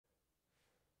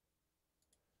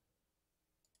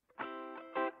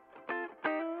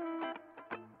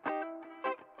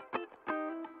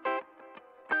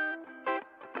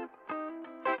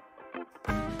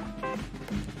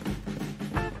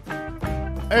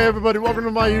Hey everybody, welcome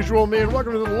to My Usual Me and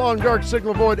welcome to the Long Dark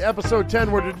Signal Void Episode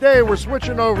 10, where today we're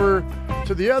switching over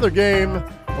to the other game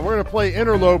and we're going to play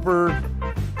Interloper,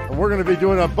 and we're going to be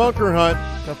doing a bunker hunt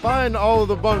to find all of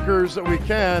the bunkers that we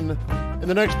can in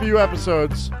the next few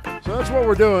episodes. So that's what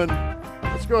we're doing.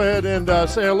 Let's go ahead and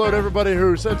say hello to everybody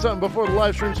who said something before the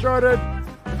live stream started.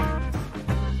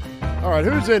 All right,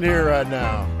 who's in here right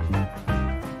now?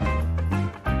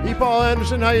 E. Paul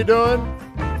Anderson, how you doing?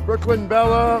 Brooklyn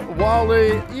Bella,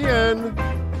 Wally, Ian,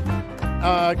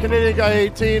 Canadian Guy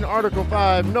 18, Article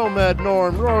 5, Nomad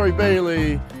Norm, Rory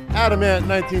Bailey, Adamant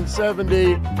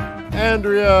 1970,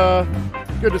 Andrea.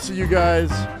 Good to see you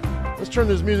guys. Let's turn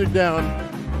this music down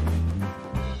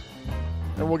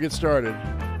and we'll get started.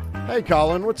 Hey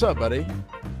Colin, what's up, buddy?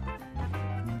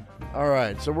 All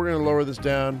right, so we're going to lower this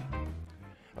down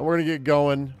and we're going to get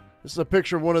going. This is a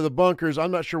picture of one of the bunkers.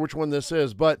 I'm not sure which one this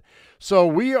is, but so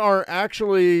we are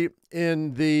actually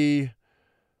in the,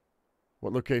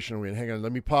 what location are we in? Hang on,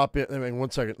 let me pop it. I mean,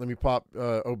 1 second. Let me pop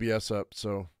OBS up.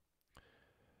 So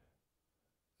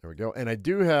there we go. And I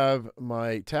do have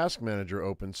my task manager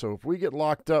open. So if we get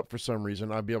locked up for some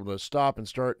reason, I'll be able to stop and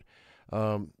start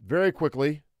very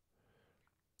quickly,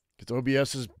 because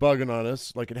OBS is bugging on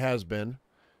us like it has been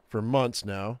for months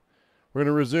now. We're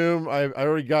going to resume. I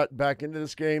already got back into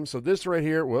this game. So this right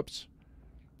here, whoops.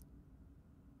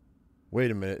 Wait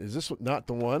a minute. Is this not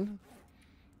the one?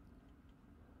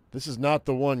 This is not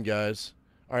the one, guys.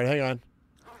 All right, hang on.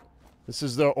 This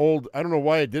is the old, I don't know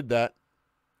why I did that.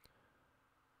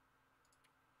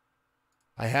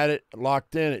 I had it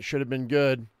locked in. It should have been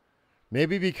good.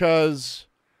 Maybe because,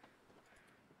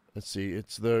 let's see,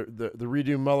 it's the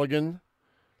redo mulligan.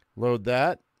 Load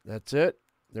that. That's it.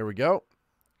 There we go.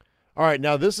 All right,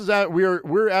 now this is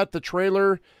we're at the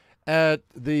trailer at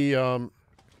the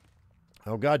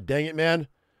oh god dang it, man.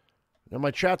 Now my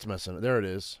chat's messing. There it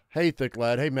is. Hey Thick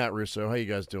Lad. Hey Matt Russo. How you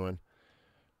guys doing?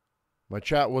 My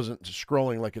chat wasn't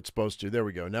scrolling like it's supposed to. There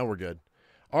we go. Now we're good.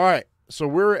 All right. So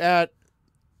we're at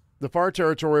the far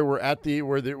territory. We're at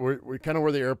we're kind of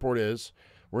where the airport is.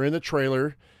 We're in the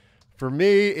trailer. For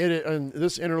me, in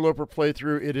this Interloper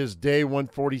playthrough, it is day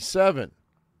 147.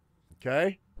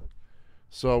 Okay?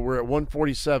 So we're at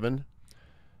 147,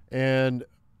 and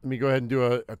let me go ahead and do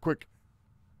a quick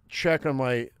check on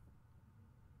my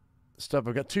stuff.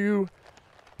 I've got 2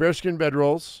 bearskin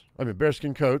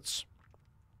bearskin coats,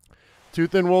 2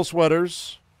 thin wool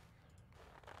sweaters,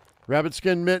 rabbit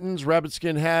skin mittens, rabbit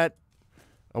skin hat,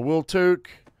 a wool toque,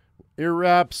 ear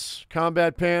wraps,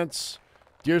 combat pants,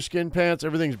 deerskin pants.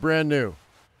 Everything's brand new.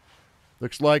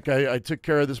 Looks like I took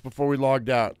care of this before we logged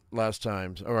out last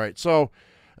time. All right, so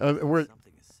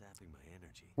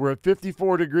we're at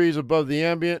 54 degrees above the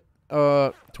ambient,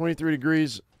 23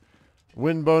 degrees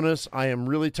wind bonus. I am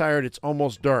really tired. It's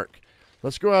almost dark.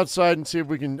 Let's go outside and see if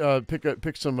we can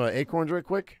pick some acorns right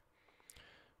quick.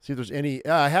 See if there's any.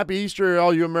 Happy Easter,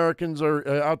 all you Americans are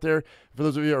out there. For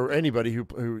those of you, or anybody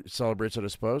who celebrates it, I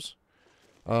suppose.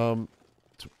 I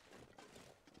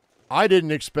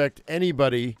didn't expect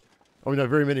anybody, not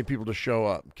very many people to show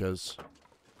up, because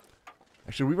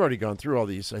actually we've already gone through all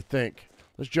these, I think.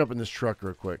 Let's jump in this truck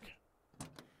real quick.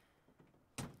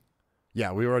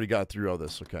 Yeah, we already got through all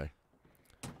this. Okay.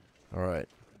 All right.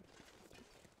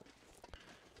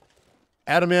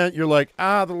 Adamant, you're like,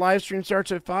 the live stream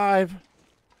starts at 5.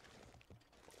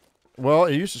 Well,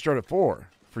 it used to start at 4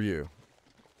 for you.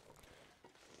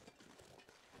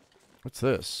 What's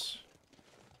this?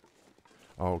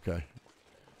 Oh, okay.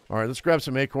 All right, let's grab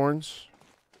some acorns.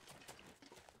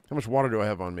 How much water do I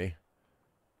have on me?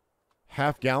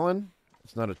 Half gallon?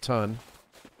 It's not a ton.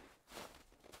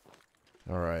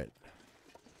 All right.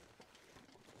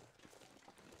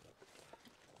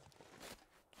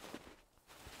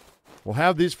 We'll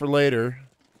have these for later.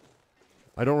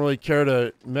 I don't really care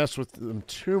to mess with them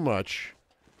too much,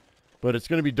 but it's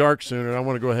going to be dark soon, and I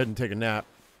want to go ahead and take a nap.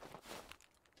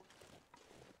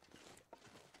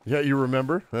 Yeah, you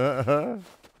remember?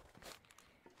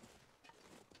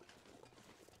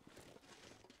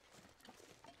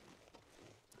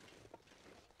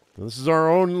 This is our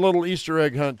own little Easter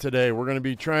egg hunt today. We're going to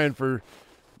be trying for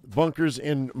bunkers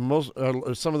in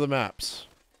some of the maps.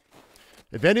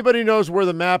 If anybody knows where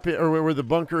the map or where the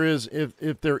bunker is,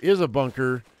 if there is a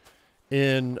bunker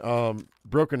in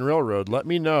Broken Railroad, let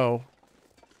me know.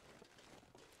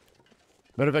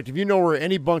 Matter of fact, if you know where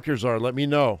any bunkers are, let me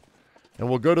know. And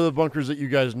we'll go to the bunkers that you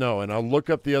guys know, and I'll look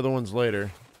up the other ones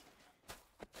later.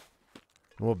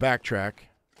 And we'll backtrack.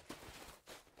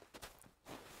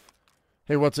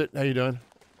 Hey, what's it? How you doing?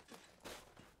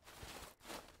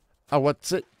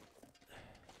 What's it?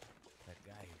 That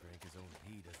guy who drank his own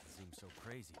pee doesn't seem so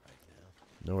crazy right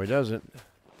now. No, he doesn't.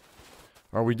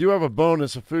 All right, we do have a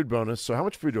bonus, a food bonus. So how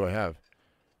much food do I have?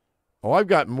 Oh, I've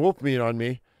got wolf meat on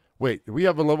me. Wait, do we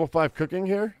have a level 5 cooking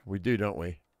here? We do, don't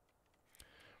we?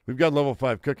 We've got level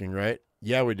 5 cooking, right?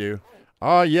 Yeah, we do.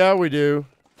 Oh, yeah, we do.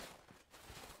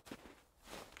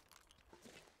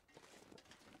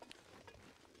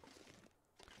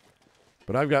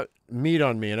 But I've got meat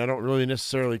on me, and I don't really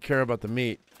necessarily care about the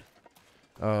meat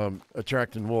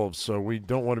attracting wolves, so we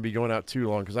don't want to be going out too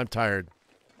long because I'm tired.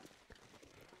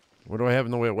 What do I have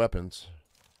in the way of weapons?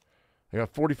 I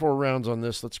got 44 rounds on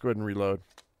this. Let's go ahead and reload.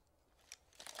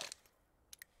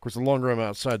 Of course, the longer I'm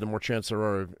outside, the more chance there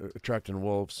are of attracting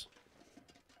wolves.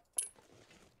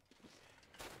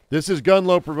 This is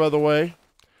Gunloper, by the way.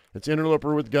 It's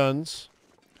Interloper with guns.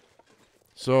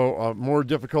 So, a more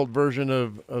difficult version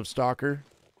of Stalker.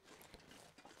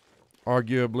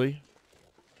 Arguably.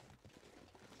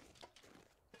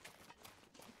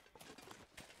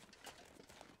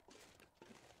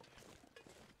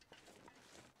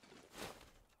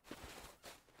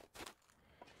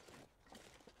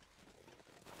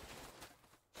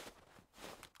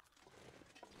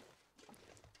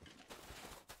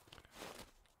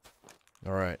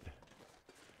 All right.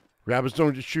 Rabbits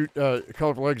don't just shoot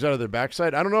colorful eggs out of their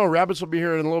backside. I don't know. Rabbits will be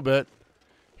here in a little bit.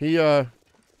 He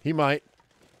might.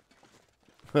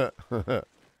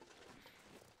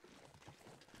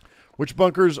 Which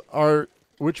bunkers, the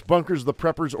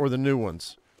preppers or the new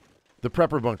ones? The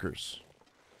prepper bunkers.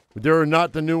 There are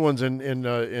not the new ones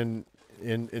in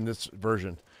this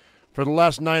version. For the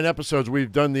last 9 episodes,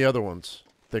 we've done the other ones,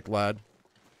 thick lad.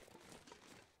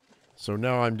 So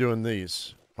now I'm doing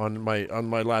these on my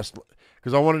last,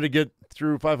 because I wanted to get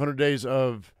through 500 days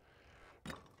of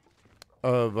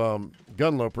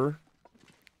Gunloper.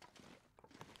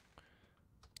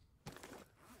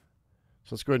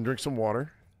 So let's go ahead and drink some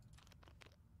water.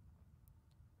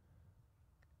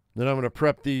 Then I'm going to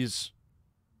prep these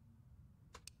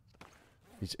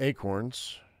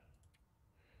acorns.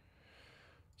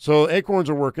 So acorns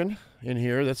are working in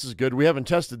here. This is good. We haven't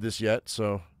tested this yet,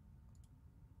 so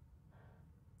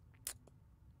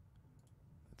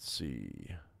let's see.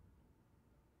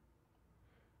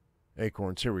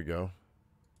 Acorns, here we go.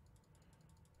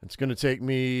 It's going to take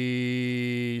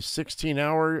me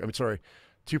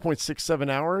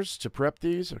 2.67 hours to prep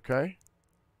these, okay?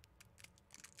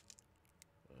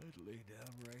 I'd lay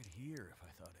down right here if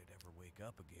I thought I'd ever wake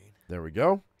up again. There we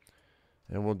go.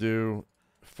 And we'll do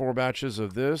 4 batches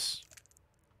of this.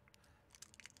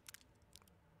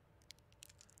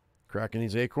 Cracking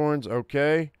these acorns,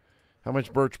 okay. How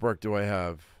much birch bark do I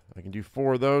have? I can do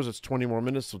 4 of those. It's 20 more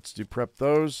minutes. Let's do prep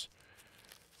those.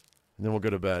 And then we'll go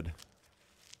to bed.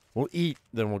 We'll eat,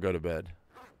 then we'll go to bed.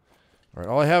 All right,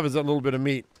 all I have is that little bit of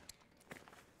meat.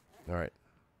 All right.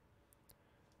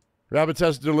 Rabbits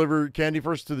has to deliver candy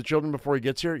first to the children before he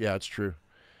gets here? Yeah, it's true.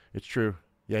 It's true.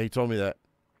 Yeah, he told me that.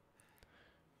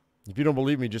 If you don't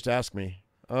believe me, just ask me.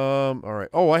 All right.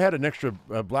 Oh, I had an extra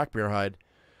black bear hide.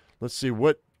 Let's see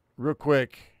real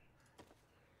quick,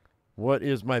 what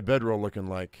is my bedroll looking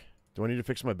like? Do I need to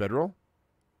fix my bedroll?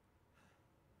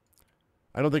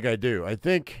 I don't think I do. I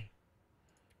think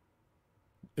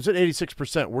it's at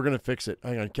 86%. We're going to fix it.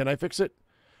 Hang on. Can I fix it?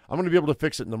 I'm going to be able to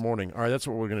fix it in the morning. All right, that's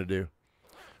what we're going to do.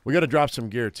 We got to drop some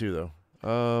gear too, though.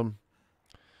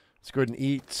 Let's go ahead and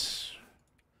eat.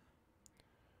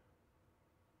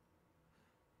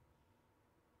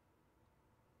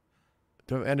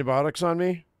 Do I have antibiotics on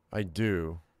me? I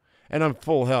do. And I'm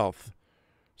full health.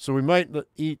 So we might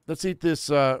eat. Let's eat this.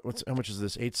 How much is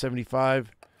this? $8.75.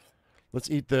 Let's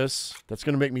eat this. That's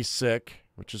going to make me sick,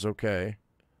 which is okay.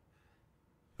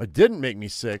 It didn't make me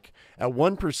sick. At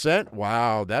 1%?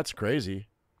 Wow, that's crazy.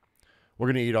 We're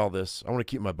going to eat all this. I want to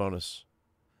keep my bonus.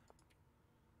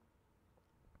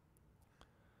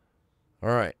 All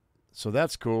right. So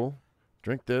that's cool.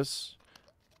 Drink this.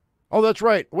 Oh, that's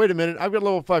right. Wait a minute. I've got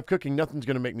level 5 cooking. Nothing's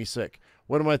going to make me sick.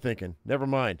 What am I thinking? Never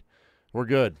mind. We're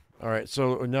good. All right.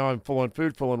 So now I'm full on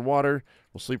food, full on water.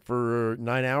 We'll sleep for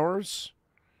 9 hours.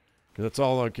 Because that's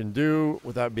all I can do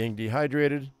without being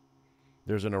dehydrated.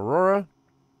 There's an Aurora.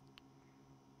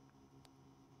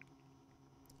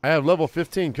 I have level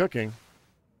 15 cooking.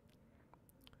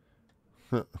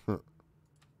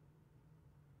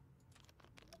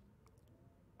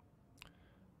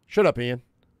 Shut up, Ian.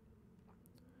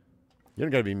 You don't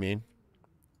gotta be mean.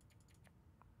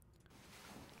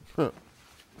 Well,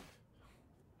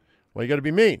 you gotta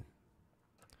be mean.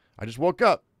 I just woke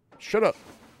up. Shut up.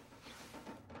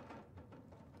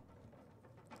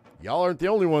 Y'all aren't the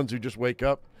only ones who just wake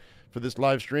up for this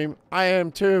live stream. I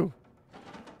am too.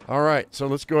 All right, so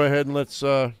let's go ahead and let's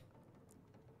since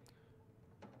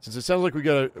it sounds like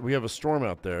we have a storm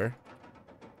out there,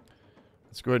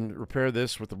 Let's go ahead and repair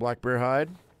this with the black bear hide.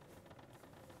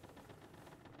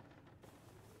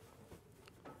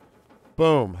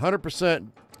 Boom, 100%.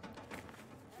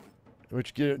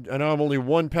 Which get, and I'm only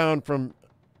 1 pound from.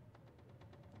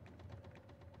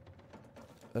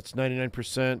 That's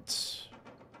 99%.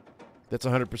 That's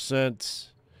 100%.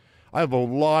 I have a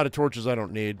lot of torches I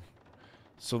don't need.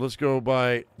 So let's go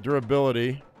by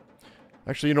durability.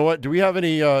 Actually, you know what? Do we have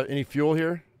any fuel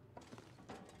here?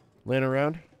 Laying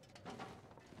around?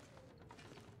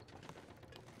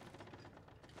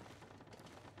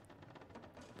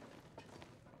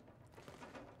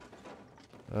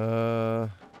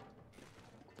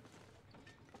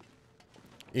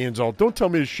 Ian's all, don't tell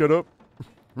me to shut up.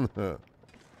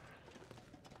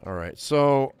 Alright,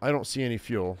 so I don't see any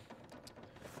fuel.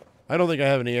 I don't think I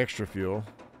have any extra fuel.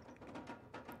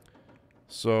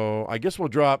 So I guess we'll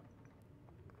drop.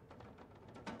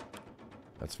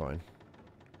 That's fine.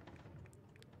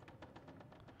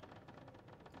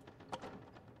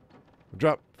 We'll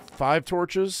drop 5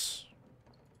 torches.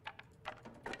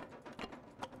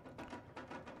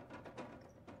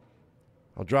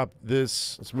 I'll drop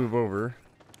this. Let's move over.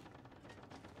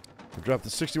 We'll drop the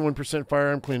 61%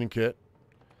 firearm cleaning kit.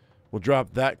 We'll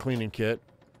drop that cleaning kit.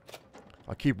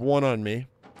 I'll keep 1 on me.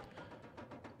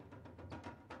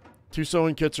 2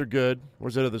 sewing kits are good.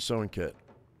 Where's that other sewing kit?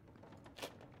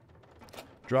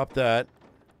 Drop that.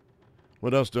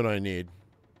 What else don't I need?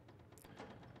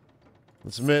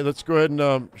 Let's go ahead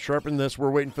and sharpen this.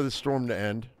 We're waiting for the storm to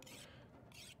end.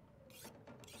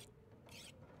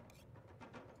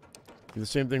 Do the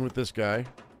same thing with this guy.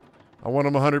 I want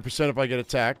him 100% if I get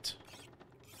attacked.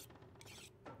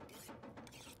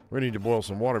 We're going to need to boil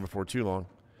some water before too long.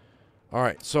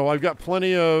 Alright, so I've got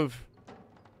plenty of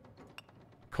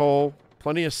coal,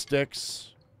 plenty of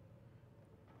sticks.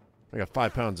 I got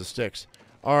 5 pounds of sticks.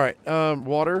 Alright,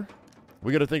 water.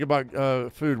 We got to think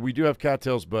about food. We do have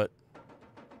cattails, but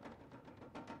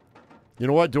you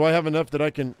know what? Do I have enough that I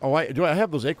can... Oh, I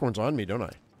have those acorns on me, don't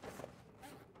I?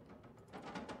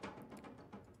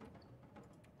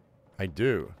 I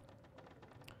do.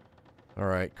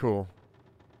 Alright, cool.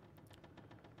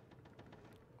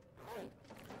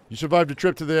 You survived a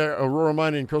trip to the Aurora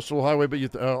mine and Coastal Highway, but you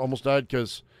almost died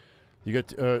because you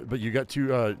got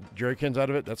 2 jerry cans out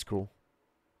of it. That's cool.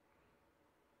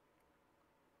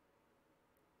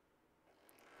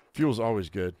 Fuel's always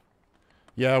good.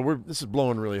 Yeah, this is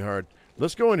blowing really hard.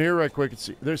 Let's go in here right quick and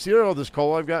see. See all this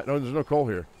coal I've got? No, there's no coal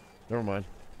here. Never mind.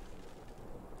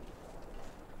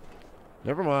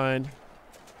 Never mind.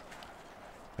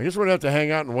 I guess we're gonna have to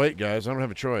hang out and wait, guys. I don't have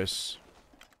a choice.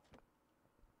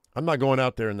 I'm not going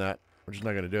out there in that. We're just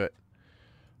not going to do it.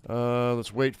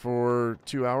 Let's wait for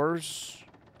 2 hours.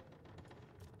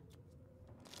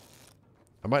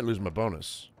 I might lose my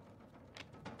bonus.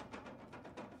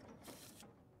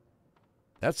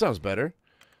 That sounds better.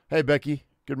 Hey, Becky.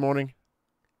 Good morning.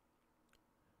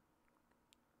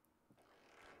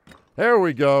 There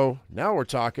we go. Now we're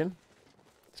talking.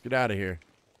 Let's get out of here.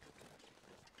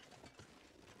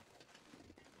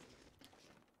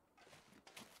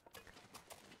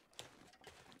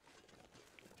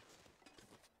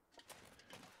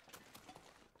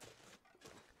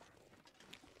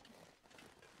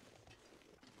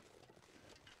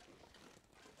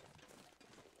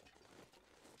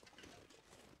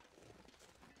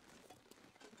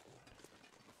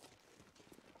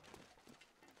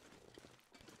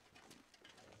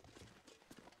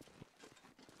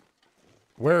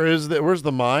 Where's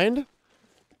the mine?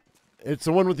 It's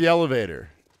the one with the elevator.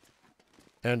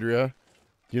 Andrea,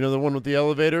 do you know the one with the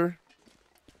elevator?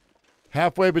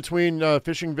 Halfway between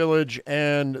Fishing Village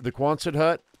and the Quonset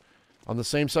hut, on the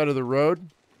same side of the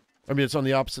road. I mean, it's on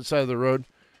the opposite side of the road.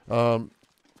 I don't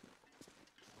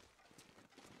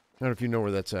know if you know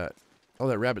where that's at. Oh,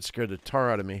 that rabbit scared the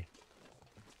tar out of me.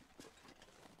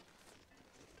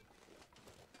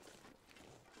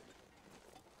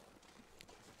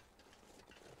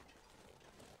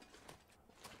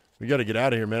 We got to get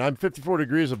out of here, man. I'm 54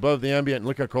 degrees above the ambient, and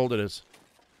look how cold it is.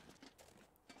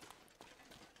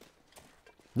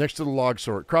 Next to the log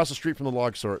sort. Across the street from the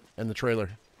log sort and the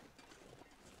trailer.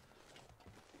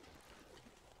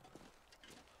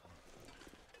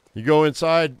 You go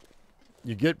inside.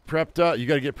 You get prepped up. You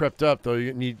got to get prepped up, though.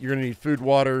 You're going to need food,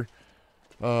 water,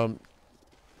 you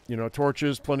know,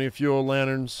 torches, plenty of fuel,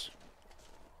 lanterns.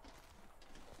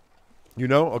 You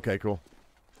know? Okay, cool.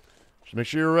 Just make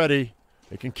sure you're ready.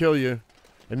 It can kill you.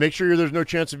 And make sure there's no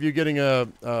chance of you getting a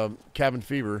cabin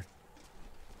fever.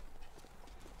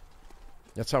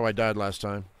 That's how I died last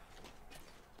time.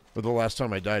 Or the last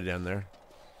time I died down there.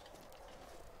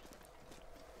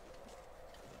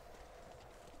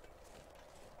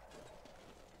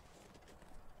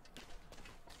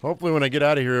 Hopefully when I get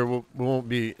out of here, we won't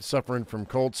be suffering from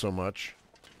cold so much.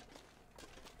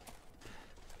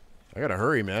 I gotta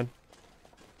hurry, man.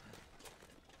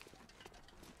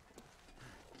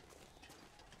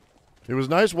 It was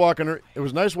nice walking. It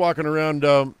was nice walking around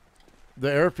the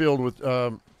airfield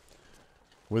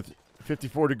with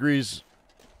 54 degrees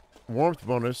warmth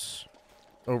bonus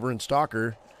over in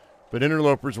Stalker, but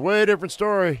Interloper's way different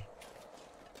story.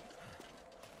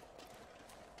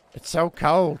 It's so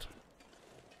cold.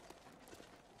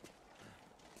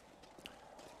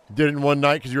 Did it in one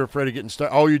night because you were afraid of getting stuck.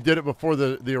 Oh, you did it before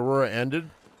the Aurora ended?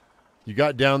 You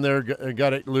got down there,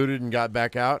 got it looted, and got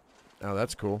back out? Oh,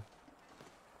 that's cool.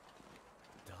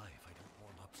 Die if I don't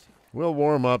warm up soon. We'll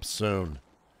warm up soon.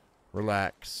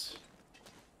 Relax.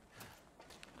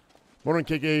 Morning,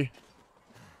 Kiki.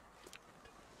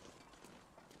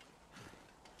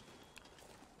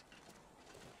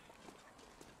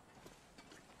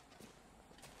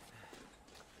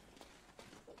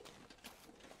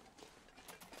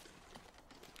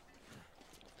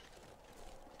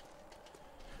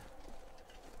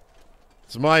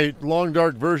 It's my long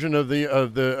dark version of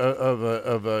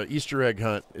a Easter egg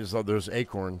hunt is those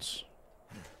acorns.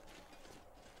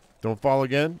 Don't fall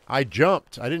again. I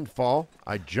jumped. I didn't fall.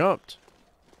 I jumped.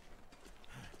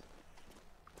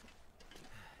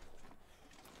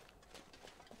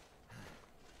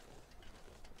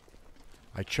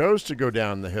 I chose to go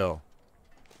down the hill.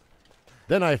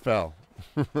 Then I fell.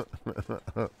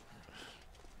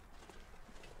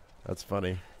 That's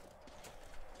funny.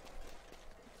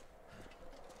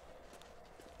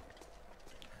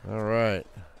 All right.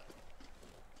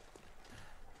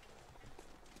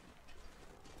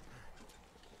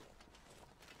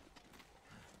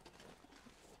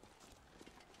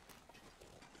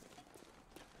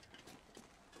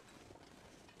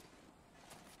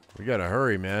 We gotta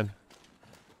hurry, man.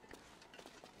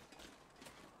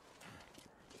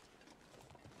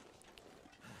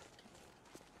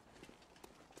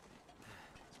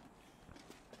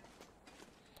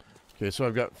 Okay, so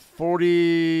I've got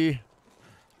 49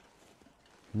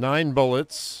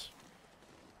 bullets.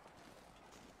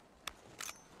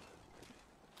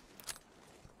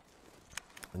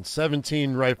 And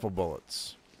 17 rifle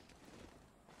bullets.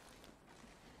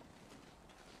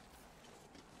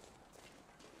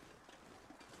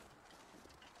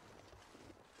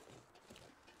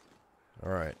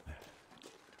 All right.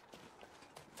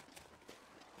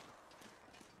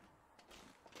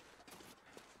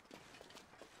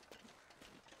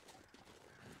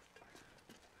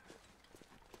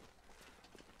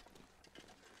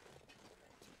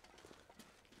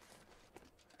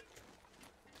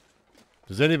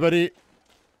 Does anybody...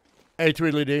 Hey,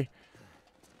 Tweedly D.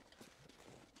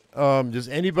 Does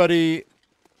anybody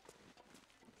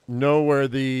know where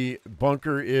the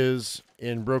bunker is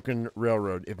in Broken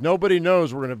Railroad? If nobody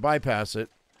knows, we're going to bypass it.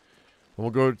 And we'll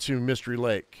go to Mystery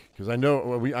Lake. Because I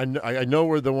know I know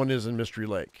where the one is in Mystery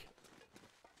Lake.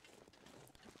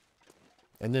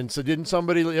 And then, so didn't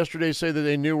somebody yesterday say that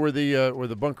they knew where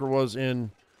the bunker was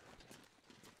in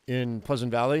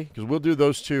Pleasant Valley? Because we'll do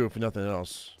those two, if nothing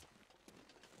else.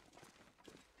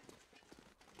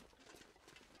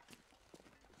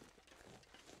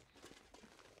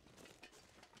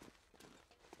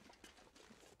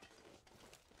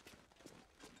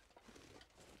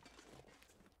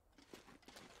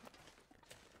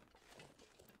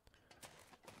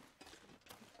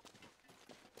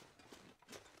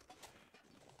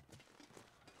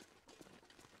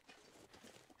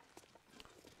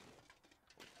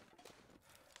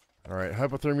 All right,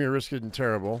 hypothermia risk isn't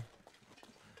terrible.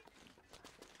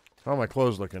 How are my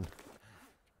clothes looking?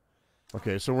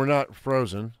 Okay, so we're not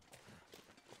frozen.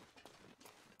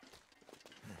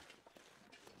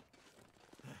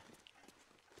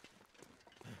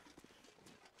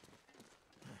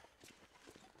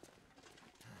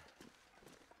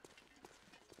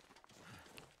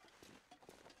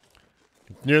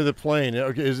 Near the plane.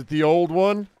 Okay, is it the old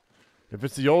one? If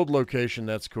it's the old location,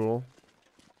 that's cool.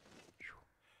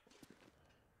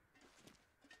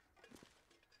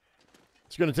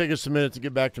 It's going to take us a minute to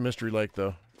get back to Mystery Lake,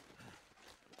 though.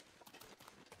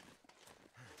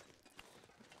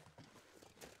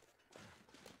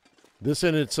 This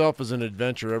in itself is an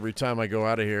adventure every time I go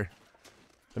out of here.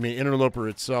 I mean, Interloper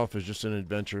itself is just an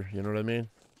adventure. You know what I mean?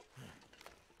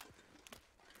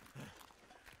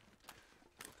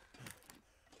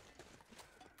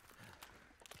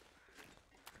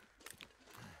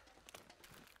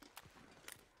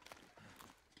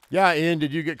 Yeah, Ian,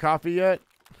 did you get coffee yet?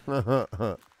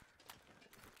 Didn't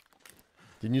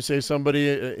you say somebody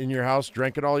in your house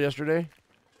drank it all yesterday?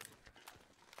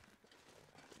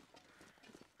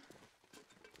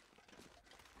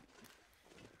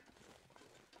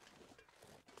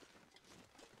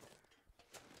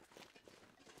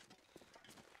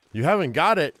 You haven't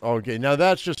got it? Okay, now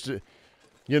that's just,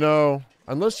 you know,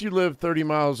 unless you live 30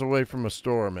 miles away from a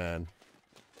store, man.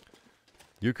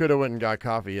 You could have went and got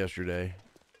coffee yesterday.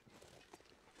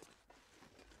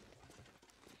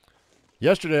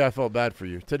 Yesterday I felt bad for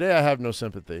you. Today I have no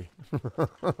sympathy.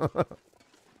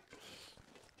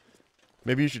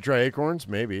 Maybe you should try acorns?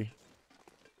 Maybe.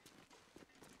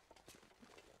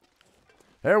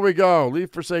 There we go.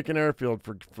 Leave Forsaken Airfield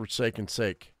for Forsaken's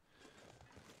sake.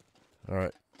 All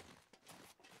right.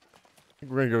 I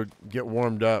think we're going to go get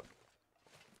warmed up.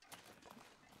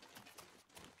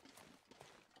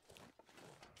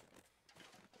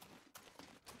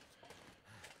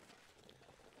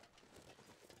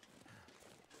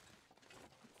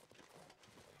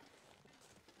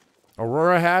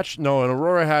 Aurora hatch? No, an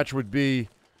Aurora hatch would be.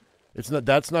 It's not.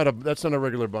 That's not a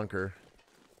regular bunker.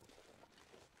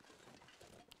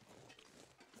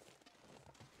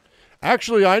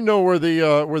 Actually, I know where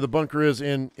the bunker is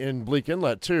in Bleak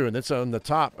Inlet too, and it's on the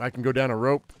top. I can go down a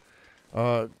rope,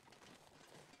 where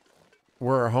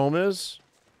our home is,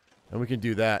 and we can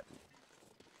do that.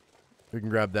 We can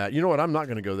grab that. You know what? I'm not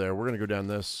going to go there. We're going to go down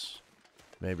this,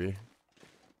 maybe.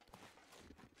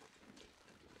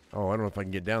 Oh, I don't know if I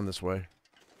can get down this way.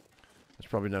 That's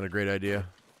probably not a great idea.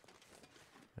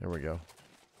 There we go.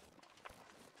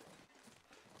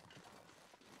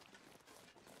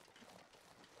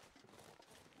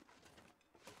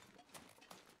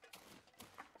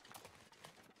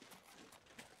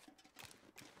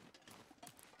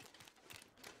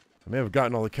 I may have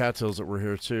gotten all the cattails that were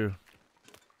here, too.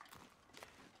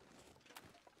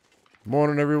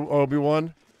 Morning,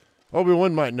 Obi-Wan.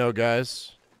 Obi-Wan might know,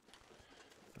 guys.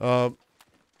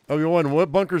 Obi-Wan,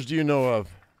 what bunkers do you know of?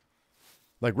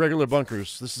 Like regular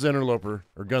bunkers. This is Interloper,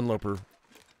 or Gunloper.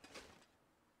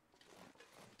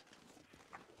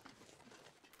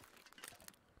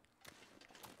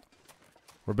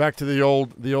 We're back to the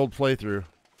old playthrough.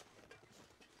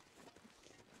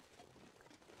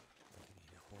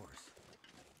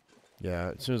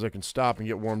 Yeah, as soon as I can stop and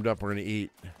get warmed up, we're going to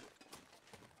eat.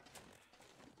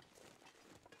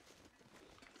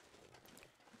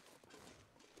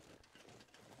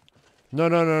 No.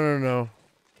 No.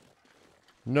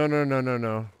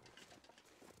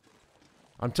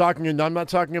 I'm not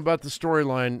talking about the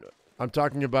storyline. I'm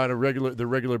talking about the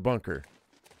regular bunker.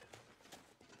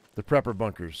 The prepper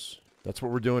bunkers. That's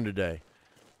what we're doing today.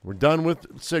 We're done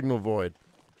with Signal Void.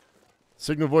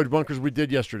 Signal Void bunkers we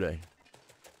did yesterday.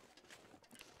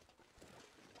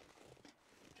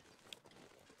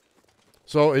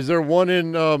 So, is there one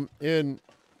in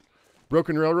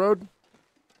Broken Railroad?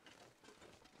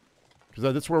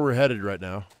 Because that's where we're headed right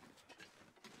now.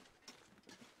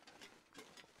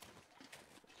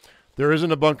 There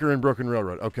isn't a bunker in Broken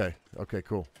Railroad. Okay. Okay,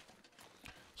 cool.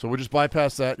 So we'll just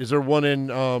bypass that. Is there one in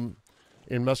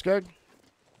Muskeg?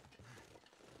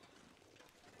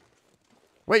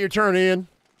 Wait your turn, Ian.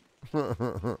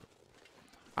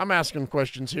 I'm asking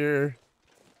questions here.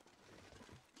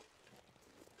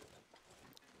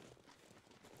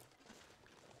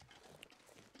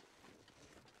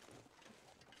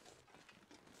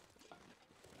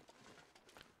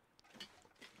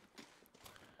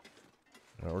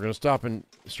 We're going to stop and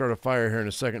start a fire here in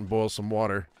a second and boil some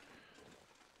water.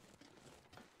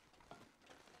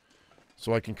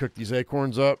 So I can cook these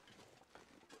acorns up.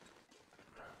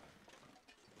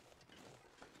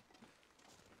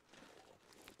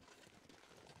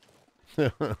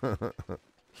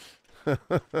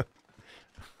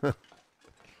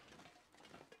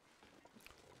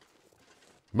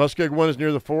 Muskeg 1 is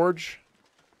near the forge.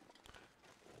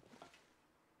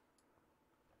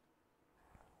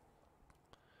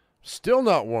 Still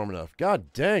not warm enough.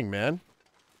 God dang, man.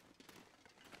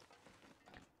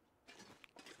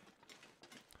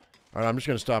 All right, I'm just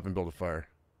going to stop and build a fire.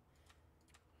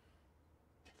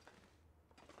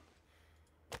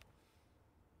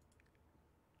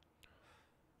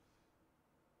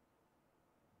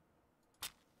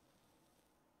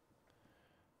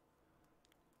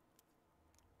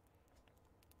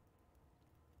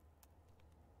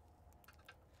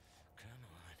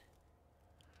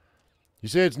 You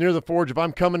say it's near the forge. If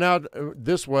I'm coming out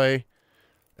this way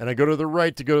and I go to the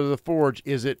right to go to the forge,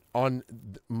 is it on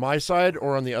my side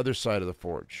or on the other side of the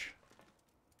forge?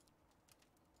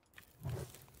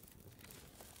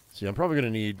 See, I'm probably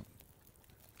going to need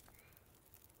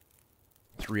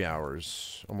 3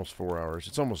 hours, almost 4 hours.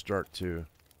 It's almost dark, too.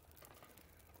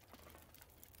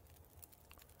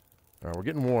 All right, we're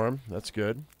getting warm. That's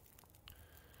good.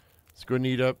 Let's go and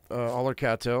eat up all our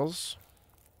cattails.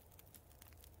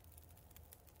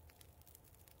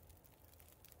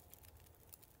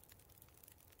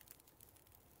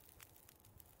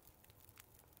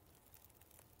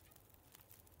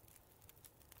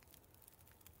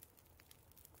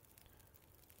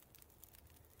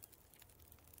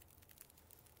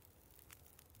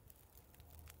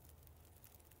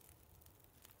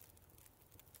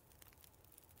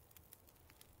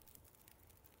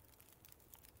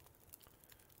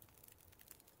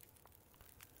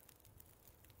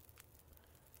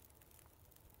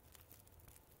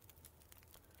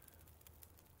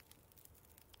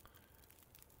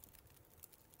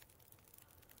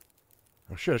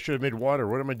 Oh shit, I should have made water.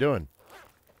 What am I doing?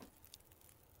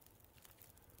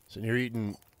 Sitting here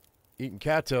eating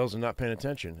cattails and not paying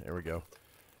attention. There we go.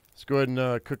 Let's go ahead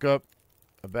and cook up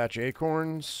a batch of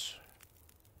acorns.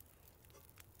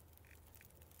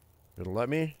 It'll let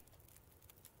me.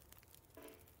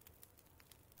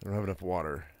 I don't have enough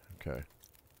water. Okay.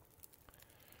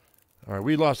 All right,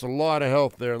 we lost a lot of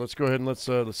health there. Let's go ahead and let's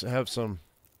have some.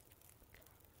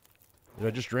 Did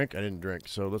I just drink? I didn't drink.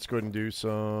 So let's go ahead and do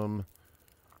some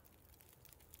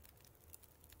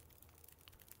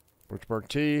birch bark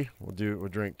tea. We'll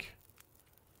drink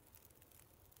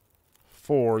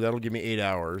 4. That'll give me 8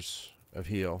 hours of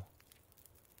heal.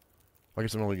 I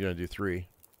guess I'm only gonna do 3.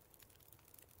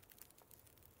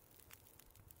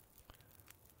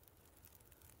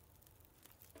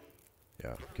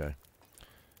 Yeah, okay.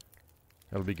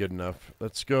 That'll be good enough.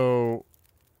 Let's go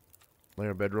lay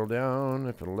our bedroll down,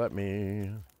 if it'll let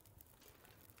me.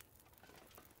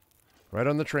 Right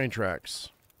on the train tracks.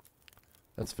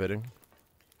 That's fitting.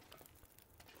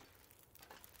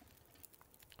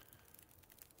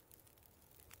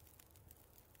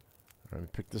 All right, let me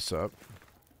pick this up.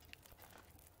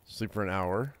 Sleep for an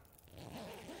hour.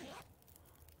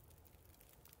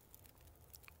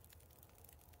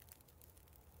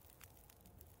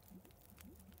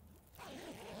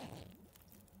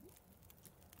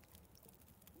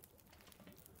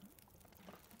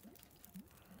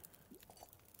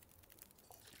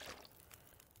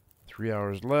 Three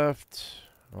hours left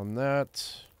on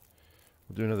that.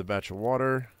 We'll do another batch of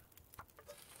water.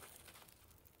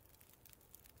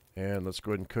 And let's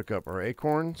go ahead and cook up our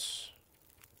acorns.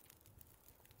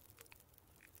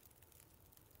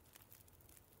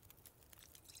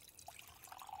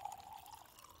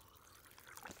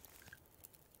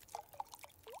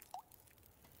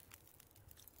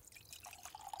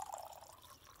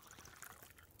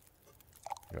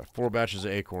 Got 4 batches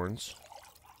of acorns.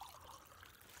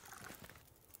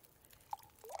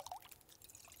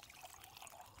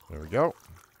 There we go.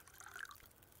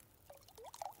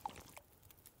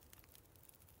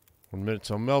 1 minute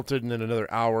till melted, and then another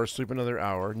hour. Sleep another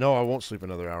hour. No, I won't sleep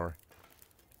another hour.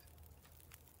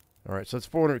 All right, so that's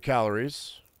 400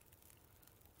 calories.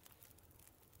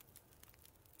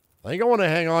 I think I want to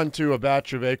hang on to a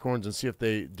batch of acorns and see if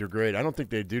they degrade. I don't think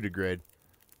they do degrade.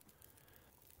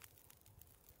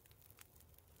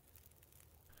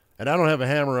 And I don't have a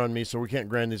hammer on me, so we can't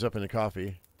grind these up into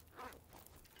coffee.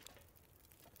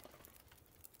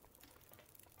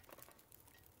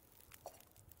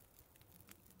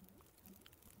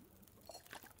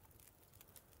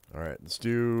 All right, let's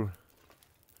do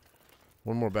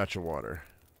one more batch of water.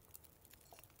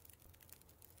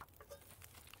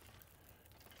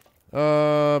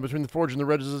 Between the forge and the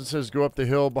residences, go up the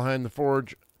hill behind the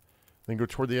forge, then go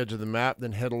toward the edge of the map,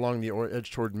 then head along the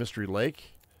edge toward Mystery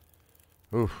Lake.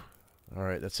 Oof. All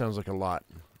right, that sounds like a lot.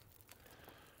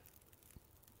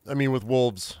 I mean, with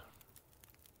wolves.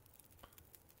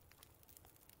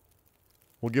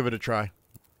 We'll give it a try.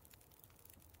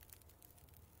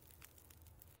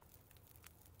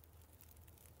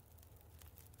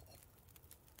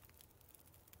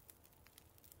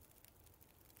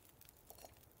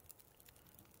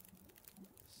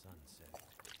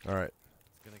 All right.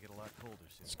 It's gonna get a lot colder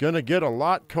soon. It's going to get a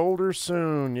lot colder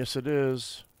soon. Yes, it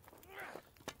is.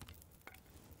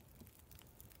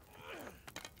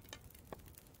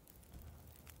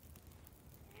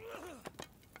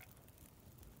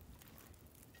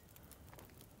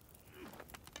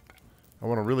 I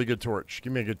want a really good torch.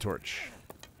 Give me a good torch.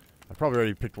 I probably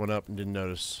already picked one up and didn't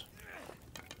notice.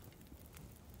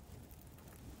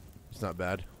 It's not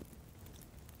bad.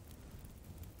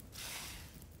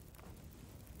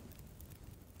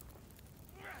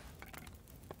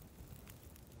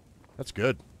 That's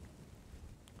good.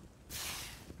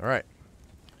 All right.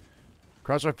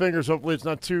 Cross our fingers. Hopefully it's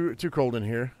not too cold in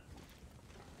here.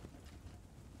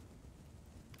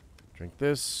 Drink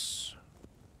this.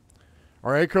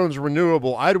 Our acorns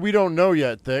renewable. We don't know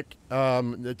yet, Thick.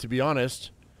 To be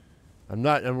honest, I'm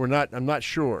not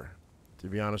sure. To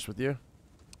be honest with you.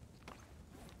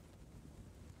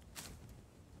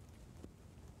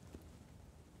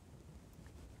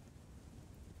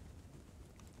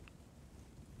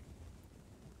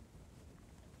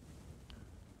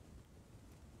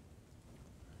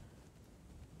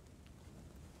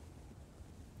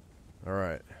 All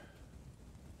right.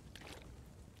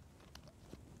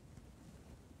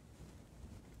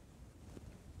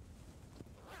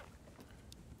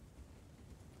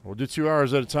 We'll do 2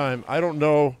 hours at a time. I don't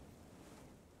know.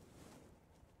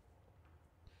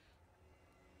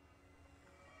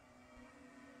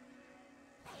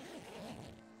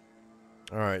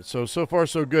 All right, so far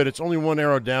so good. It's only one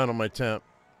arrow down on my temp.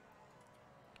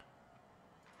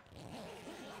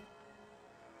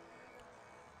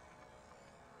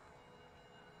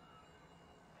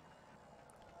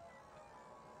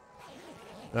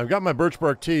 And I've got my birch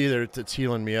bark tea that's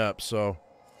healing me up, so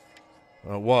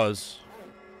it was.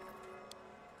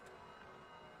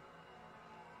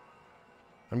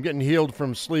 I'm getting healed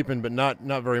from sleeping, but not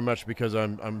very much because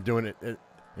I'm doing it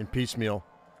in piecemeal.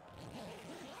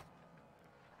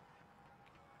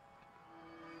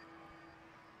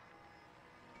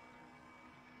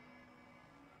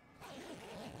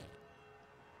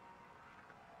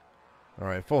 All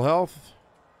right, full health.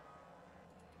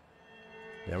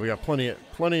 Yeah, we got plenty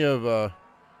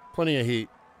of heat.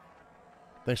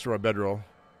 Thanks to our bedroll.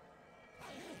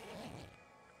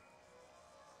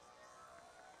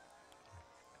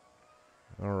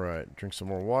 All right, drink some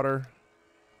more water.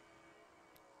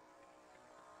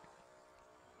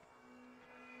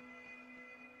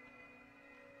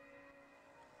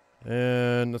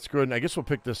 And let's go ahead and I guess we'll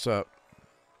pick this up.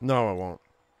 No, I won't.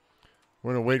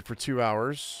 We're going to wait for 2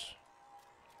 hours.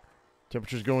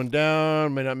 Temperature's going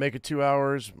down. May not make it 2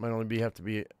 hours. Might only have to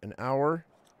be an hour.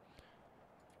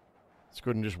 Let's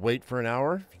go ahead and just wait for an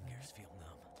hour. Fingers feel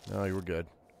numb. No, you were good.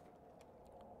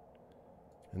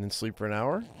 And then sleep for an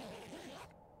hour.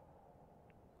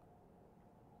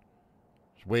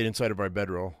 Just wait inside of our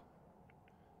bedroll.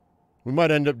 We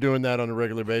might end up doing that on a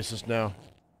regular basis now.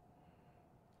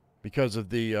 Because of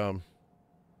the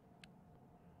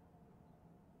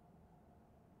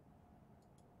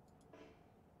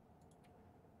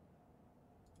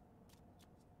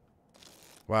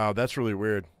wow, that's really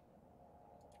weird.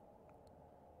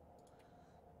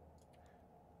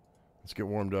 Let's get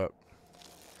warmed up.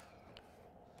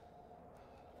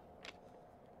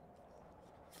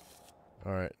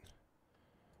 All right.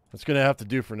 That's going to have to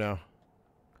do for now.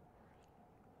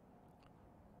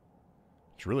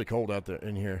 It's really cold out there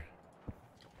in here.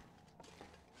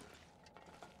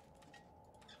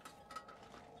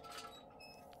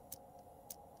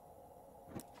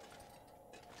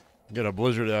 Got a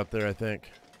blizzard out there, I think.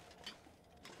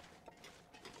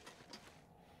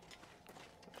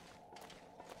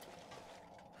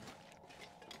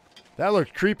 That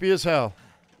looked creepy as hell.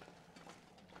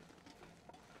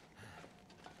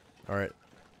 All right.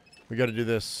 We got to do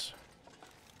this.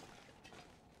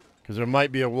 Because there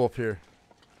might be a wolf here.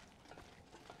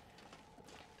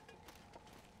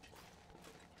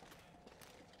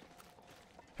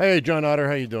 Hey, John Otter,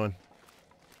 how you doing?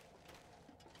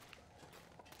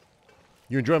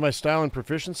 You enjoy my style and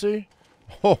proficiency?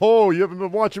 Oh, you haven't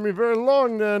been watching me very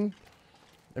long then.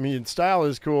 I mean, style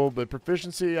is cool, but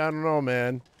proficiency, I don't know,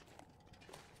 man.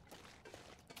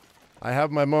 I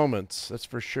have my moments, that's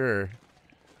for sure.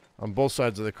 On both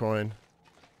sides of the coin.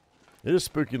 It is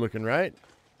spooky looking, right?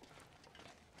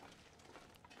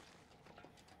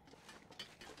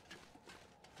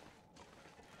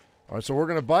 All right, so we're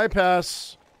going to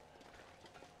bypass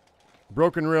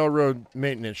Broken Railroad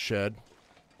maintenance shed.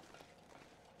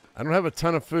 I don't have a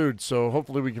ton of food, so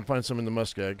hopefully we can find some in the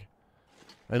muskeg.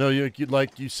 I know you'd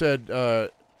like you said,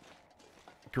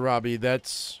 Karabi,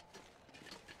 there's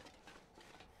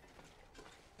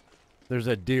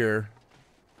that deer,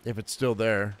 if it's still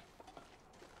there.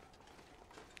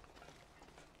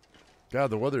 God,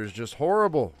 the weather is just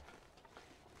horrible.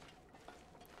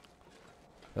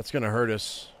 That's going to hurt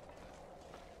us.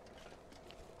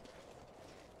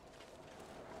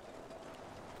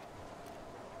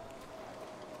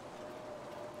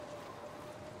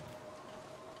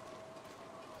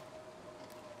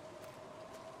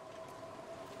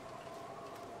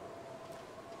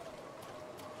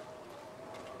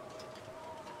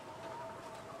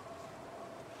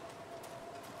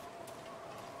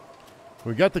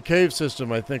 We got the cave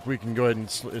system. I think we can go ahead and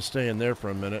stay in there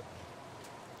for a minute.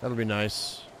 That'll be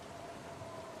nice.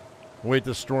 Wait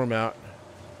the storm out.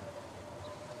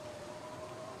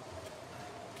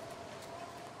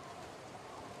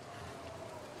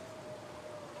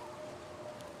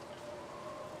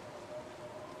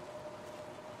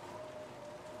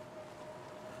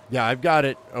 Yeah, I've got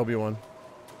it, Obi-Wan.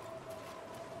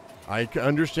 I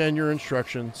understand your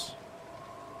instructions.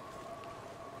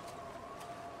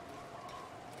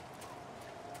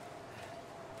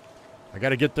 I got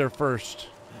to get there first.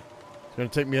 It's going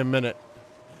to take me a minute.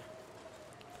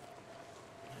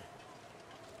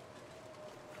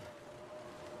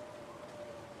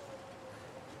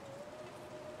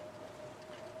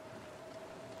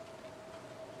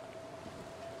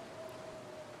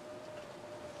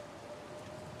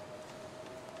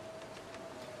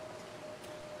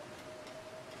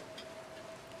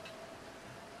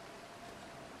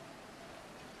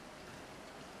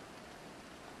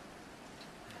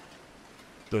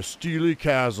 The Steely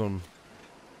Chasm.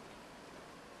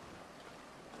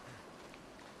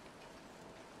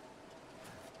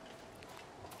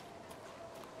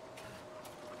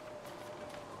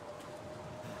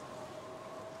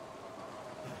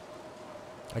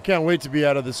 I can't wait to be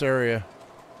out of this area.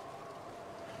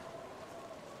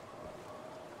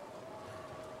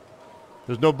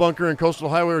 There's no bunker in Coastal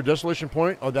Highway or Desolation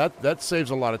Point. Oh, that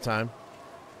saves a lot of time.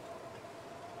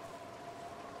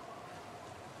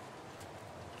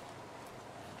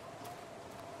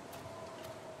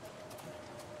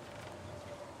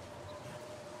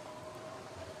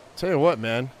 Tell you what,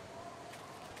 man.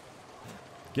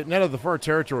 Getting out of the far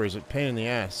territory is a pain in the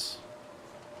ass.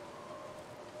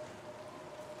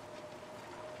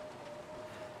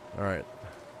 All right.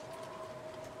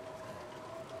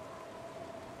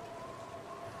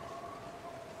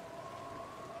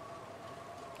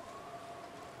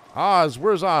 Oz,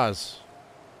 where's Oz?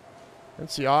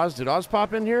 Let's see, Oz. Did Oz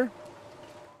pop in here?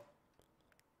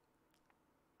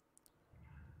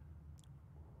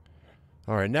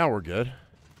 All right, now we're good.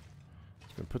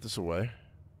 Let's go put this away.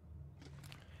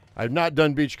 I've not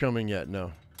done beachcombing yet,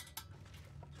 no.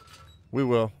 We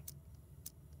will.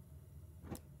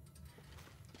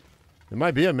 It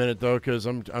might be a minute, though, because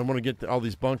I want to get all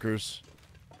these bunkers.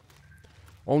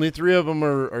 Only 3 of them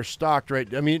are stocked,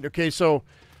 right? I mean, okay, so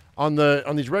on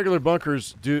these regular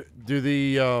bunkers, do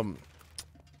the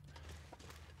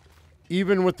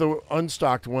even with the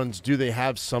unstocked ones, do they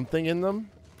have something in them?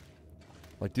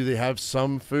 Like, do they have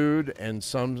some food and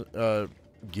some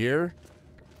gear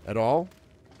at all?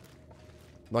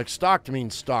 Like, stocked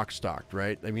means stocked,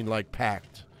 right? I mean, like,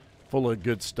 packed, full of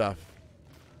good stuff.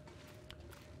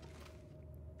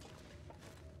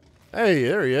 Hey,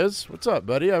 there he is. What's up,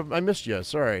 buddy? I missed you.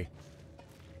 Sorry.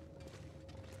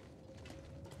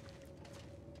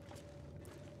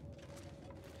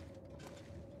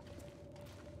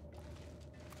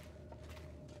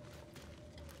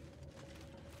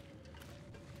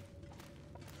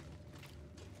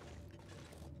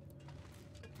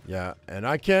 Yeah, and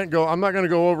I can't go. I'm not going to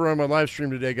go over on my live stream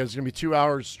today, guys. It's going to be 2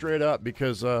 hours straight up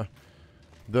because the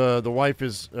wife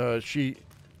is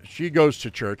she goes to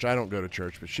church. I don't go to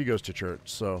church, but she goes to church.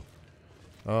 So,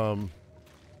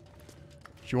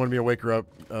 she wanted me to wake her up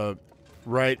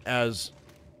right as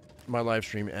my live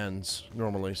stream ends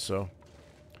normally. So,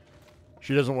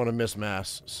 she doesn't want to miss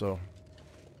mass. So.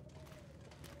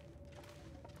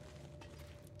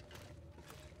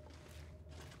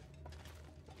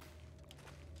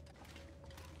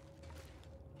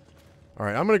 All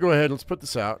right, I'm going to go ahead. Let's put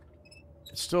this out.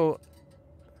 It's still...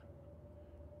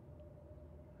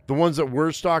 The ones that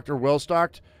were stocked are well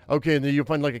stocked. Okay, and then you'll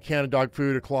find like a can of dog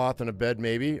food, a cloth, and a bed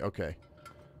maybe. Okay.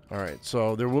 All right,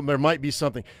 so there might be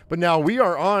something. But now we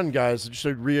are on, guys, just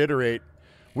to reiterate,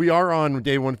 we are on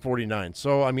day 149.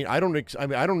 So, I mean, I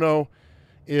don't know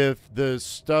if the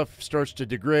stuff starts to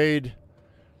degrade,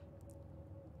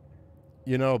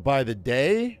 you know, by the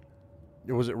day.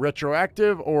 Was it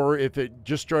retroactive, or if it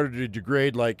just started to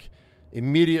degrade like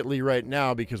immediately right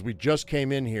now because we just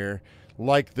came in here,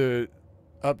 like the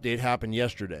update happened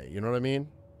yesterday. You know what I mean?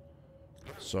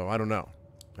 So I don't know.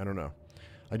 I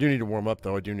do need to warm up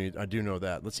though. I do know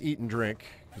that. Let's eat and drink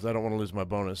because I don't want to lose my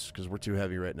bonus because we're too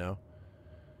heavy right now.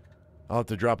 I'll have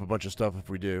to drop a bunch of stuff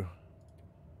if we do.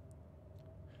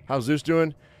 How's Zeus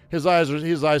doing? His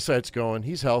eyesight's going.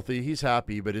 He's healthy. He's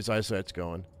happy, but his eyesight's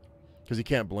going because he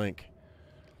can't blink.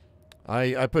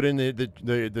 I put in the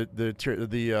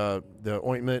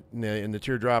ointment and the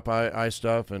teardrop eye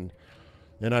stuff, and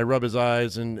I rub his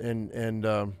eyes, and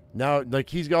now like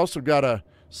he's also got a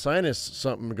sinus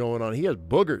something going on. He has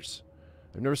boogers.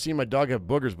 I've never seen my dog have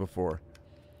boogers before.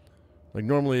 Like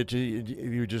normally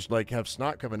you would just like have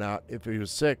snot coming out if he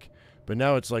was sick, but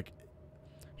now it's like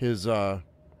his what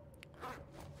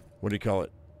do you call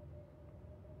it?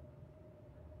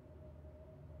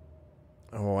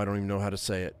 Oh, I don't even know how to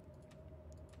say it.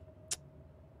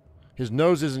 His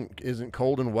nose isn't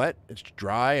cold and wet. It's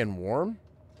dry and warm.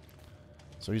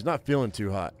 So he's not feeling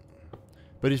too hot.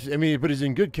 But he's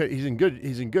in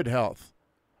good health.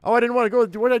 Oh, I didn't want to go.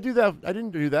 Why did I do that? I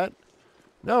didn't do that.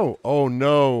 No. Oh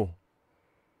no.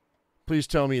 Please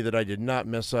tell me that I did not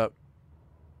mess up.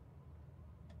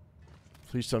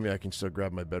 Please tell me I can still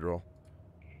grab my bedroll.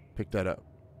 Pick that up.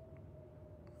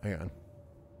 Hang on.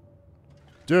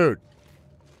 Dude.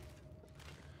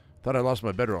 Thought I lost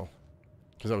my bedroll.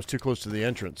 Because I was too close to the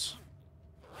entrance.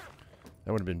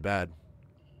 That would have been bad.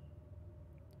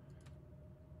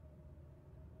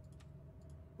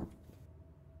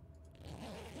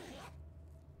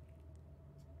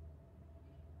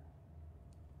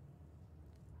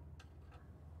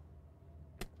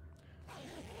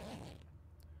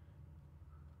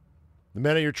 The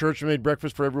man at your church made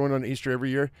breakfast for everyone on Easter every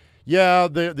year. Yeah,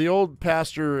 the old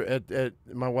pastor at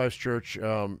my wife's church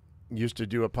used to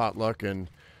do a potluck, and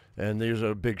there's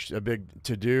a big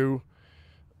to do.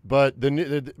 But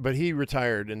but he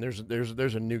retired, and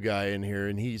there's a new guy in here,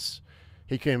 and he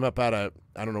came up out of,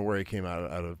 I don't know where he came out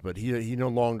of, but he no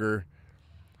longer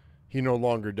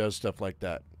does stuff like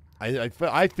that.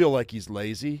 I feel like he's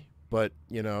lazy, but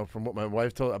you know, from what my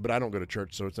wife told, but I don't go to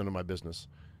church, so it's none of my business.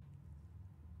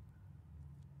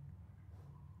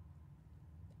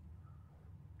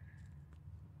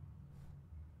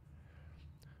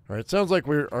 All right, it sounds like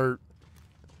our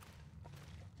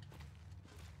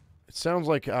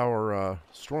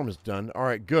storm is done. All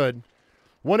right, good.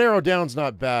 One arrow down's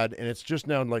not bad, and it's just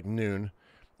now like noon.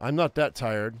 I'm not that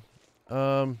tired.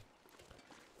 Do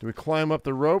we climb up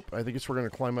the rope? I think we're going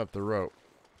to climb up the rope.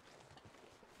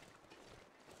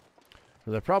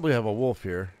 Because I probably have a wolf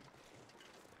here.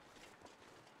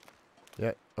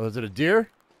 Yeah. Oh, is it a deer?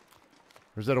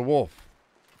 Or is that a wolf?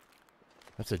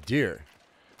 That's a deer.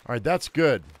 All right, that's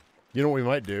good. You know what we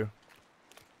might do?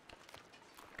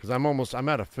 Because I'm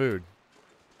out of food.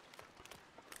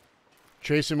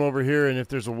 Chase him over here, and if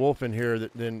there's a wolf in here,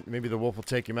 then maybe the wolf will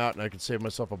take him out, and I can save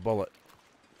myself a bullet.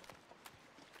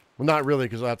 Well, not really,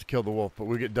 because I'll have to kill the wolf, but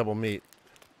we get double meat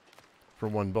for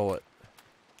one bullet.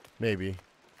 Maybe.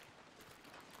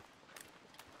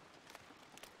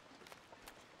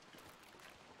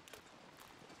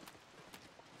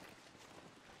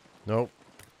 Nope.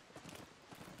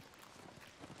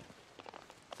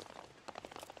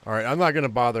 All right, I'm not going to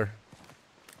bother.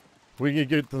 We can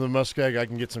get to the muskeg. I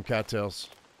can get some cattails.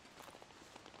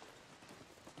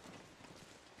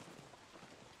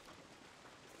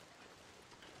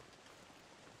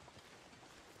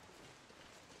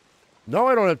 No,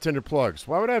 I don't have tinder plugs.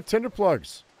 Why would I have tinder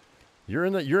plugs? You're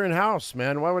in house,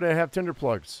 man. Why would I have tinder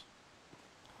plugs?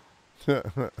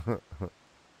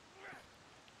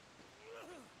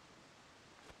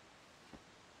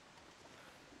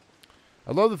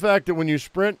 I love the fact that when you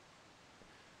sprint,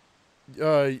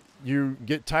 you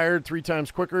get tired 3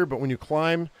 times quicker, but when you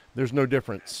climb, there's no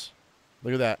difference.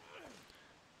 Look at that.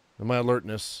 And my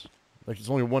alertness. Like it's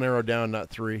only 1 arrow down, not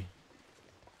 3.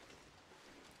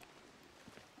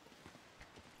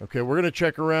 Okay, we're going to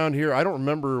check around here. I don't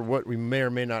remember what we may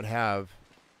or may not have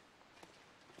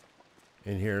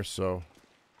in here, so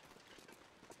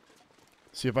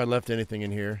see if I left anything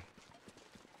in here.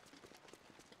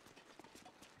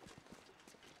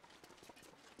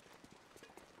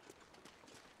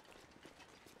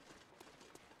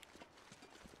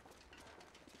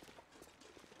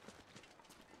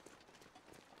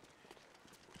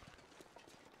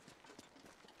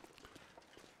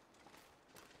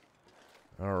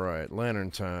 All right, lantern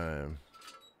time.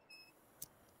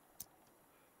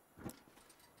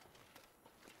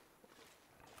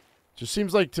 Just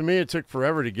seems like to me it took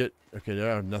forever to get... Okay,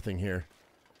 I have nothing here.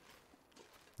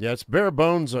 Yeah, it's bare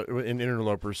bones in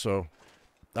Interloper, so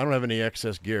I don't have any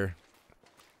excess gear.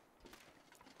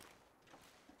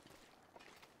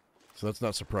 So that's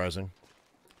not surprising.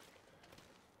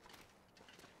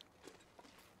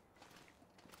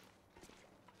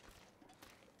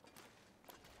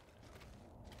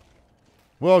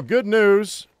 Well, good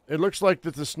news. It looks like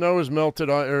that the snow is melted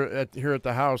here at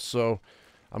the house, so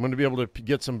I'm going to be able to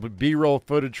get some B-roll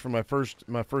footage for my first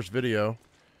video.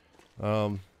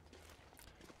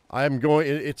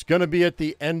 It's going to be at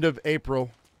the end of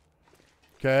April.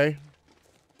 Okay?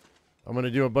 I'm going to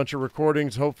do a bunch of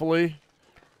recordings, hopefully,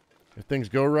 if things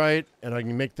go right, and I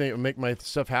can make my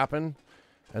stuff happen.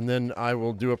 And then I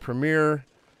will do a premiere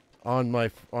on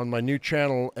my new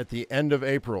channel at the end of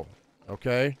April.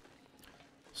 Okay?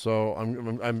 So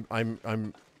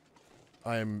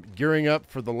I'm gearing up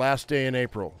for the last day in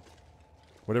April,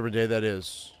 whatever day that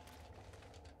is.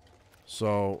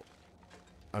 So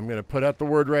I'm going to put out the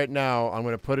word right now. I'm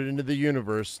going to put it into the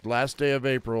universe. Last day of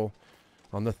April,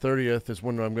 on the 30th, is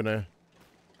when I'm going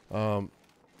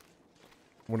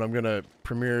to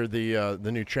premiere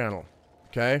the new channel.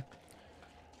 Okay.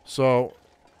 So,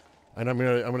 and I'm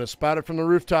going to spout it from the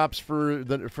rooftops for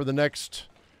the next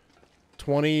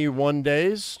 21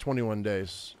 days. 21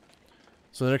 days.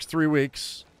 So the next 3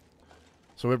 weeks.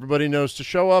 So everybody knows to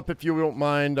show up if you don't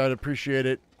mind. I'd appreciate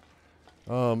it.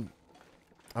 It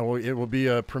will be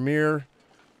a premiere.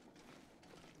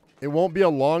 It won't be a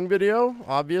long video,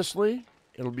 obviously.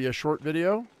 It'll be a short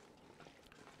video.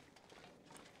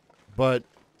 But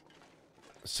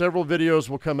several videos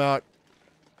will come out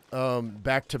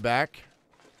back to back.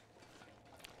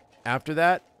 After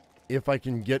that, if I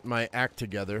can get my act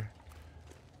together.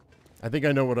 I think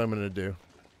I know what I'm going to do.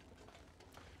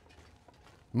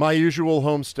 My Usual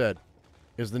Homestead.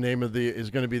 is the name of the is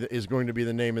going to be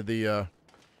the name of the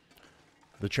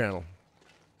channel.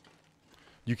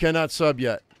 You cannot sub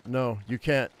yet. No, you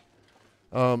can't.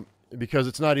 Because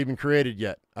it's not even created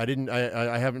yet. I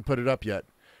haven't put it up yet,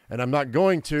 and I'm not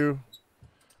going to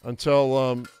until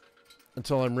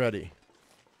I'm ready.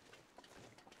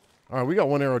 All right, we got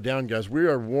one arrow down, guys. We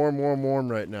are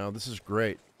warm right now. This is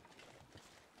great.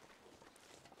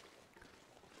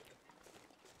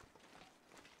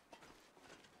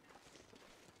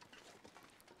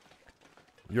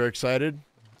 You're excited?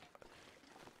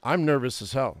 I'm nervous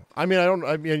as hell. I mean, I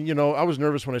was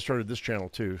nervous when I started this channel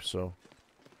too, so.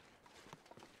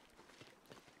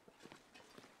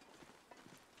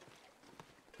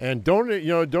 And don't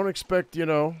expect,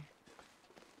 I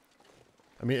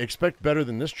mean, expect better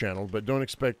than this channel, but don't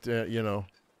expect, too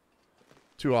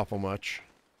awful much.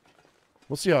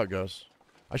 We'll see how it goes.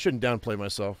 I shouldn't downplay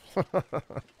myself.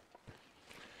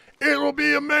 It'll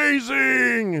be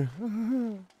amazing!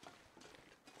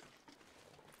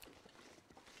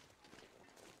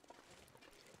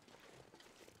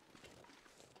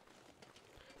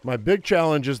 My big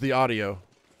challenge is the audio.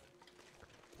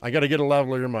 I got to get a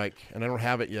lavalier mic, and I don't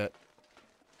have it yet.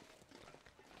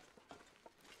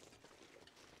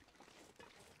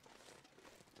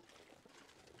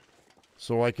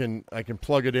 So I can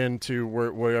plug it into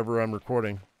wherever I'm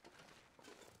recording,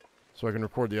 so I can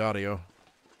record the audio.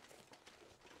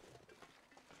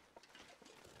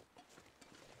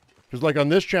 Because like on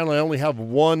this channel, I only have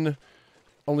one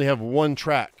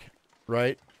track,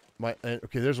 right?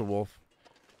 Okay, there's a wolf.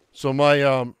 So my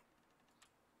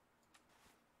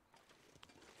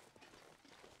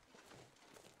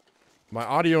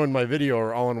audio and my video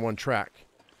are all on one track.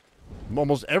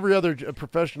 Almost every other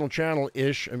professional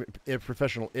channel-ish,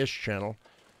 professional-ish channel.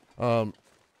 Where'd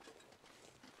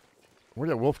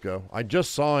that wolf go? I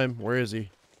just saw him. Where is he?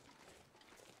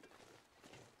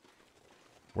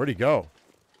 Where'd he go?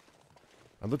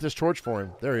 I lit this torch for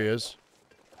him. There he is.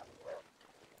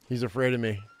 He's afraid of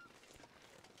me.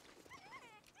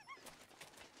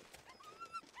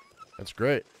 That's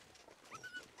great.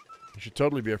 You should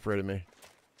totally be afraid of me.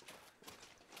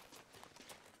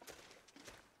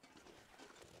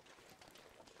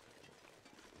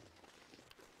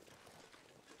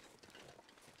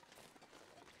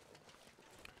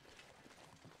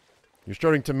 You're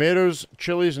starting tomatoes,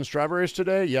 chilies, and strawberries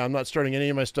today? Yeah, I'm not starting any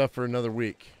of my stuff for another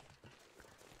week.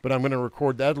 But I'm going to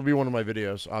record. That'll be one of my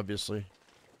videos, obviously.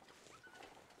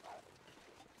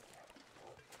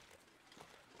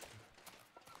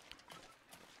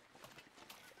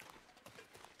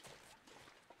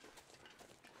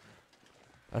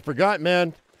 I forgot,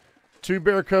 man. 2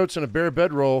 bear coats and a bear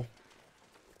bedroll.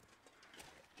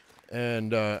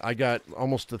 And I got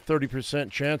almost a 30%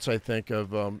 chance, I think,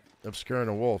 of scaring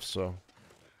a wolf, so.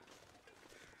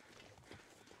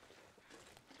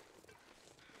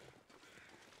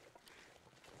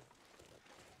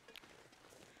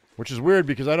 Which is weird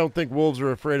because I don't think wolves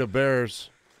are afraid of bears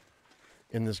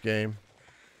in this game.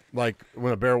 Like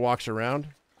when a bear walks around.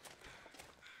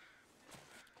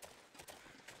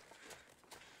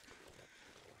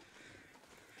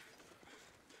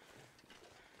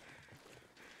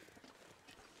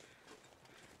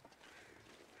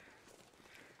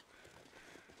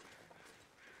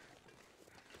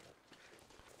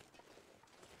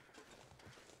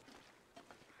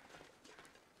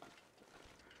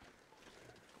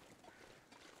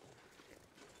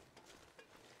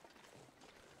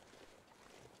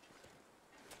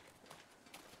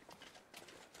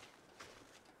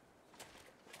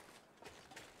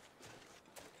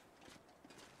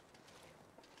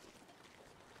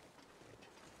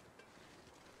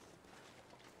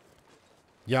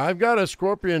 Yeah, I've got a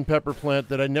scorpion pepper plant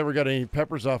that I never got any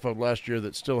peppers off of last year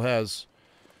that still has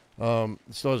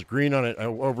green on it. I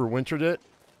overwintered it.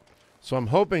 So I'm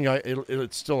hoping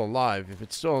it's still alive. If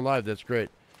it's still alive, that's great.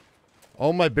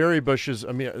 All my berry bushes,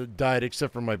 died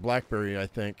except for my blackberry, I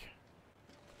think.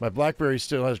 My blackberry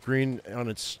still has green on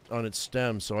its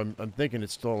stem, so I'm thinking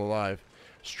it's still alive.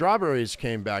 Strawberries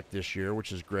came back this year,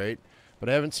 which is great, but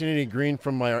I haven't seen any green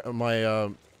from my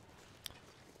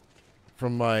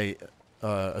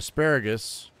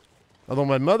asparagus. Although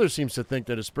my mother seems to think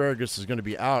that asparagus is going to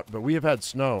be out, but we have had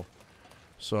snow.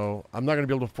 So I'm not going to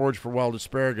be able to forage for wild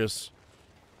asparagus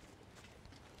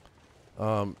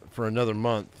for another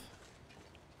month,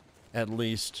 at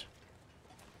least.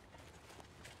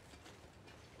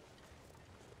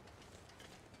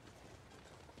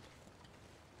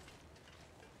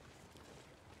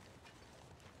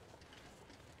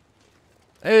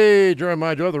 Hey,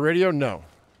 Jeremiah, do I have the radio? No.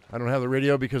 I don't have the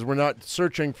radio because we're not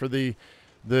searching for the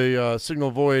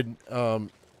Signal Void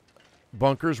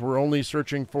bunkers. We're only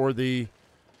searching for the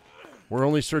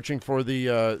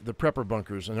prepper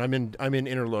bunkers, and I'm in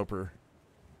Interloper.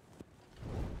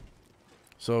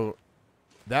 So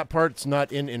that part's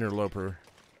not in Interloper.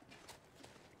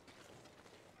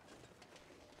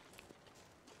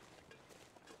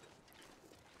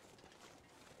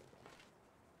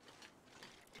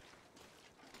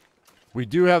 We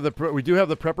do have the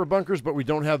prepper bunkers, but we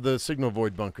don't have the Signal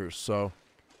Void bunkers. So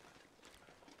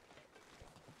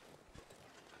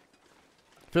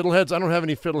fiddleheads, I don't have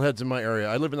any fiddleheads in my area.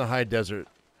 I live in the high desert.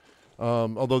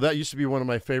 Although that used to be one of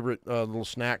my favorite little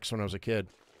snacks when I was a kid.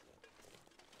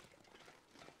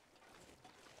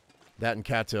 That and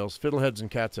cattails, fiddleheads and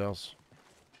cattails.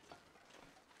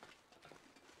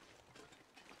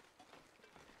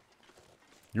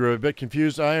 You're a bit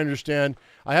confused. I understand.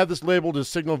 I have this labeled as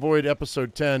Signal Void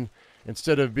Episode 10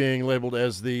 instead of being labeled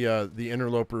as the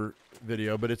Interloper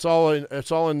video, but it's all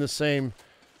in the same.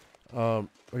 Okay,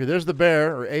 there's the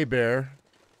bear or a bear.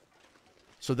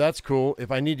 So that's cool.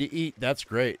 If I need to eat, that's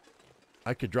great.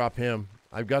 I could drop him.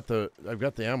 I've got the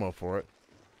ammo for it.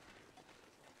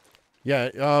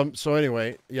 Yeah. So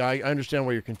anyway, yeah, I understand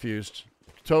why you're confused.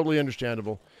 Totally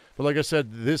understandable. But like I said,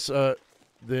 this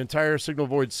the entire Signal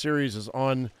Void series is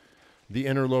on the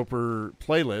Interloper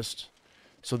playlist,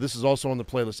 so this is also on the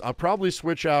playlist. I'll probably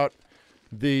switch out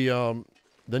the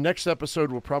next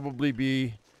episode will probably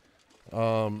be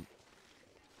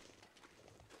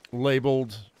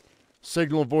labeled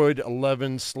Signal Void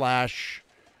 11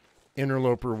 /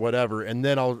 Interloper whatever, and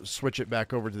then I'll switch it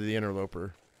back over to the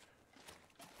Interloper.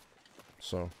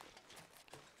 So.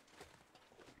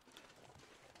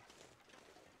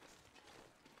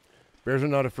 Bears are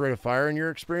not afraid of fire in your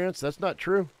experience? That's not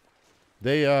true.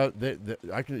 You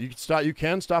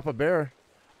can stop a bear.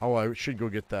 Oh, I should go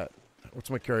get that.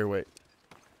 What's my carry weight?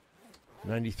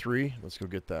 93. Let's go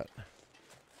get that.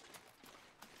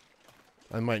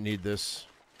 I might need this.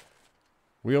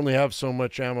 We only have so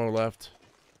much ammo left.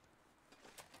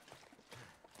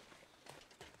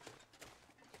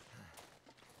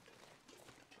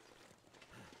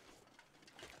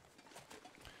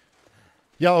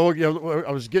 Yeah,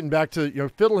 I was getting back to,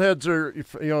 fiddleheads are,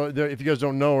 if you guys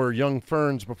don't know, are young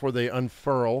ferns before they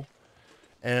unfurl,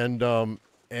 and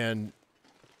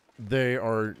they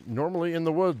are normally in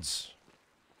the woods,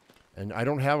 and I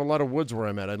don't have a lot of woods where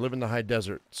I'm at. I live in the high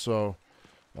desert, so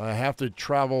I have to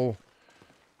travel.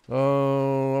 I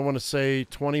want to say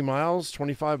 20 miles,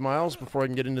 25 miles before I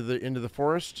can get into the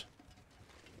forest.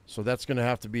 So that's going to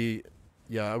have to be,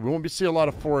 yeah. We won't see a lot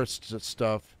of forest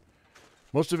stuff.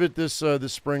 Most of it this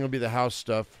spring will be the house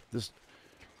stuff.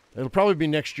 It'll probably be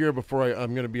next year before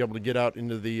I'm going to be able to get out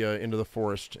into the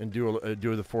forest and do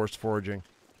the forest foraging.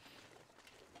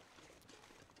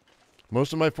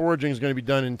 Most of my foraging is going to be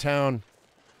done in town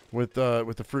with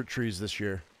the fruit trees this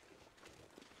year,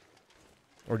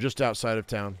 or just outside of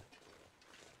town.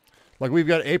 Like we've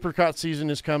got apricot season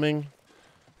is coming.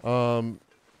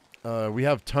 We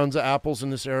have tons of apples in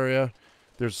this area.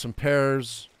 There's some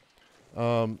pears.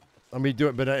 Let me do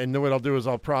it, but I know what I'll do is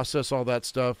I'll process all that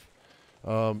stuff,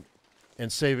 and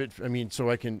save it. So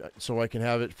I can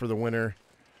have it for the winter.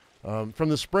 From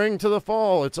the spring to the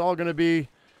fall, it's all going to be,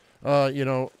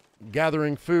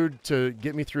 gathering food to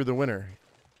get me through the winter.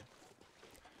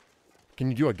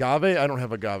 Can you do agave? I don't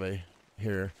have agave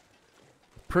here.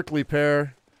 Prickly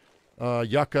pear,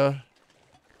 yucca.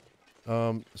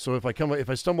 So if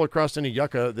I stumble across any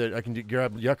yucca that I can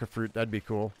grab yucca fruit, that'd be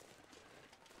cool.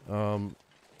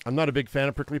 I'm not a big fan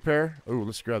of prickly pear. Oh,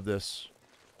 let's grab this.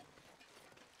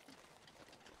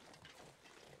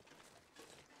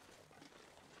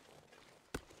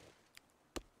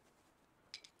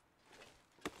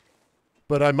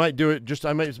 But I might do it.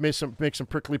 I might make some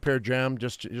prickly pear jam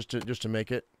just to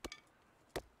make it.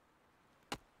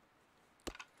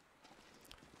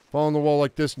 Fall on the wall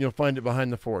like this, and you'll find it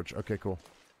behind the forge. Okay, cool.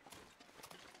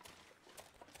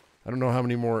 I don't know how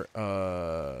many more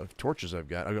torches I've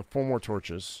got. I've got 4 more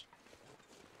torches.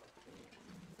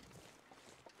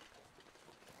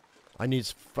 I need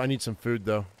some food,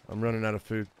 though. I'm running out of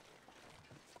food.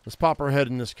 Let's pop our head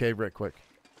in this cave right quick.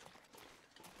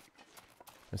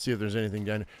 And see if there's anything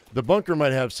down here. The bunker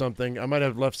might have something. I might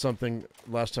have left something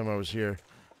last time I was here.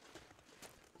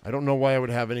 I don't know why I would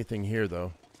have anything here,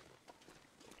 though.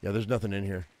 Yeah, there's nothing in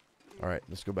here. All right,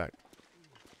 let's go back.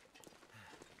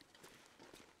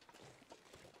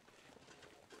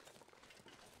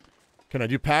 Can I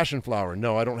do passion flower?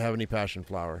 No, I don't have any passion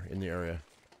flower in the area.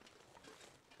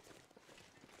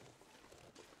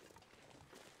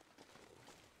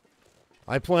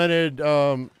 I planted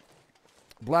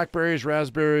blackberries,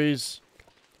 raspberries.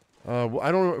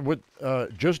 I don't know what,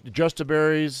 just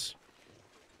berries,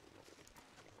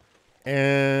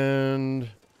 And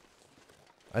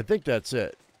I think that's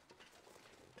it.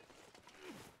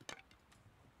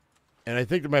 And I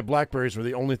think that my blackberries were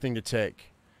the only thing to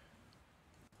take.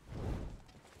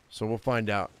 So we'll find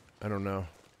out. I don't know.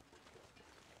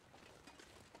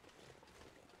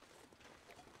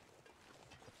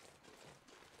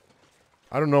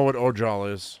 I don't know what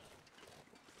Ojal is.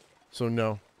 So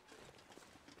no.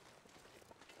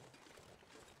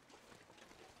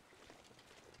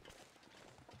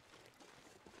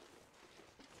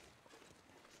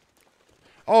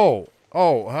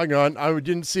 Oh, hang on. I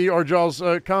didn't see Arjal's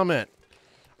comment.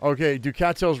 Okay, do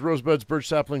cattails, rosebuds, birch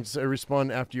saplings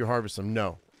respawn after you harvest them?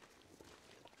 No.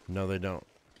 No, they don't.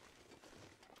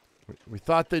 We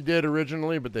thought they did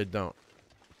originally, but they don't.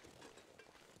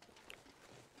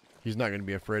 He's not going to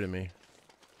be afraid of me.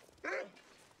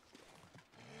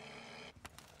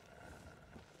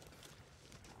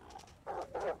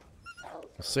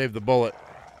 Save the bullet.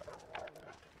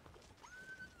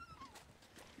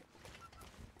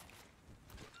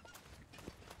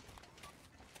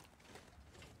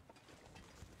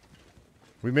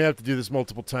 We may have to do this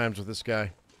multiple times with this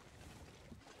guy.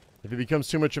 If it becomes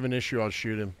too much of an issue, I'll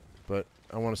shoot him. But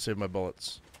I want to save my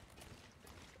bullets.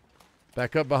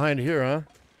 Back up behind here, huh?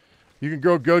 You can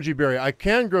grow goji berry. I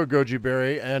can grow goji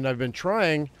berry, and I've been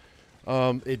trying.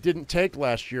 It didn't take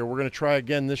last year. We're going to try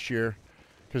again this year.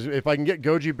 Because if I can get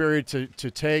goji berry to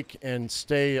take and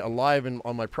stay alive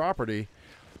on my property,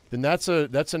 then that's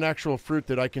an actual fruit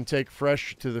that I can take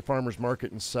fresh to the farmer's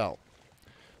market and sell.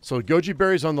 So goji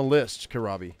berry's on the list,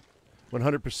 Karabi.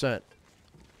 100%.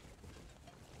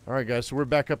 All right, guys, so we're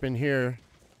back up in here.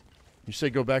 You say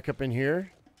go back up in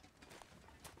here?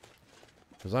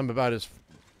 Because I'm about as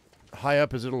high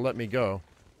up as it'll let me go.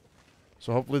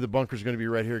 So hopefully the bunker's going to be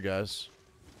right here, guys.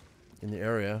 In the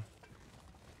area.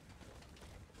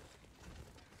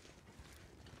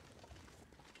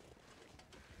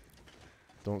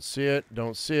 Don't see it.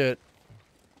 Don't see it.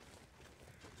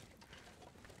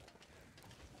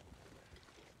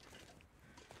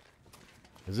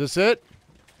 Is this it?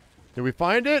 Did we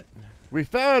find it? We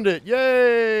found it.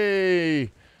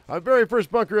 Yay! Our very first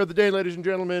bunker of the day, ladies and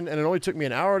gentlemen, and it only took me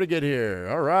an hour to get here.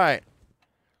 All right.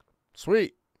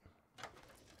 Sweet.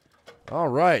 All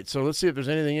right, so let's see if there's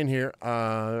anything in here.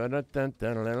 Open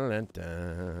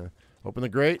the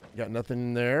grate. Got nothing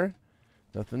in there.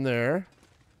 Nothing there.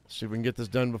 Let's see if we can get this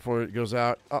done before it goes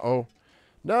out. Uh-oh.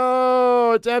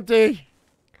 No, it's empty.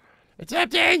 It's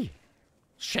empty.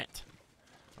 Shit.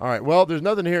 All right, well, there's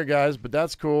nothing here, guys, but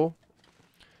that's cool.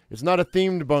 It's not a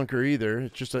themed bunker either.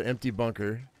 It's just an empty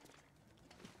bunker.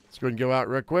 Let's go ahead and go out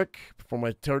real quick before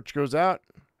my torch goes out.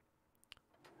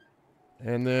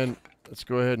 And then let's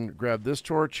go ahead and grab this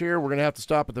torch here. We're going to have to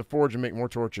stop at the forge and make more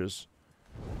torches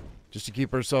just to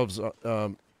keep ourselves... I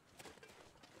don't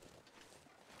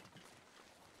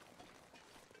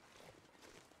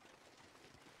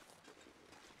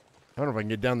know if I can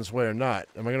get down this way or not.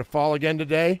 Am I going to fall again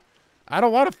today? I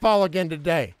don't want to fall again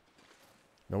today.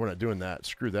 No, we're not doing that.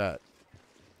 Screw that.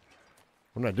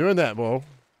 We're not doing that, Bo.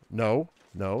 No.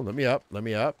 No. Let me up. Let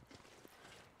me up.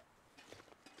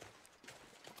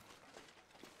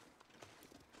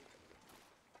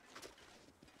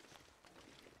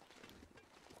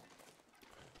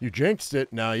 You jinxed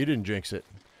it. No, you didn't jinx it.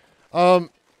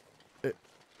 Well,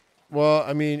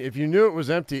 I mean, if you knew it was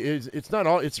empty, it's not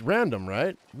all. It's random,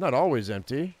 right? Not always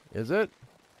empty, is it?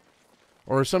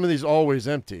 Or are some of these always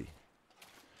empty?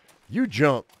 You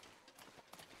jump.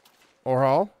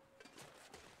 Oral.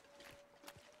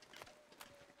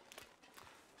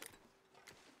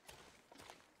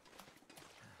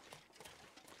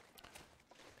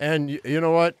 And you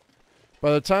know what?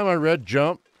 By the time I read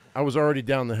jump, I was already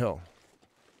down the hill.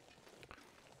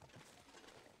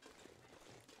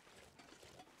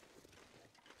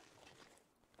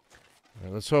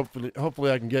 Right, let's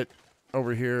hopefully I can get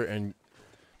over here and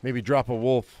maybe drop a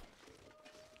wolf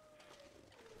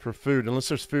for food, unless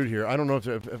there's food here. I don't know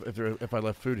if I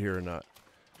left food here or not.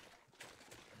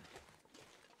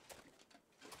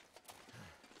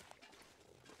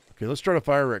 Okay, let's start a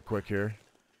fire right quick here.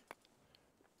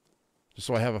 Just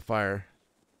so I have a fire.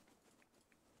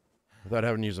 Without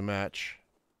having to use a match.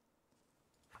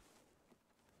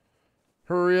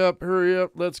 Hurry up,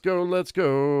 let's go, let's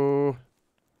go.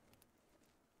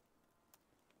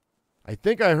 I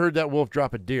think I heard that wolf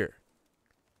drop a deer.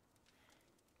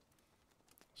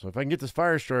 So if I can get this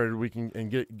fire started, we can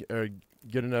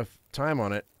get enough time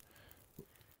on it.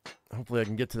 Hopefully I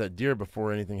can get to that deer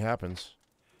before anything happens.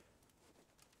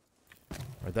 All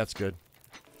right, that's good.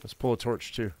 Let's pull a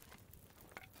torch too.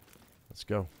 Let's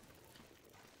go.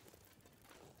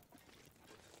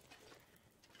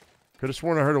 Could have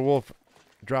sworn I heard a wolf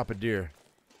drop a deer.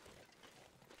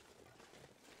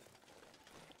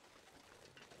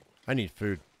 I need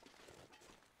food.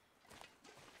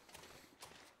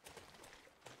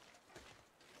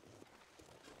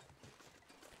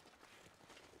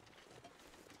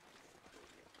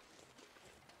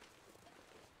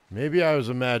 Maybe I was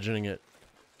imagining it.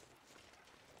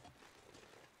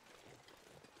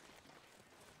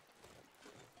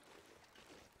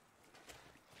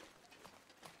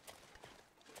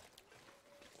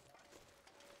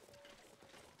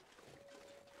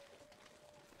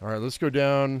 All right, let's go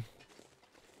down.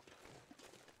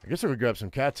 I guess I would grab some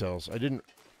cattails. I didn't.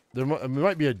 There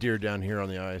might be a deer down here on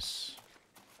the ice.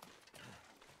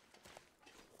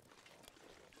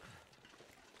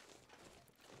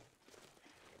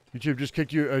 YouTube just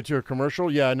kicked you to a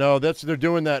commercial? Yeah, no, they're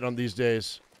doing that on these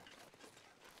days.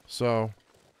 So.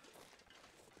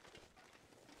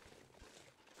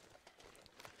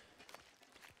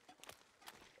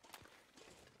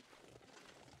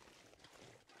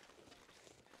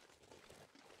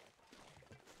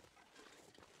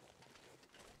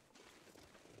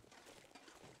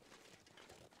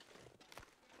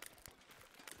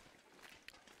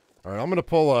 All right, I'm going to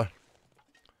pull a...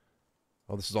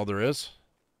 Oh, this is all there is?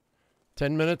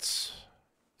 10 minutes,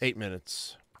 8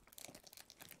 minutes.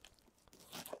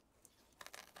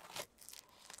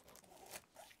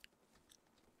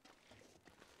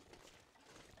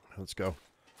 Let's go.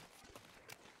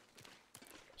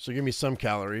 So give me some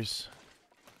calories.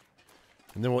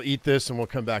 And then we'll eat this and we'll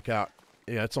come back out.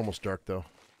 Yeah, it's almost dark though.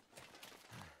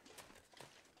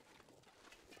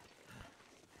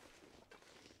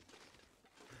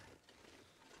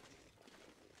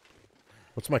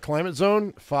 What's my climate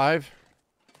zone? 5.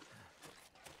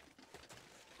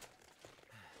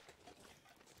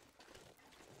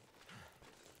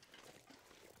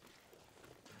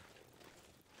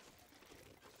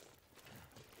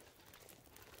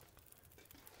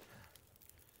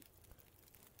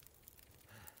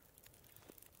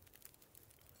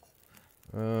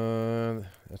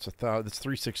 That's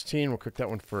 316. We'll cook that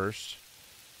one first.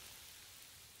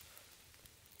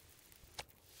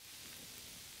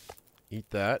 Eat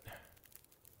that.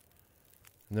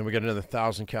 And then we got another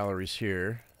 1,000 calories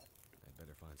here. I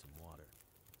better find some water.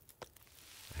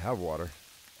 I have water.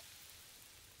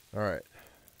 All right.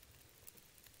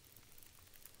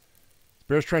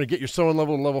 Bear's trying to get your sewing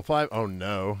level to level 5. Oh,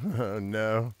 no. Oh,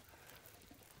 no.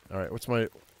 All right. What are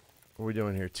we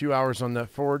doing here? 2 hours on that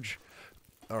forge.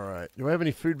 All right. Do I have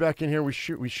any food back in here? We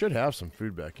should have some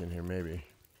food back in here, maybe.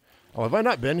 Oh, have I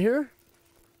not been here?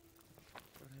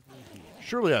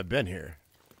 Surely I've been here.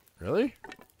 Really?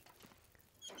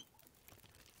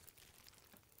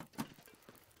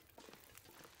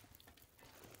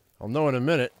 I'll know in a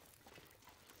minute.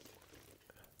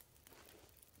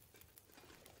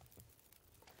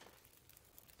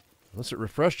 Unless it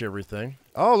refreshed everything.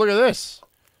 Oh, look at this.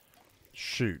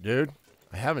 Shoot, dude.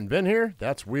 I haven't been here?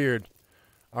 That's weird.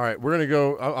 All right, we're going to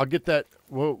go. I'll get that.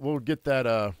 We'll get that,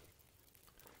 the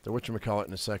whatchamacallit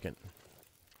in a second.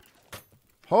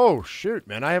 Oh, shoot,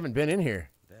 man. I haven't been in here.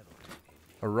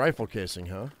 A rifle casing,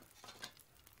 huh?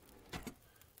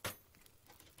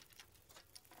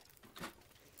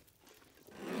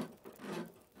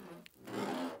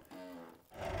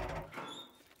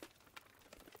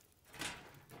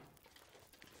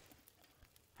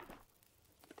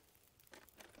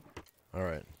 All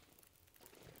right.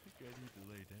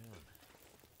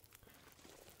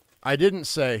 I didn't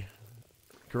say,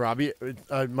 Karabi.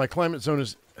 My climate zone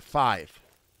is 5.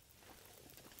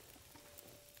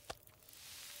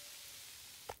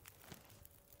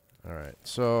 All right,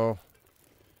 so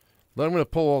then I'm going to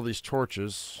pull all these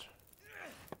torches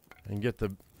and get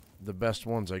the best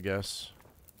ones, I guess.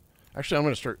 Actually, I'm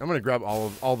going to grab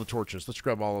all the torches. Let's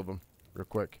grab all of them real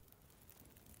quick.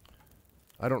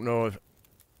 I don't know if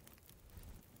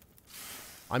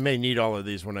I may need all of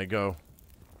these when I go.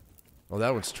 Oh,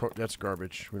 that's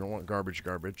garbage. We don't want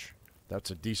garbage.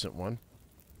 That's a decent one.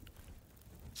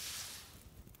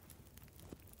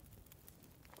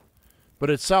 But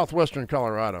it's southwestern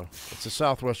Colorado. It's a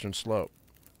southwestern slope.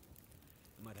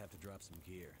 I might have to drop some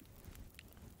gear.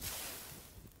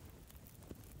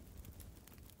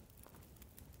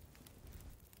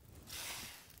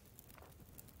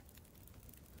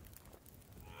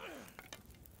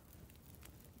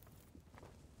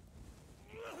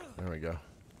 There we go.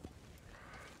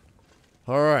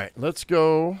 All right, let's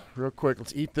go real quick.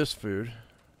 Let's eat this food.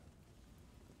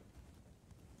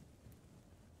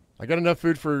 I got enough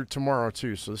food for tomorrow,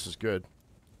 too, so this is good.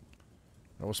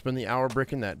 I will spend the hour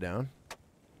breaking that down.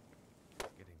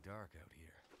 Getting dark out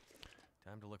here.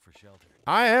 Time to look for shelter.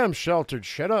 I am sheltered.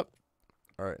 Shut up.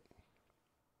 All right.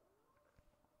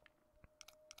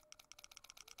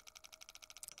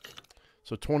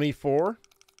 So 24.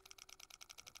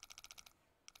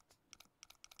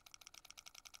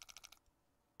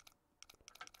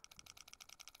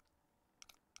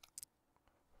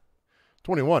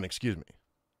 $21, excuse me.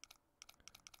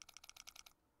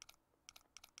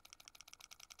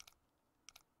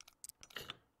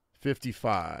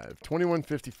 $55.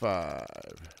 $21.55.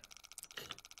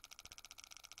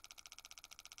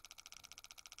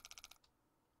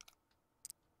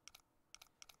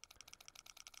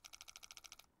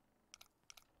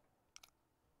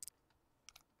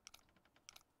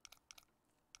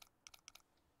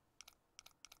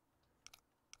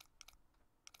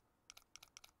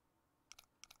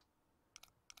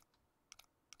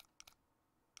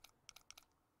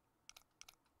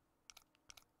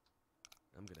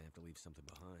 I'm gonna have to leave something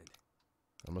behind.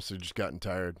 I must have just gotten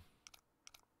tired.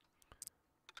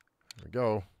 There we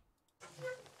go.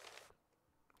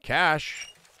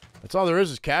 Cash. That's all there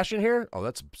is cash in here? Oh,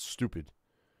 that's stupid.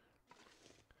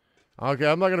 Okay,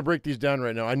 I'm not going to break these down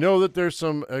right now. I know that there's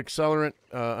some accelerant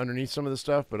underneath some of this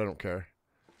stuff, but I don't care.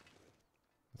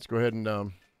 Let's go ahead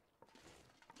and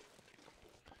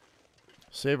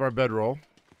save our bedroll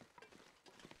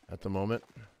at the moment.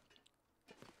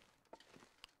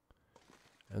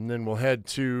 And then we'll head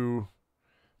to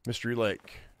Mystery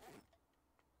Lake.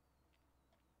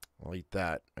 I'll eat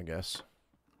that, I guess.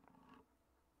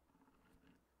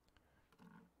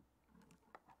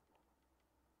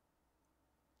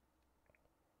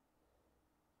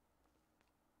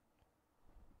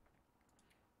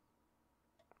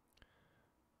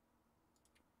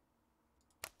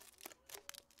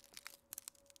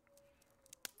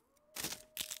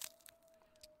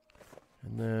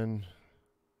 And then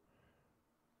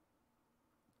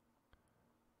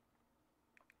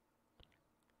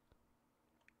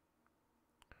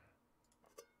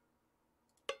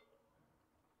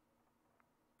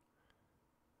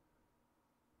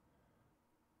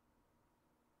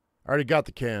I already got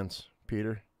the cans,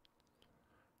 Peter.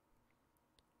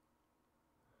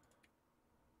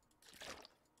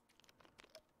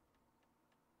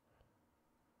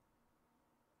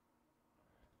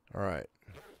 All right.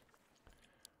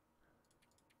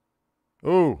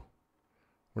 Oh,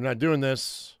 we're not doing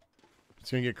this.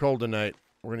 It's going to get cold tonight.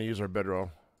 We're going to use our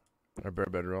bedroll, our bare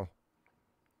bedroll.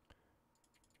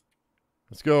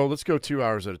 Let's go 2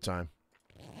 hours at a time.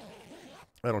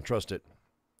 I don't trust it.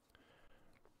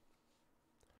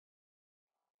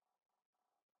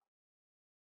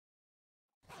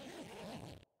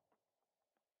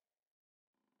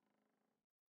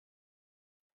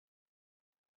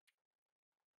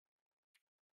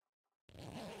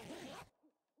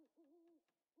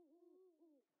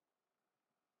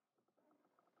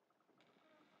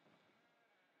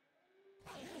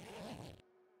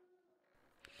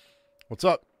 What's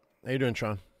up? How you doing,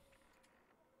 Sean?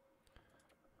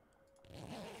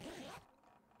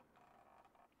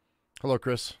 Hello,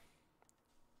 Chris.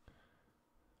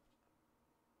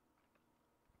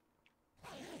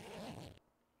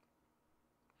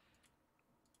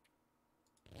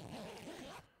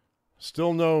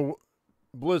 Still no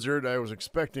blizzard. I was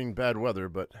expecting bad weather,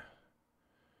 but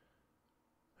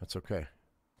that's okay.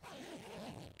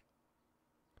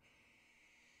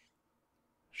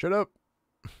 Shut up.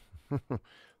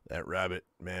 That rabbit,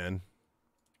 man.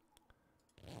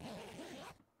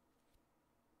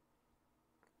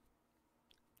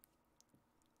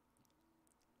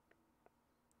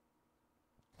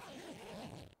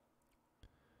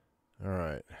 All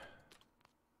right.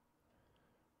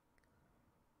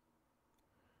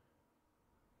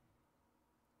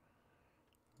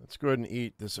 Let's go ahead and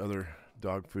eat this other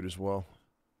dog food as well.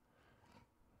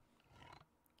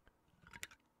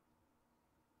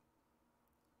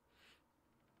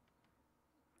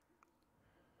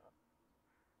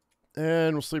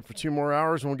 And we'll sleep for 2 more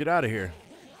hours and we'll get out of here.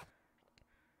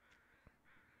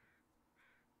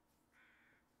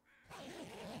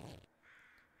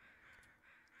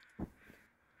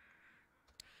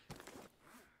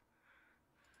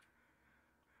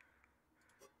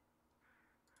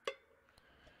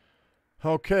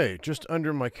 Okay, just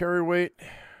under my carry weight,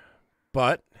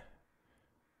 but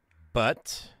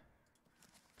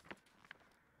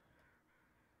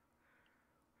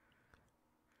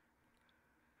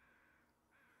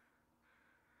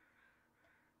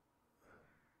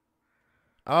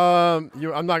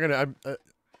I'm not gonna.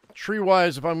 Tree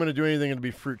wise, if I'm gonna do anything, it'll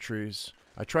be fruit trees.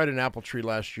 I tried an apple tree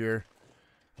last year.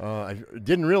 I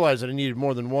didn't realize that I needed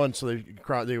more than one, so they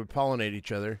would pollinate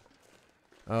each other.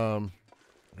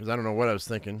 Because I don't know what I was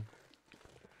thinking.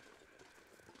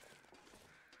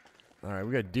 All right,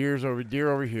 we got deer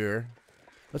over here.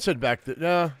 Let's head back.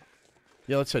 Yeah,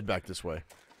 let's head back this way.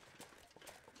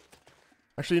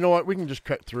 Actually, you know what? We can just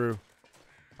cut through.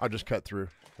 I'll just cut through.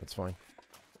 That's fine.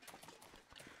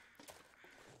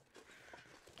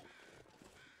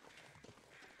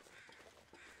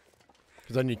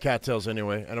 Because I need cattails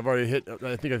anyway. And I've already hit,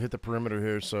 I think I've hit the perimeter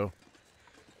here, so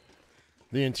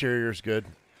the interior is good.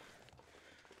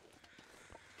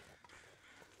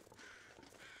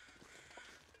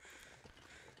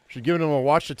 Should give them a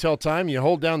watch to tell time. You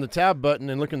hold down the tab button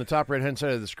and look in the top right-hand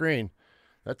side of the screen.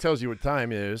 That tells you what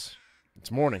time it is. It's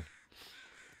morning.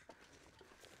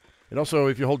 It also,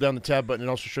 if you hold down the tab button, it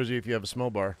also shows you if you have a smell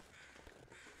bar.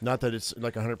 Not that it's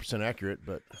like 100% accurate,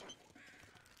 but...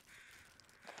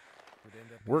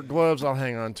 Work gloves, I'll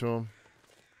hang on to them.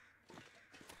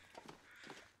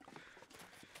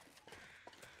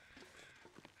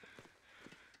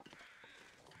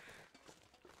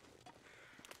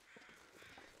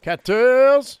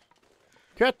 Cattails!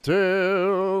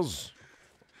 Cattails!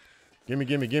 Gimme,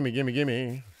 gimme, gimme, gimme,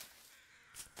 gimme.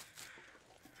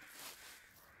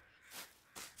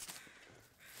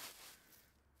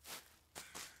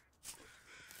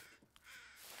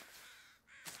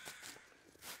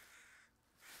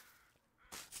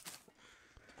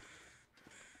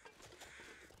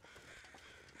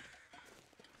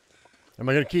 Am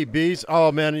I going to keep bees?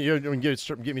 Oh, man, you're going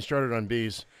to get me started on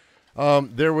bees.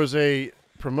 There was a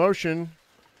promotion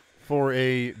for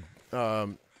a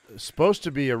supposed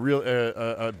to be a real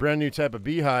a brand new type of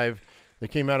beehive that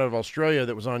came out of Australia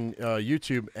that was on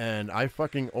YouTube, and I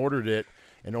fucking ordered it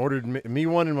and ordered me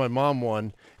one and my mom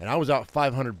one, and I was out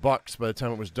 $500 by the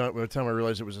time it was done. By the time I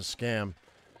realized it was a scam.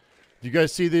 Do you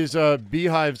guys see these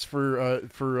beehives for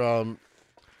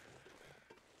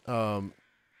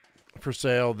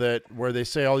sale where they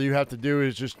say all you have to do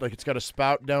is just like it's got a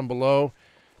spout down below,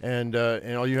 and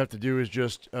all you have to do is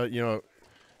just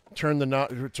turn the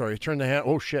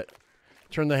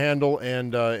handle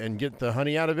and get the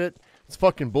honey out of it. It's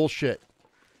fucking bullshit.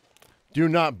 Do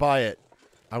not buy it.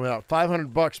 I went out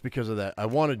 $500 because of that. I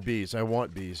wanted bees. I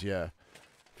want bees. Yeah,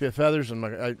 feathers. I'm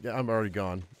already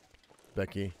gone,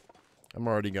 Becky. I'm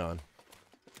already gone.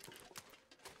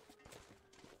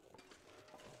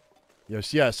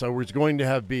 Yes, I was going to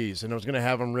have bees, and I was going to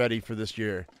have them ready for this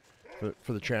year,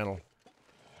 for the channel.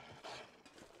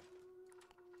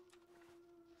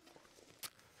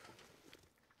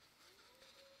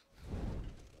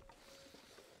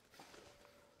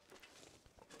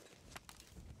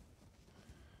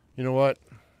 You know what?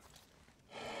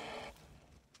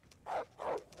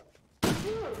 How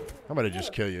about I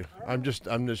just kill you? I'm just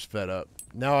fed up.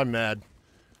 Now I'm mad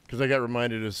because I got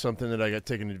reminded of something that I got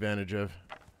taken advantage of.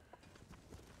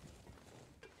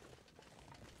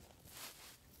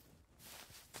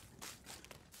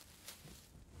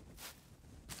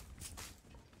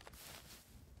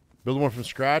 Build one from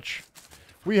scratch.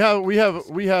 We have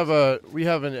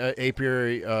an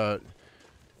apiary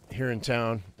here in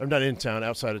town. I'm not in town,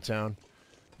 outside of town.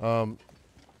 I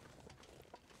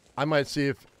might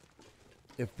see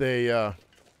if they actually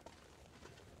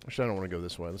I don't want to go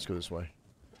this way. Let's go this way.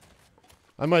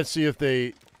 I might see if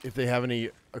they have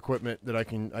any equipment that I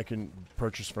can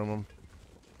purchase from them.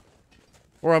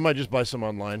 Or I might just buy some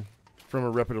online from a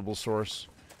reputable source.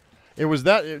 It was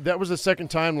that was the second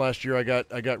time last year I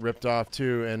got ripped off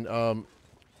too, and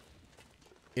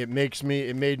it made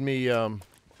me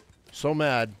so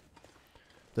mad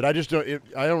that I just don't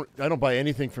I don't buy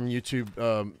anything from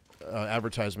YouTube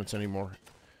advertisements anymore.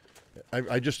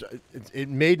 It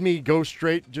made me go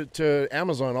straight to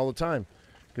Amazon all the time,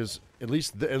 because at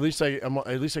least I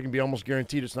can be almost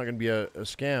guaranteed it's not going to be a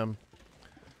scam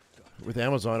with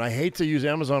Amazon. I hate to use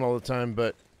Amazon all the time,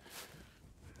 but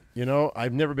you know,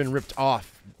 I've never been ripped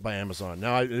off by Amazon.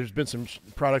 Now, there's been some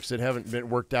products that haven't been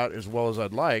worked out as well as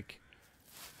I'd like.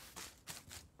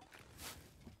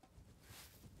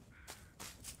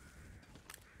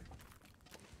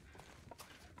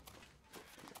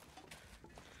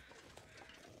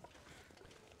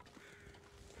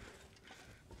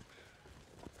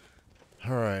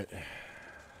 All right.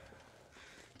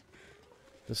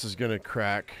 This is going to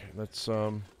crack. Let's,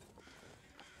 where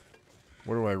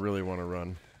do I really want to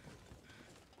run?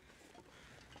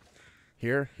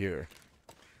 Here? Here.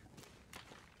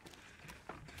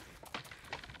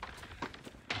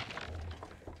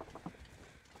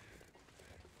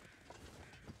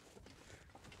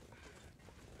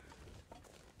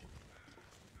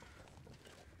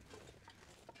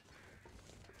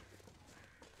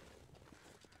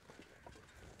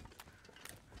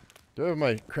 Do I have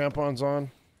my crampons on?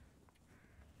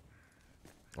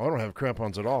 Oh, I don't have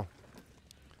crampons at all.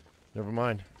 Never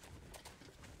mind.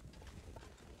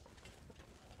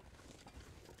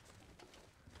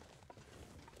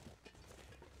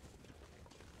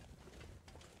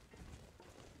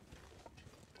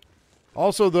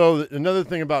 Also, though, another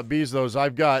thing about bees, though, is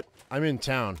I'm in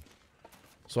town.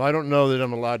 So I don't know that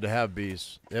I'm allowed to have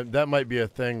bees. That might be a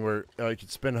thing where I could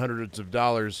spend hundreds of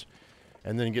dollars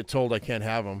and then get told I can't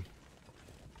have them.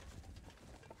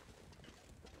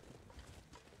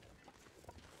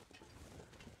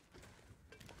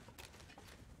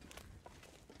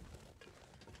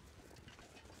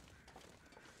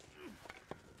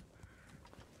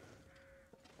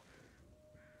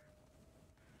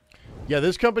 Yeah,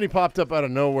 this company popped up out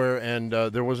of nowhere, and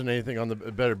there wasn't anything on the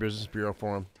Better Business Bureau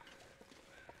for them.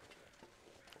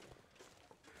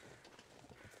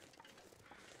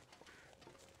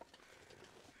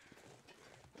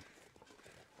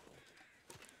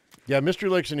 Yeah, Mystery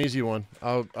Lake's an easy one.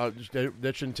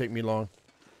 That shouldn't take me long.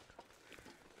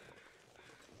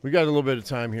 We got a little bit of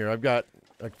time here. I've got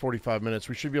like 45 minutes.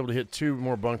 We should be able to hit 2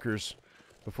 more bunkers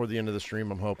before the end of the stream,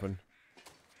 I'm hoping.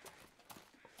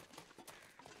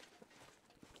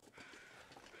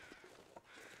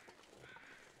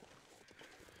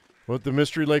 We'll hit the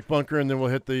Mystery Lake bunker, and then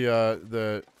we'll hit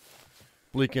the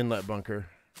Bleak Inlet bunker.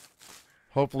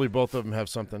 Hopefully both of them have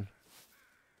something.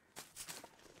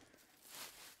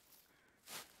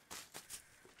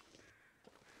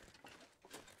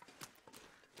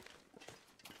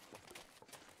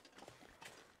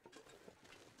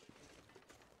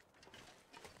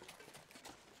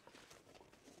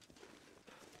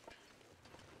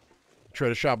 Try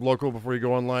to shop local before you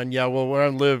go online. Yeah, well, where I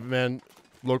live, man,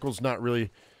 local's not really,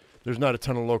 there's not a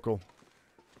ton of local.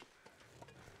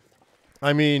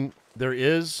 I mean, there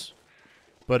is,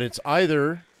 but it's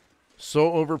either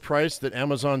so overpriced that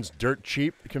Amazon's dirt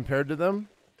cheap compared to them,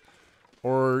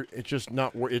 or it's just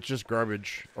not, it's just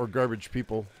garbage, or garbage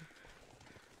people.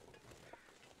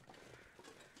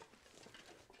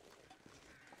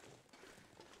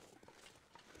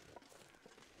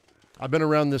 I've been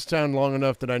around this town long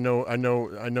enough that I know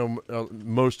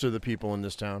most of the people in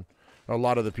this town, a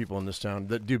lot of the people in this town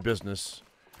that do business.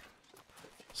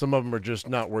 Some of them are just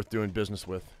not worth doing business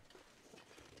with.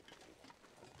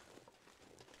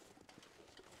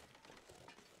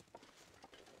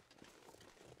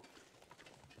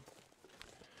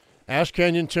 Ash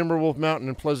Canyon, Timberwolf Mountain,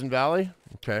 and Pleasant Valley.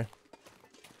 Okay.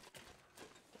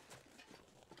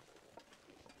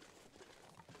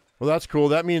 Well, that's cool.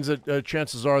 That means that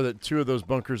chances are that 2 of those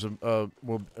bunkers are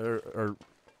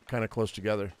kind of close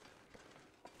together,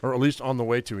 or at least on the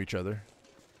way to each other.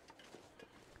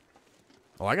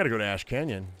 Oh, I got to go to Ash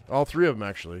Canyon. All 3 of them,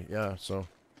 actually. Yeah. So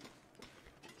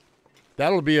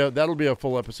that'll be a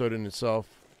full episode in itself.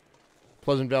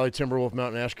 Pleasant Valley, Timberwolf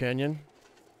Mountain, Ash Canyon.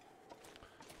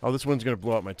 Oh, this one's gonna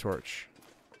blow up my torch.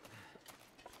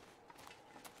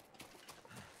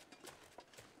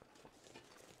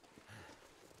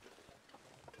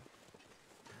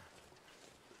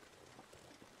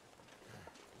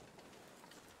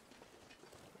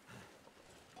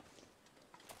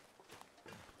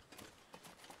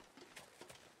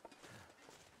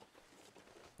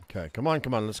 Okay, come on,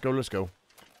 let's go.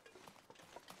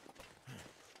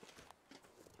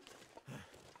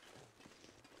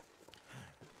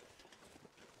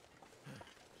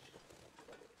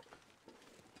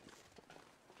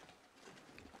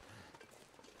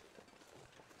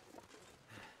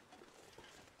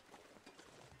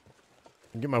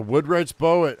 Get my Woodwright's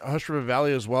bow at Hush River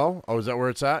Valley as well. Oh, is that where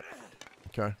it's at?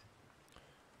 Okay.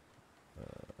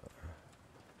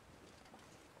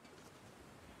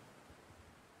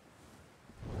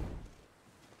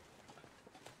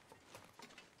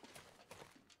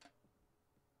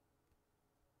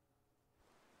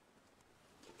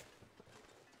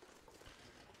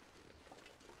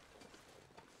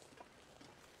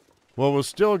 Well, we're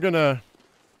still going to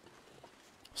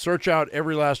search out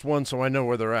every last one so I know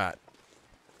where they're at.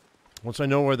 Once I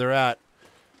know where they're at,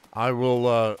 I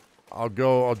will,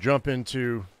 I'll jump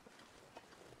into,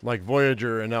 like,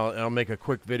 Voyager, and I'll make a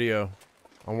quick video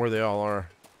on where they all are.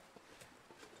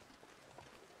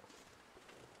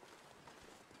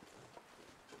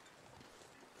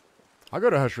 I'll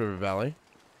go to Hush River Valley.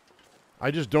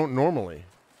 I just don't normally.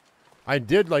 I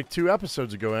did, like, 2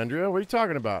 episodes ago, Andrea. What are you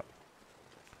talking about?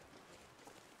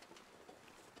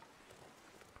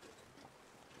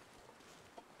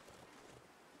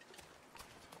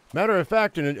 Matter of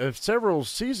fact, several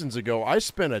seasons ago, I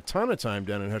spent a ton of time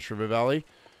down in Hush River Valley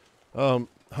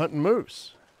hunting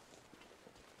moose.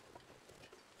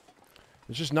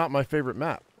 It's just not my favorite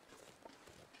map.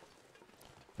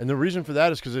 And the reason for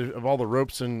that is because of all the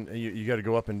ropes, and you got to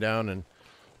go up and down,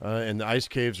 and the ice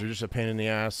caves are just a pain in the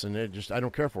ass, and I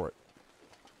don't care for it.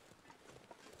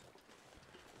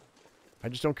 I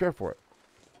just don't care for it.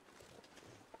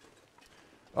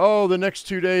 Oh, the next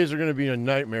 2 days are going to be a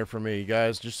nightmare for me,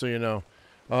 guys, just so you know.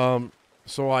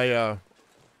 So I've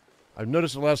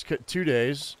noticed the last 2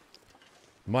 days,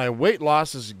 my weight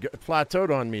loss has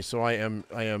plateaued on me, so I am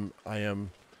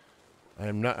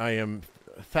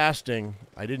fasting.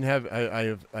 I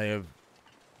have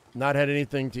not had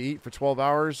anything to eat for 12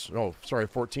 hours. Oh, sorry,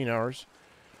 14 hours.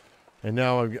 And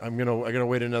now I gotta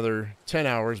wait another 10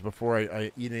 hours before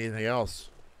I eat anything else.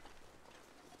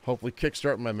 Hopefully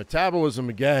kickstart my metabolism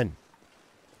again.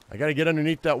 I got to get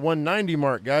underneath that 190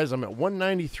 mark, guys. I'm at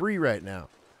 193 right now.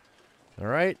 All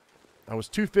right? I was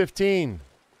 215.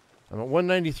 I'm at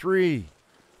 193.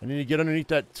 I need to get underneath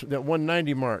that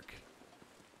 190 mark.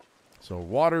 So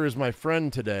water is my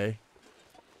friend today.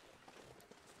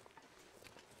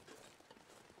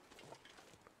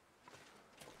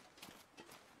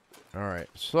 All right,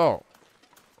 so all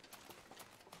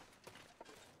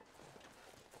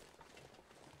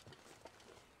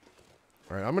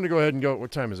right, I'm going to go ahead and go.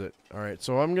 What time is it? All right,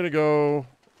 so I'm going to go.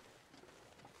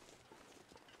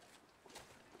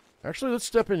 Actually, let's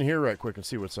step in here right quick and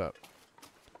see what's up.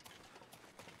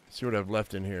 See what I've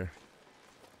left in here.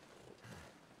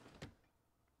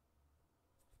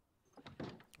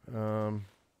 Well,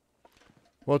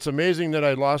 it's amazing that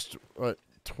I lost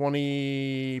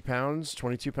 20 pounds,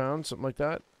 22 pounds, something like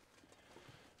that.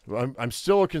 I'm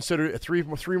still considered 3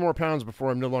 more pounds before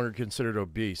I'm no longer considered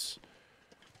obese.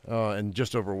 And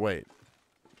just overweight.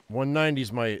 190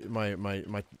 is my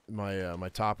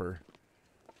topper.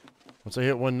 Once I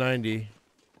hit 190,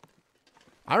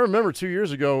 I remember 2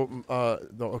 years ago.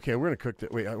 Okay, we're gonna cook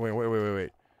that.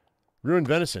 Wait. Ruined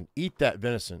venison. Eat that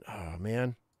venison. Oh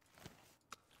man.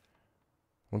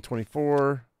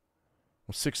 124.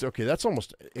 6. Okay, that's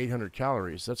almost 800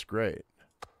 calories. That's great.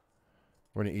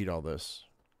 We're gonna eat all this.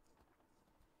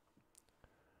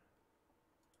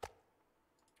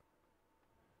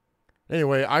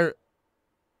 Anyway, I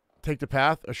take the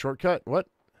path, a shortcut. What?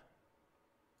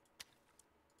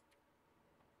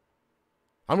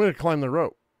 I'm going to climb the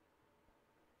rope,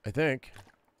 I think.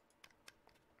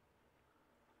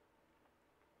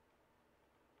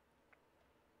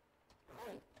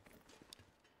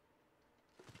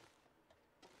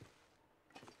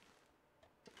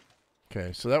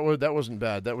 Okay, so that wasn't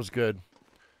bad. That was good.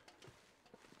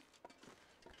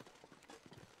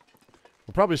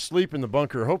 We'll probably sleep in the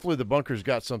bunker. Hopefully the bunker's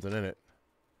got something in it.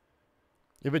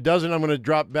 If it doesn't, I'm going to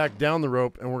drop back down the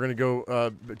rope, and we're going to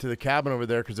go to the cabin over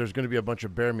there because there's going to be a bunch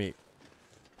of bear meat.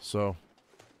 So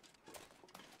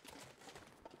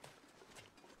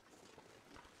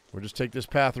we'll just take this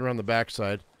path around the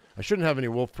backside. I shouldn't have any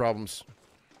wolf problems,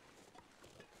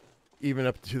 even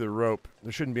up to the rope.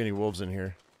 There shouldn't be any wolves in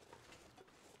here.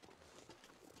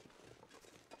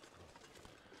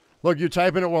 Look, you're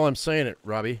typing it while I'm saying it,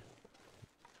 Robbie.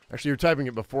 Actually, you're typing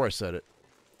it before I said it,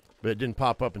 but it didn't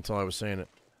pop up until I was saying it.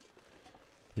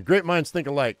 Your great minds think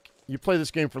alike. You play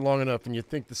this game for long enough, and you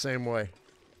think the same way.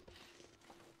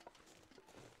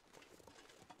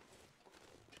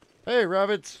 Hey,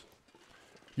 Rabbits.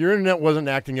 Your internet wasn't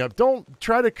acting up. Don't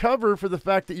try to cover for the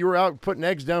fact that you were out putting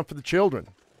eggs down for the children.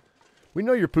 We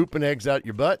know you're pooping eggs out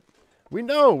your butt. We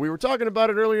know. We were talking about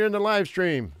it earlier in the live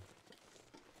stream.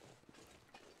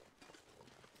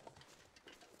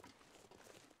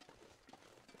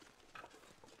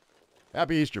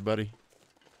 Happy Easter, buddy.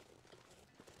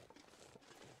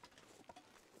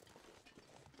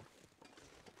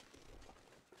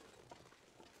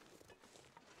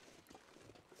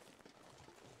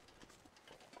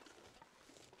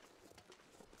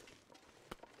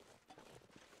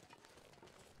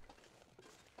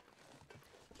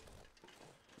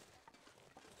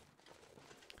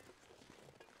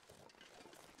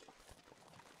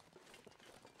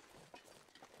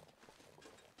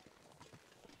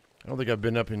 I don't think I've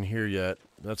been up in here yet.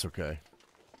 That's okay.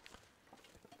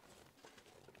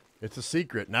 It's a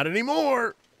secret. Not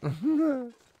anymore!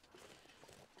 Can't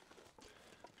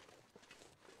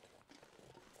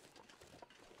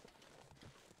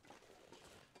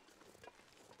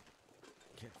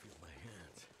feel my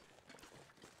hands.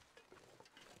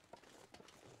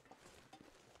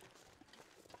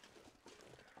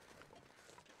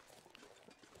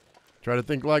 Try to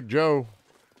think like Joe.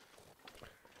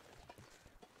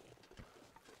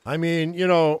 I mean, you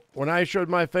know, when I showed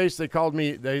my face, they called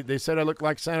me, they said I looked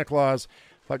like Santa Claus.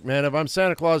 Like, man, if I'm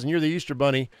Santa Claus and you're the Easter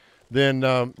Bunny, then,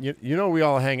 you know, we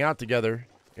all hang out together.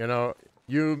 You know,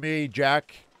 you, me,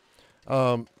 Jack,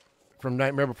 from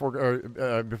Nightmare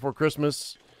Before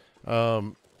Christmas.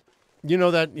 You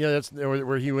know that, you know, that's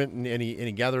where he went and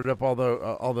he gathered up all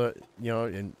the, you know,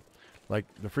 and like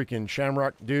the freaking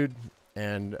Shamrock dude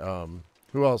and,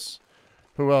 who else?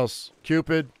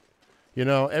 Cupid. You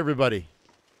know, everybody.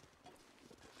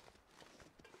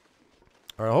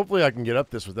 All right, hopefully I can get up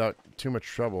this without too much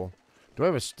trouble. Do I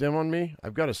have a stim on me?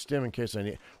 I've got a stim in case I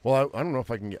need... Well, I don't know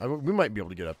if I can get... we might be able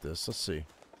to get up this. Let's see.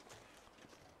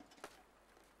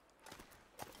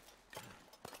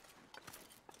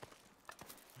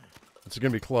 It's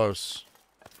going to be close.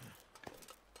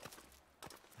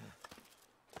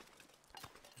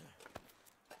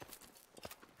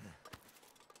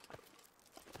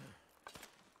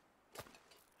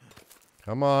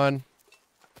 Come on.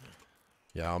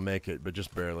 Yeah, I'll make it, but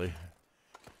just barely.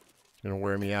 It's going to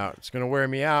wear me out. It's going to wear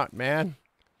me out, man.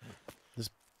 This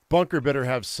bunker better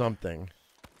have something.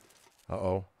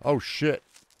 Uh-oh. Oh, shit.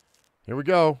 Here we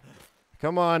go.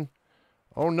 Come on.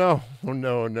 Oh, no. Oh,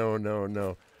 no, no, no,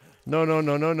 no. No, no,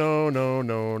 no, no, no, no,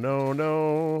 no, no,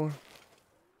 no.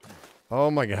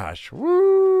 Oh, my gosh.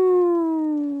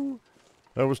 Woo!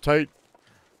 That was tight.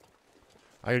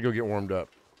 I gotta go get warmed up.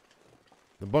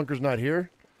 The bunker's not here?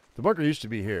 The bunker used to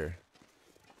be here.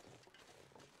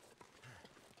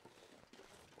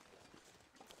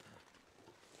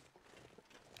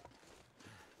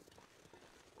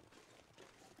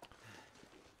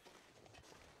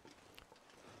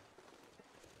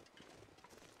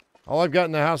 All I've got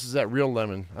in the house is that real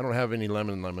lemon. I don't have any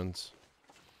lemons.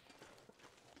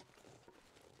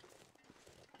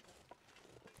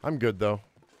 I'm good, though.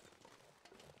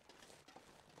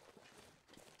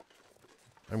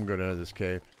 I'm going out of this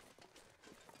cave.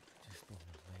 Just want to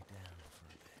lay down for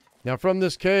a bit. Now, from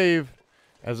this cave,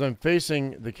 as I'm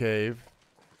facing the cave...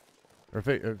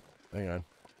 hang on.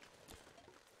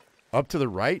 Up to the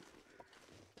right?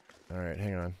 Alright,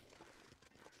 hang on.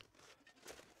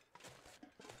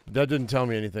 That didn't tell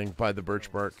me anything by the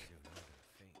birch bark.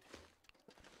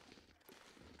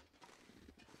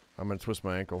 I'm going to twist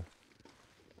my ankle.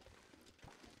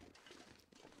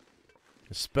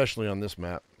 Especially on this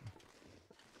map.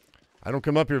 I don't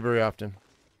come up here very often,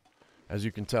 as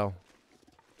you can tell.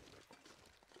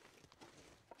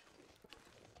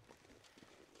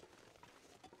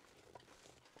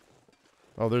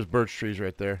 Oh, there's birch trees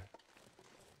right there.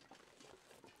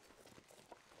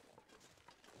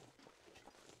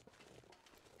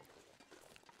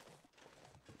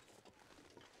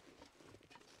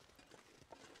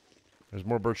 There's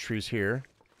more birch trees here.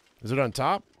 Is it on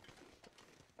top?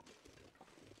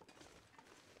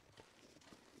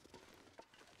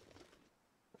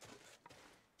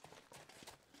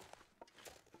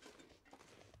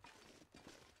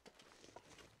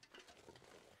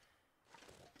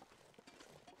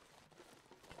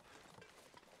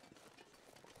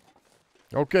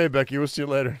 Okay, Becky, we'll see you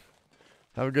later.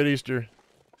 Have a good Easter.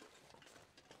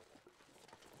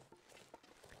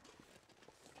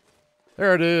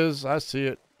 There it is. I see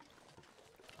it.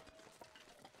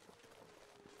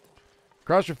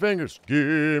 Cross your fingers.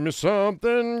 Give me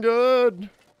something good.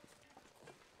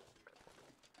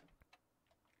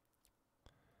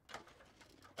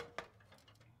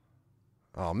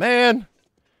 Oh, man.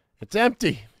 It's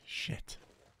empty. Shit.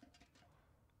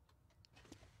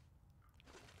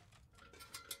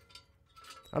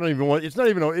 I don't even want... It's not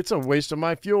even... It's a waste of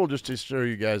my fuel just to show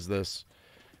you guys this.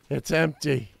 It's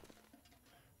empty.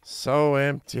 So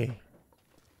empty.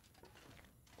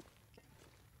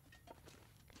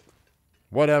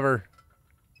 Whatever.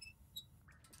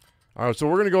 All right, so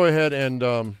we're going to go ahead and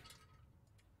go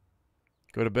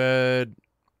to bed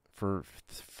for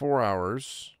 4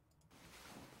 hours.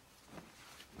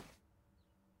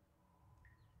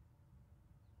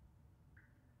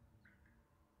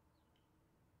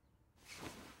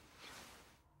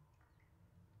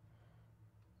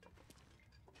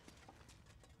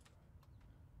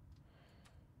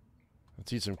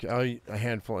 Let's eat some... I'll eat a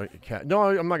handful of cat... No,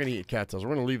 I'm not going to eat cattails.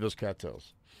 We're going to leave those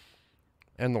cattails.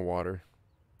 And the water.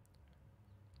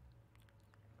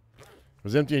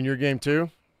 Was empty in your game too?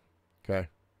 Okay.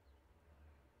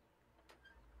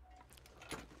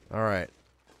 All right.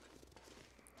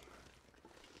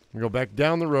 We go back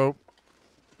down the rope.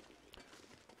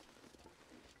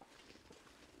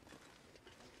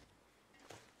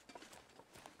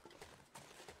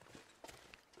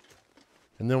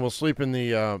 And then we'll sleep in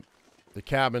the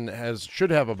cabin that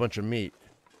should have a bunch of meat.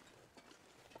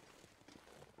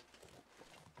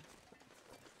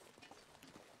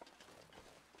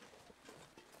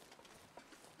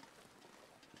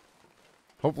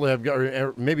 Hopefully I've got,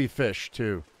 or maybe fish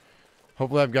too.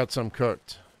 Hopefully I've got some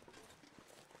cooked.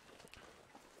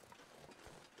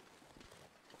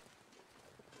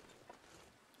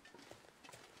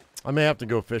 I may have to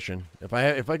go fishing. If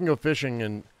I can go fishing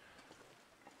and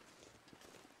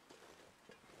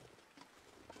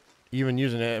even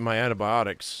using my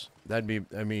antibiotics, that'd be,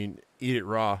 I mean, eat it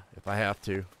raw if I have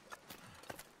to.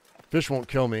 Fish won't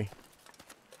kill me.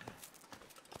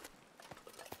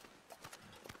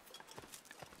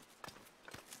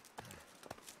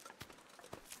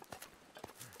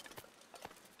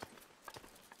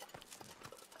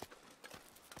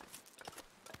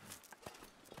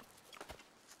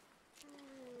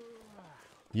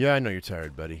 Yeah, I know you're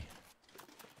tired, buddy.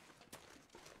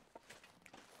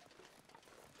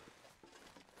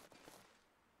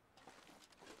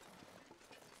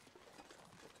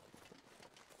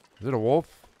 Is it a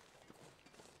wolf?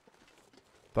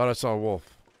 Thought I saw a wolf.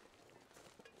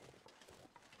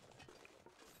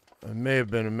 I may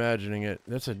have been imagining it.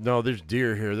 No, there's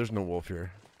deer here. There's no wolf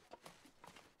here.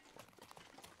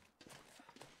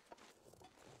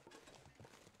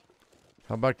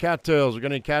 How about cattails? We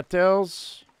got any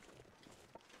cattails?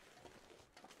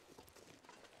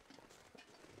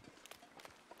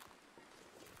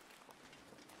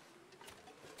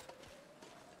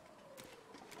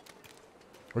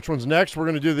 Which one's next? We're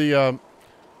gonna do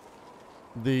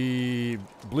the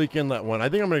Bleak Inlet one. I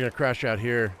think I'm gonna crash out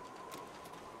here.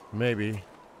 Maybe.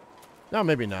 No,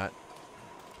 maybe not.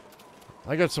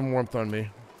 I got some warmth on me.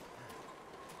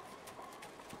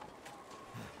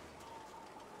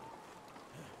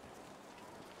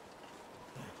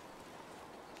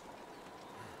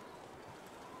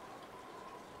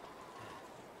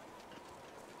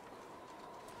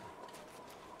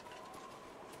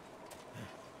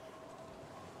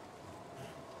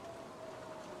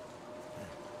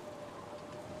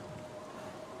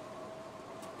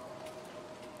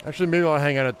 Actually, maybe I'll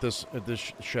hang out at this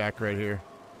shack right here.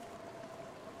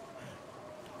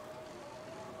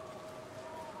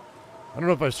 I don't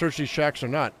know if I searched these shacks or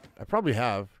not. I probably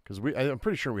have, because I'm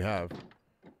pretty sure we have.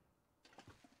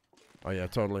 Oh yeah,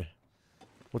 totally.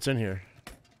 What's in here?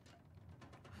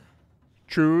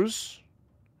 Shoes.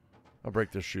 I'll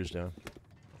break their shoes down.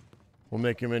 We'll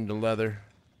make them into leather.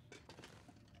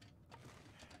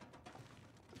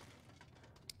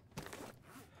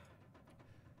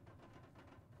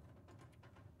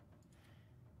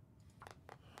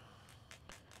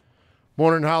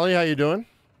 Morning, Holly. How you doing?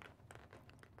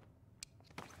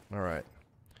 All right.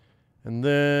 And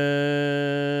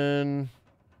then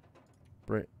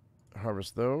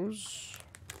harvest those.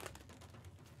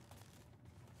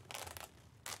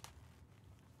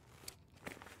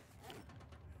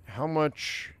 How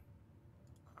much?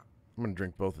 I'm going to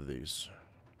drink both of these.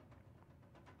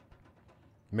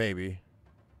 Maybe.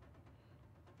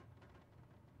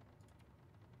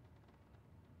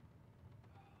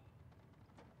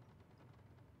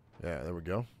 Yeah, there we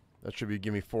go. That should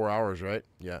give me 4 hours, right?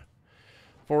 Yeah.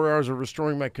 4 hours of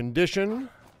restoring my condition.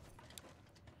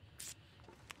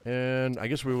 And I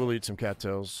guess we will eat some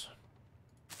cattails.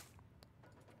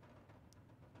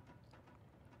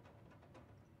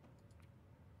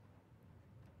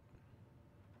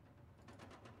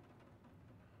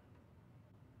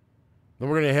 Then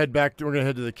we're gonna head back. We're gonna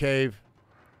head to the cave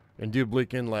and do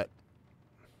Bleak Inlet.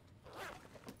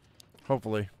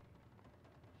 Hopefully.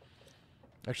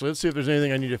 Actually, let's see if there's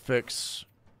anything I need to fix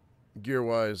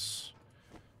gear-wise.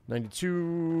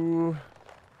 92,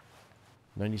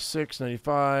 96,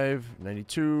 95,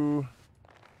 92.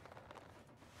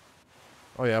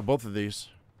 Oh yeah, both of these.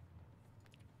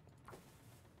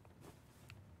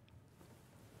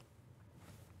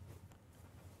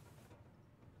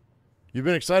 You've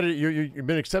been excited. You've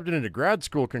been accepted into grad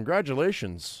school.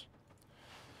 Congratulations.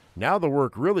 Now the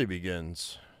work really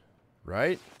begins,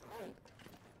 right?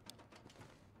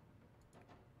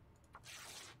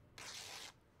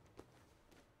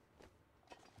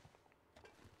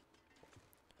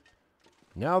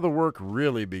 Now the work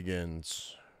really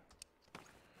begins.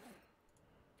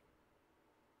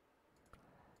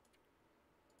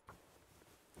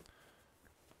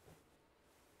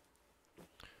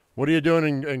 What are you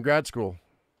doing in grad school?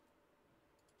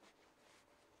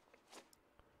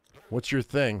 What's your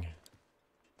thing?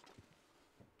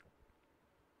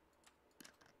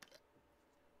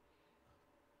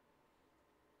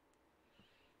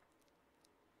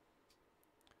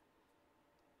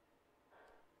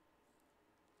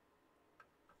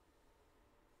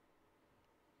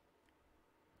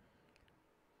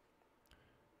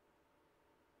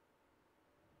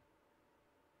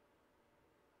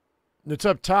 It's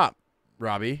up top,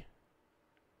 Robbie.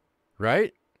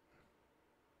 Right?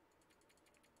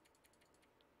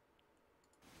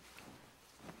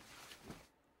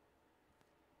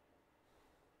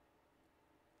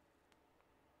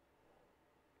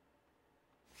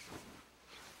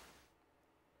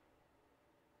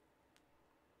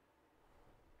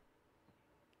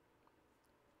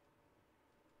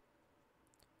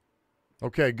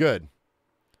 Okay, good.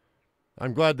 I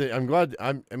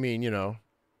mean, you know,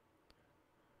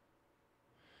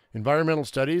 Environmental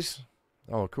studies.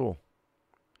 Oh, cool.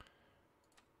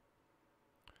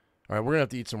 All right, we're going to have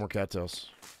to eat some more cattails.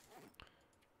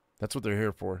 That's what they're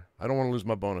here for. I don't want to lose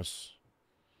my bonus.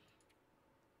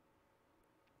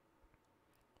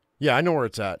 Yeah, I know where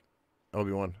it's at,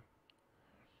 Obi-Wan.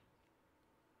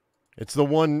 It's the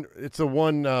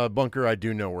one bunker I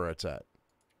do know where it's at.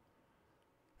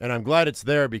 And I'm glad it's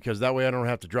there because that way I don't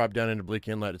have to drop down into Bleak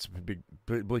Inlet. It's a big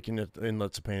Bleak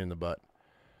Inlet's a pain in the butt.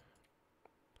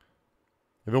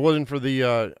 If it wasn't for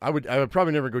the I would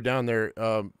probably never go down there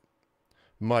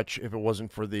much if it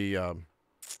wasn't for the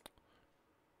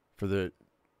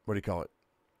what do you call it?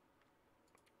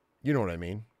 You know what I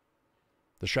mean.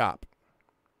 The shop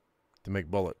to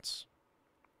make bullets.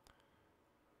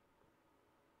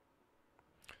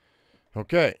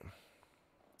 Okay.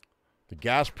 The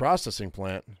gas processing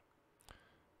plant.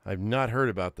 I've not heard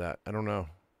about that. I don't know.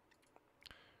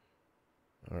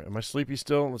 All right. Am I sleepy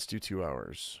still? Let's do 2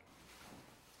 hours.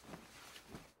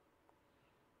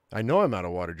 I know I'm out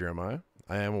of water, Jeremiah.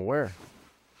 I am aware.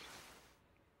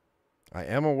 I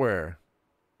am aware.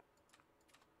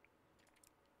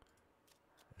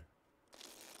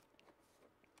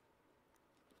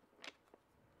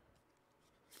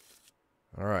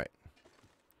 All right.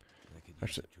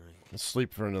 Actually, let's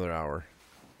sleep for another hour.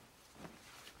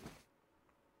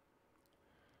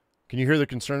 Can you hear the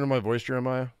concern in my voice,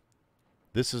 Jeremiah?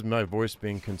 This is my voice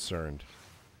being concerned.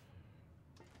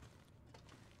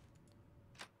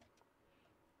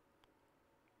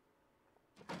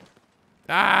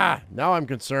 Ah! Now I'm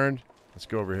concerned. Let's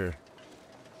go over here.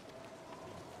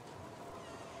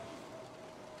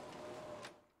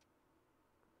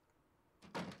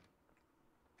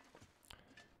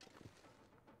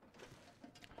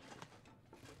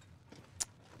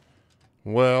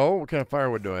 Well, what kind of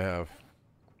firewood do I have?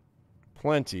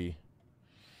 Plenty.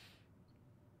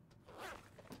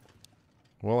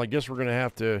 Well, I guess we're going to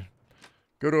have to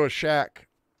go to a shack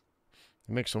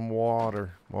and make some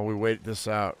water while we wait this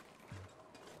out.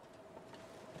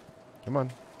 Come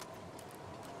on.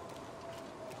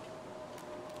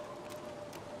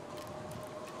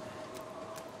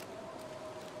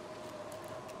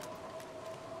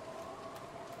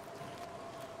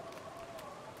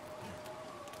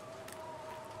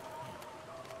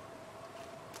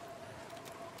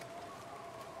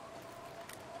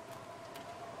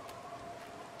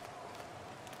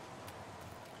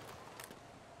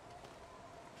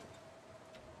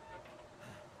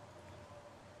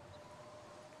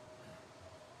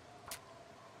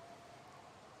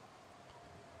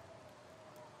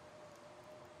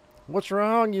 What's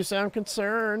wrong? You sound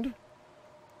concerned.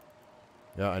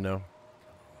 Yeah, I know.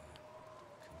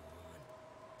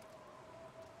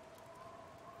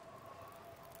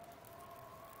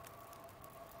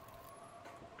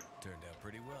 Turned out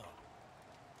pretty well.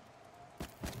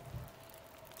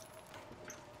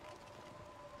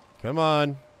 Come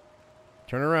on.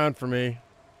 Turn around for me.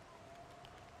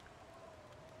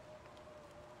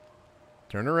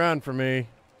 Turn around for me.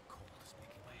 Cold is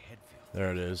making my head feel.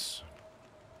 There it is.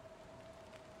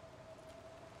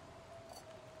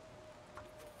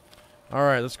 All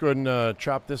right, let's go ahead and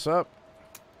chop this up.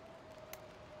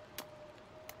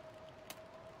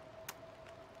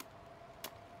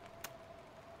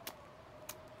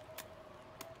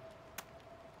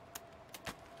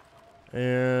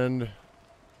 And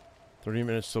 30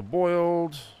 minutes till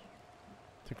boiled.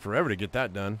 Took forever to get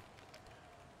that done.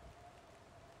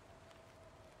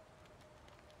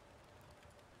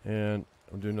 And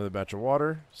I'll do another batch of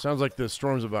water. Sounds like the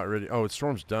storm's about ready. Oh, the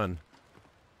storm's done.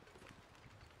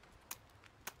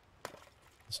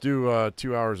 Let's do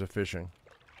 2 hours of fishing.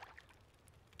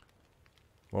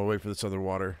 While we wait for this other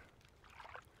water.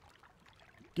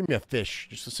 Give me a fish.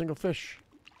 Just a single fish.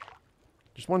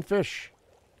 Just one fish.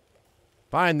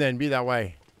 Fine then, be that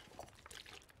way.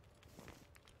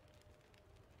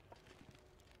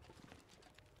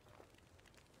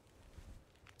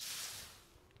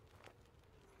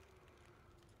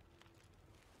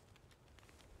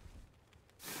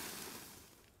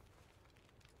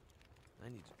 I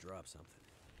need to drop something.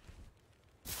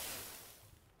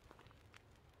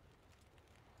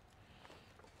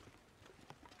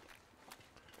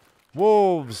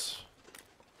 Wolves!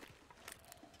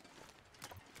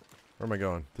 Where am I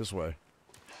going? This way.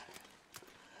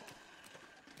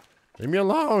 Leave me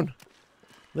alone!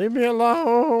 Leave me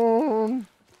alone!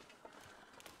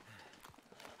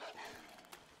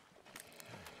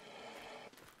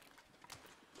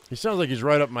 He sounds like he's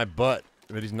right up my butt,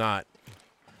 but he's not.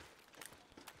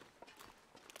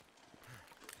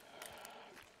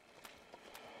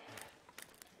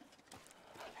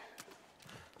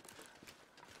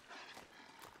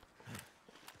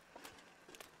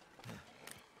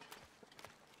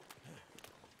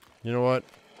 You know what?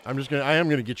 I am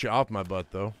gonna get you off my butt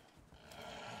though.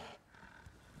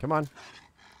 Come on.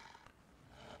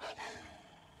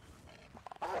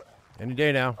 Any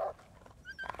day now.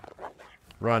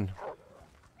 Run.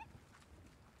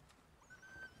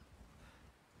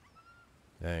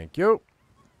 Thank you.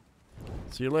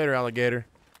 See you later, alligator.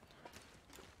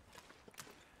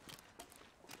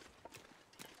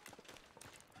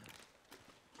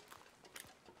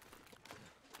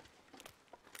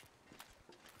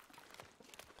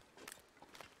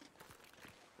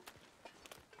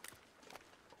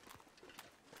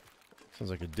 Sounds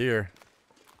like a deer.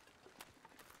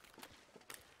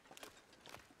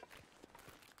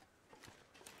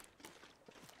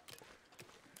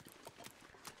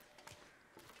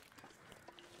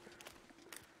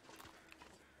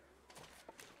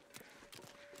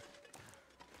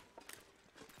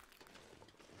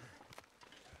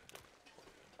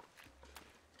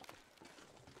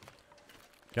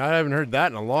 God, I haven't heard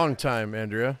that in a long time,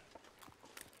 Andrea.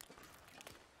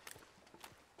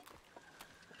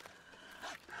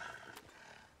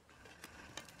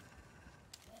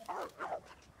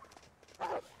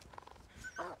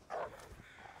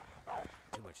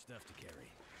 Too much stuff to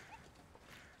carry.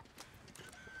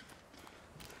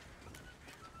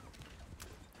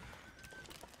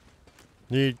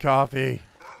 Need coffee.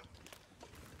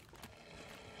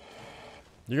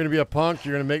 You're gonna be a punk.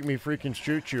 You're gonna make me freaking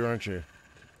shoot you, aren't you?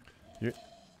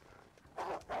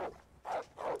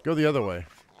 Go the other way.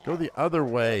 Go the other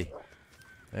way.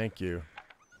 Thank you.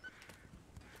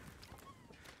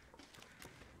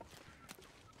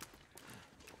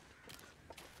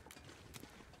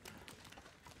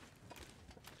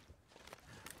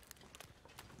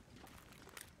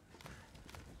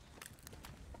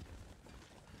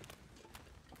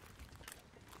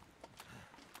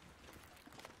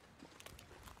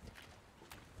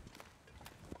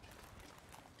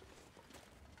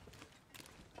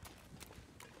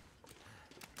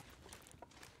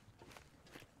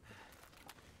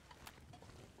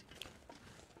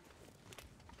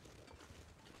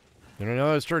 You know, now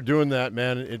that I start doing that,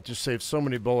 man, it just saves so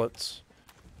many bullets.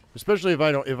 Especially if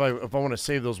I want to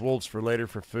save those wolves for later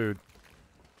for food.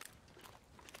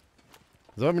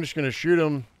 If I'm just going to shoot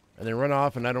them and they run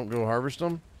off and I don't go harvest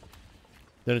them,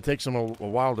 then it takes them a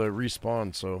while to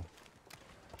respawn. So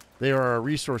they are a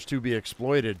resource to be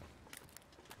exploited.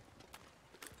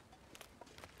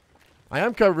 I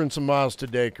am covering some miles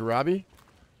today, Karabi.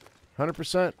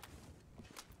 100%.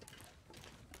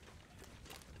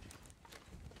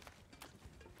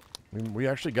 We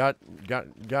actually got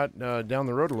down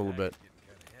the road a little bit.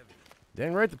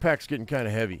 Dang right, the pack's getting kind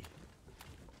of heavy.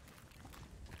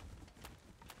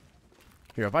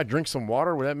 Here, if I drink some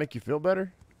water, would that make you feel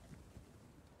better?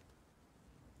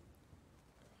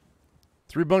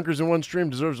 3 bunkers in one stream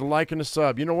deserves a like and a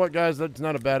sub. You know what, guys? That's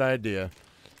not a bad idea.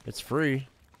 It's free.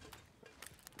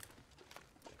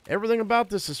 Everything about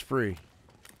this is free.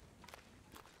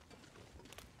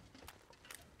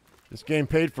 This game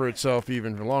paid for itself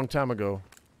even a long time ago.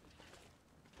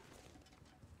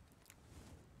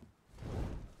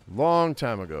 Long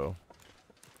time ago.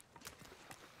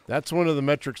 That's one of the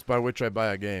metrics by which I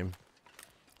buy a game.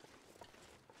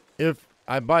 If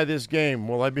I buy this game,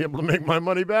 will I be able to make my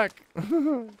money back?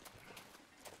 Well,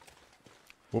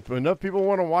 if enough people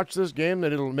want to watch this game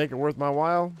that it'll make it worth my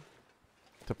while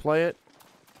to play it.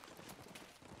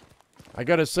 I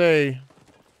gotta say,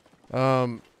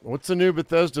 what's the new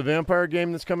Bethesda vampire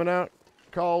game that's coming out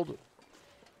called?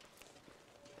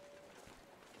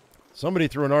 Somebody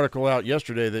threw an article out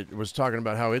yesterday that was talking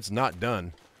about how it's not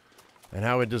done and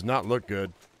how it does not look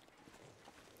good,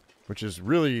 which is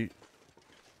really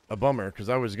a bummer because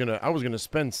I was gonna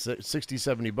spend 60,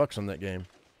 70 bucks on that game.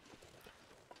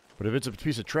 But if it's a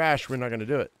piece of trash, we're not gonna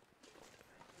do it.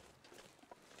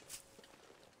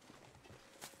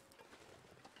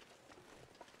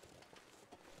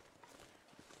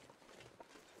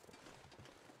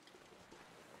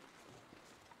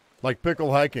 Like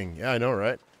pickle hiking. Yeah, I know,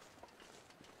 right?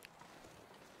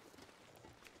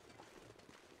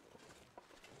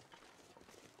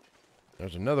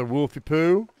 There's another Wolfie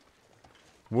Poo.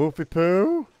 Wolfie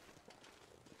Poo.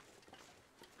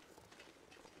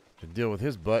 To deal with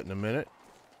his butt in a minute.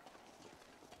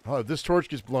 Oh, if this torch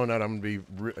gets blown out, I'm going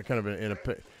to be kind of in a...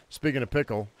 Speaking of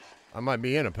pickle, I might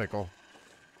be in a pickle.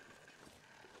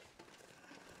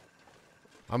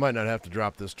 I might not have to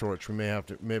drop this torch. We may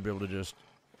be able to just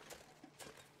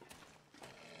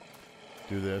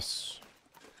do this.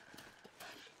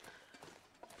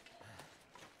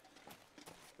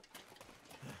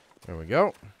 There we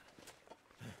go.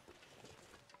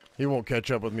 He won't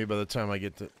catch up with me by the time I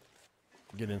get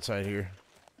inside here.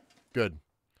 Good.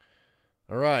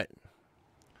 All right.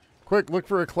 Quick, look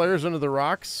for eclairs under the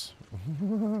rocks.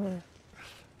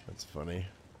 That's funny.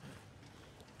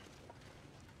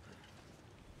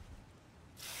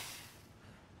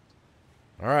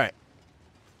 All right.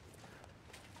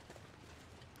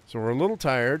 So we're a little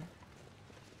tired.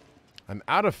 I'm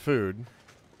out of food.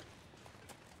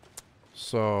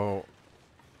 So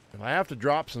if I have to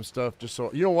drop some stuff, just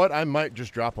so you know what, I might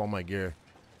just drop all my gear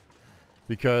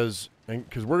because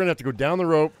we're gonna have to go down the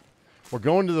rope. We're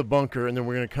going to the bunker, and then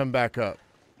we're gonna come back up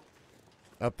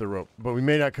the rope. But we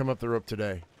may not come up the rope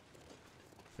today.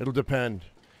 It'll depend.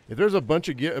 If there's a bunch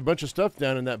of stuff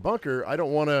down in that bunker, I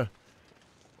don't want to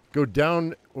go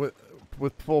down with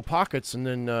full pockets and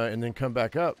then come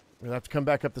back up. We'll have to come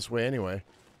back up this way anyway.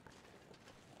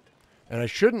 And I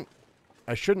shouldn't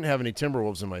have any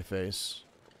Timberwolves in my face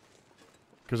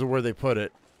because of where they put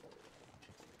it.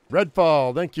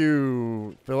 Redfall, thank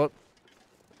you, Philip.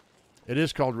 It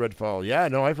is called Redfall. Yeah,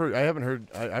 no, I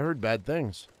heard bad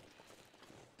things.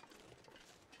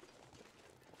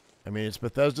 I mean, it's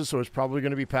Bethesda, so it's probably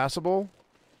going to be passable.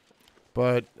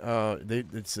 But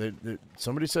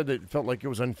somebody said that it felt like it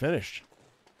was unfinished.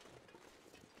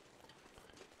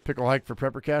 Pickle hike for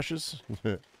prepper caches.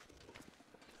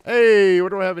 Hey, what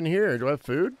do I have in here? Do I have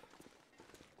food?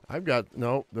 I've got...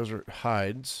 No, those are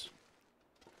hides.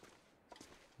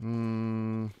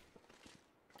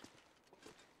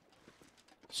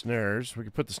 Snares. We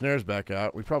could put the snares back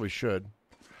out. We probably should.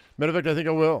 Matter of fact, I think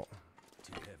I will.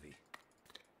 Too heavy.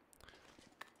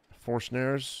 4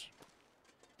 snares.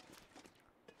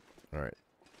 All right.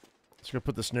 Let's go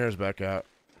put the snares back out.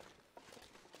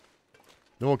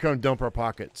 Then we'll come dump our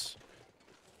pockets.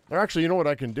 Or actually, you know what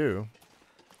I can do?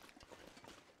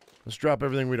 Let's drop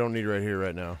everything we don't need right here,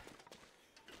 right now.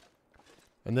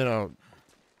 And then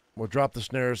we'll drop the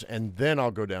snares, and then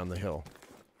I'll go down the hill.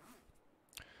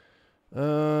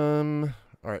 All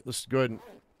right, let's go ahead and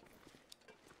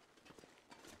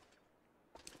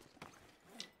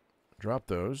drop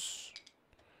those.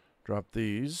 Drop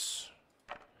these.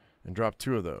 And drop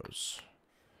 2 of those.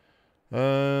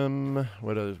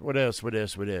 What else?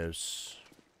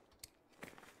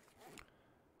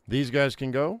 These guys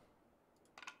can go.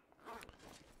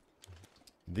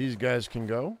 These guys can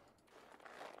go.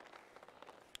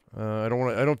 I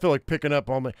don't feel like picking up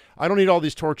all my... I don't need all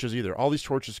these torches either. All these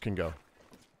torches can go.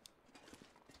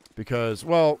 Because,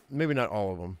 well, maybe not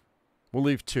all of them. We'll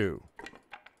leave 2.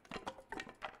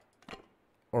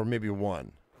 Or maybe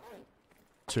 1.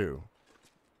 2.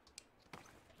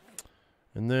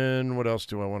 And then what else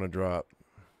do I want to drop?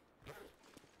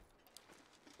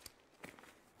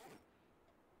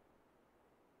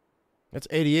 That's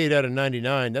 88 out of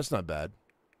 99. That's not bad.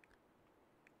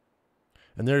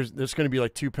 And there's going to be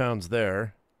like 2 pounds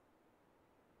there.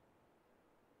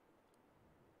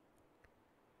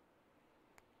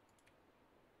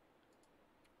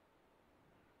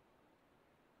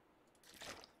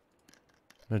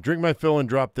 Now drink my fill and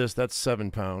drop this. That's 7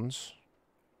 pounds.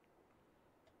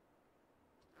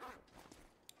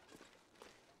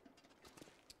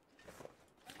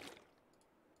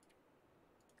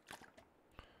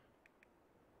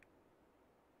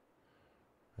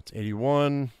 That's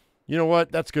 81. You know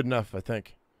what? That's good enough, I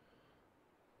think.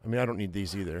 I mean, I don't need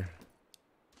these either.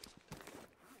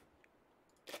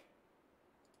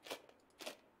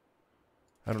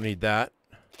 I don't need that.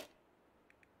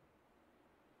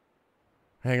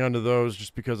 Hang on to those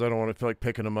just because I don't want to feel like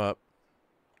picking them up.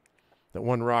 That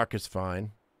 1 rock is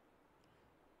fine.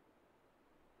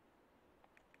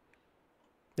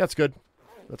 That's good.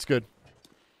 That's good.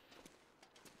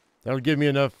 That'll give me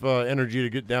enough energy to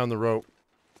get down the rope.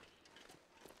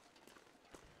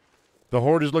 The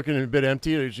horde is looking a bit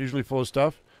empty. It's usually full of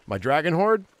stuff. My dragon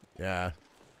horde? Yeah.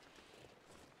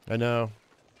 I know.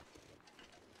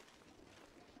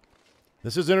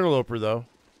 This is Interloper, though.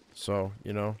 So,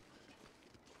 you know.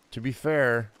 To be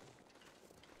fair.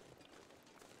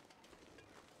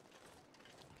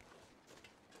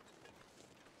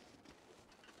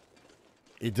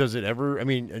 Does it ever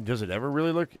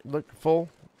really look full?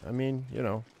 I mean, you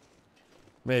know.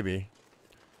 Maybe.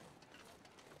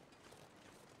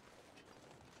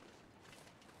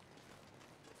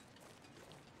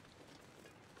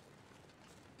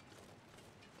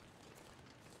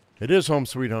 It is home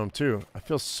sweet home, too. I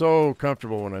feel so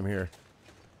comfortable when I'm here.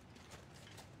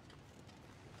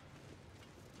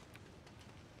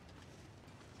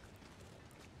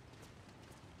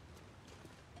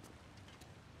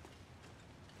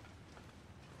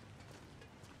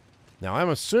 Now, I'm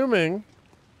assuming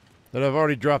that I've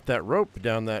already dropped that rope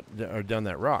down that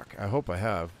rock. I hope I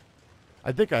have.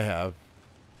 I think I have.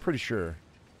 Pretty sure.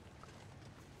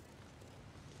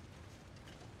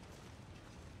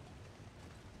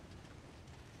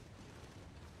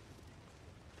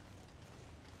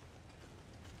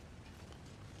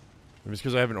 Maybe it's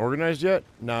because I haven't organized yet?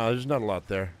 No, there's not a lot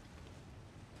there.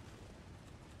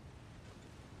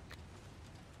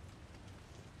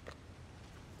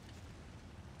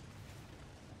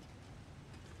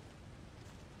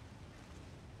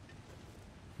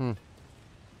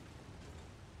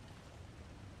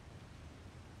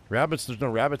 Rabbits, there's no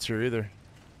rabbits here either.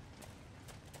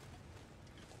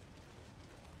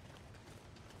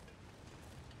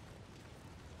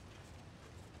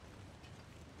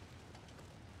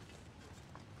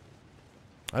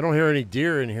 I don't hear any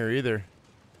deer in here either.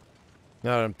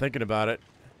 Now that I'm thinking about it.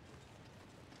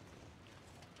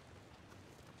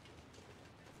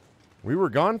 We were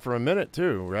gone for a minute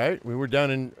too, right? We were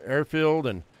down in airfield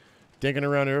and dinking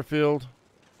around airfield.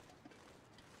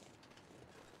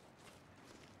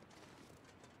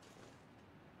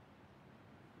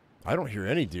 I don't hear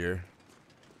any deer.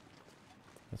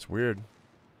 That's weird.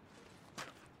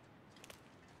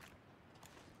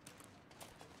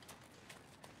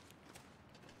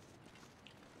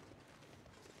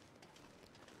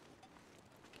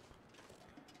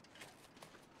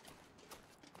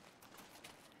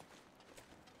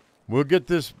 We'll get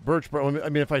this birch bark. I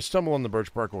mean, if I stumble on the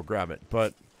birch bark, we'll grab it.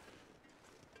 But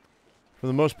for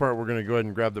the most part, we're going to go ahead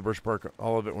and grab the birch bark,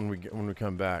 all of it, when we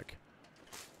come back.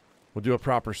 We'll do a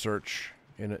proper search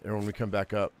in it when we come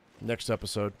back up next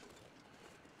episode.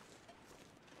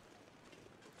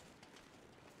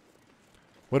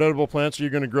 What edible plants are you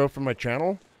going to grow from my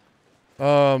channel?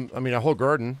 I mean, a whole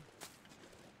garden.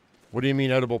 What do you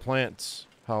mean edible plants,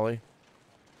 Holly?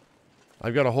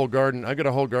 I've got a whole garden. I've got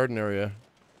a whole garden area.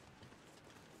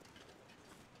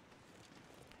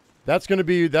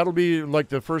 That'll be like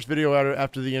the first video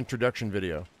after the introduction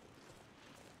video.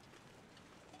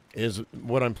 Is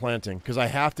what I'm planting, because I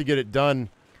have to get it done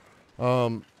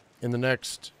in the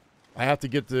next. I have to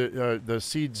get the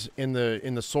seeds in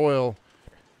the soil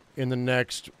in the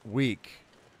next week,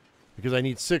 because I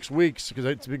need 6 weeks, because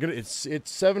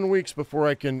it's 7 weeks before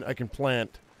I can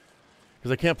plant,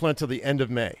 because I can't plant till the end of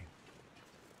May.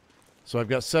 So I've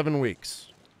got 7 weeks.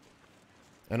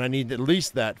 And I need at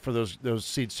least that for those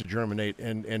seeds to germinate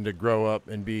and to grow up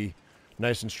and be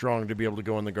nice and strong to be able to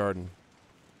go in the garden.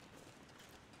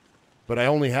 But I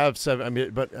only have 7. I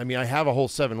mean, I have a whole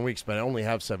 7 weeks, but I only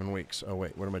have 7 weeks. Oh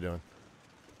wait, what am I doing?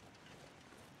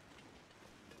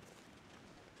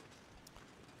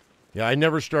 Yeah, I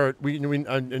never start.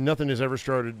 Nothing has ever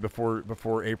started before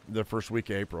the first week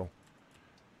of April,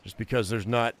 just because there's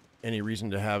not any reason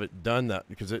to have it done that,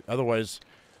 because otherwise.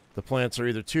 The plants are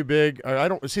either too big. I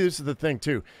don't see. This is the thing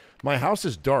too. My house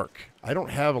is dark. I don't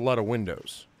have a lot of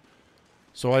windows,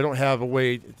 so I don't have a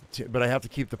way. But I have to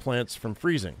keep the plants from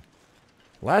freezing.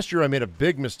 Last year I made a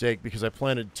big mistake because I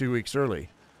planted 2 weeks early,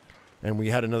 and we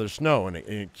had another snow, and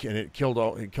it killed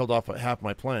off half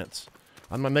my plants.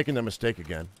 I'm not making that mistake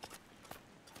again.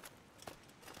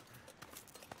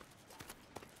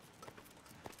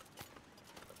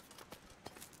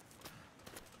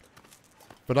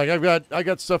 But like I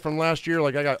got stuff from last year.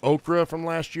 Like I got okra from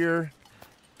last year.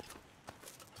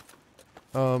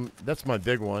 That's my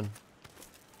big one.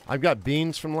 I've got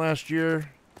beans from last year,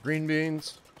 green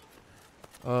beans,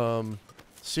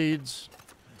 seeds.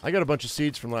 I got a bunch of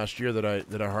seeds from last year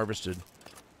that I harvested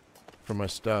from my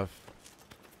stuff.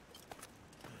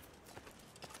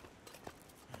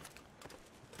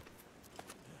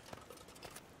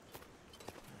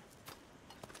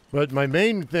 But my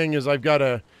main thing is I've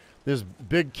got this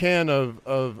big can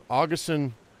of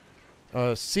Augustin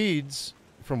seeds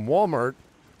from Walmart.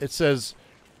 It says,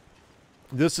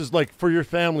 this is like for your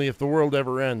family if the world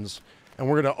ever ends. And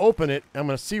we're going to open it. I'm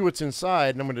going to see what's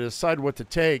inside, and I'm going to decide what to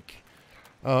take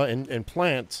and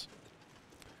plant.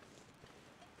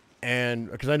 And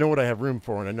because I know what I have room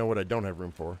for, and I know what I don't have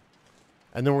room for.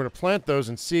 And then we're going to plant those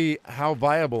and see how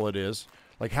viable it is.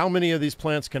 Like, how many of these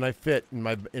plants can I fit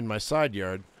in my side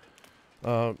yard?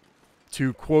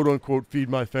 To quote unquote feed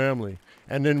my family,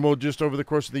 and then we'll just over the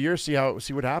course of the year see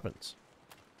what happens.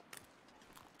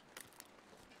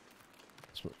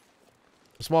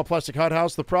 A small plastic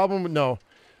hothouse. The problem with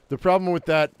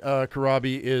that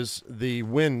Karabi is the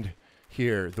wind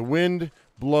here. The wind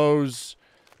blows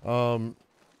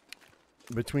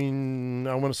between,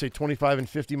 I want to say, 25 and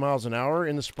 50 miles an hour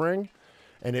in the spring,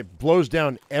 and it blows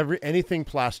down anything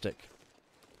plastic.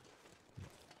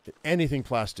 Anything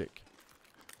plastic.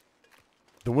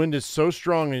 The wind is so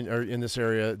strong in this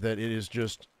area that it is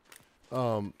just,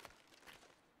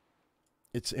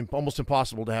 it's almost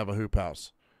impossible to have a hoop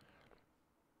house.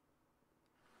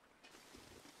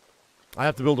 I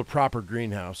have to build a proper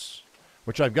greenhouse,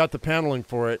 which I've got the paneling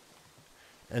for it,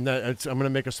 and I'm going to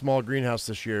make a small greenhouse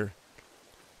this year.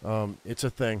 It's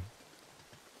a thing.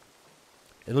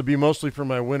 It'll be mostly for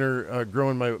my winter,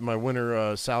 growing my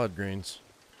winter salad greens.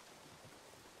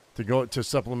 To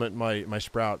supplement my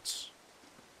sprouts.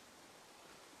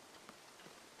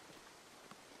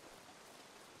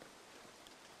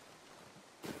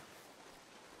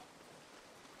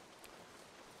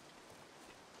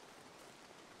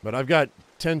 But I've got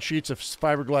 10 sheets of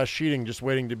fiberglass sheeting just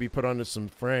waiting to be put onto some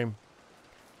frame.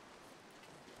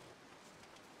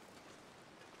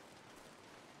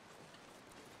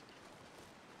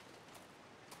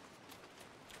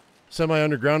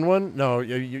 Semi-underground one? No,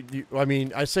 I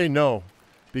mean, I say no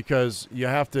because you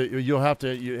have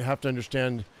to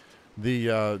understand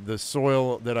the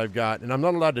soil that I've got, and I'm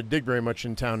not allowed to dig very much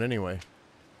in town anyway.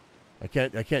 I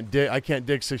can't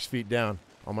dig 6 feet down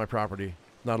on my property.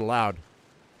 Not allowed.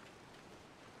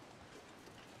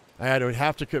 I'd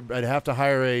have to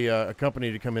hire a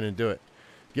company to come in and do it,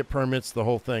 get permits, the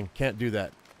whole thing. Can't do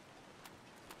that.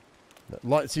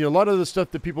 See, a lot of the stuff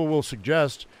that people will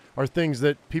suggest are things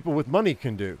that people with money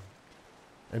can do,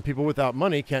 and people without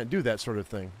money can't do that sort of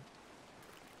thing.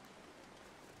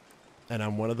 And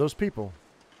I'm one of those people.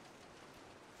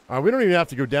 We don't even have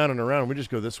to go down and around. We just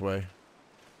go this way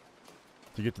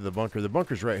to get to the bunker. The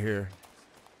bunker's right here.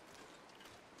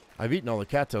 I've eaten all the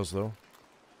cattails, though.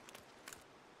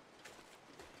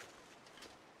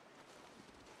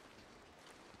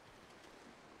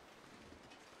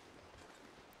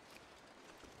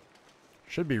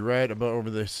 Should be right about over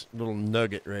this little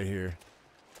nugget right here.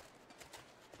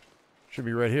 Should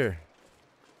be right here.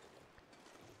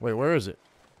 Wait, where is it?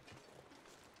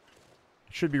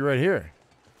 It should be right here.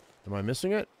 Am I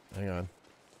missing it? Hang on.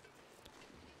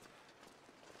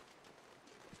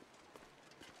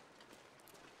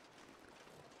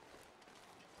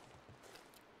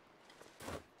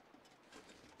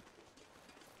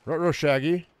 Ruh-roh,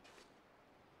 Shaggy.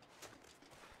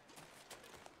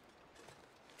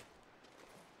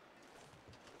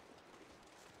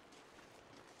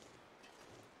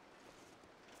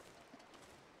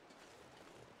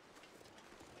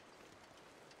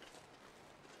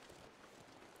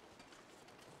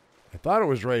 I thought it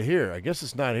was right here. I guess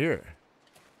it's not here.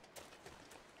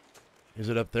 Is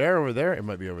it up there or over there? It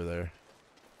might be over there.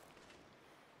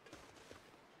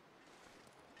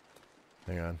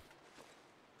 Hang on.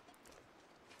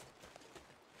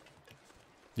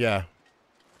 Yeah.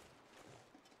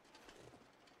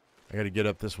 I got to get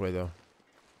up this way, though.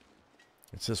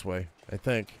 It's this way, I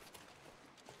think.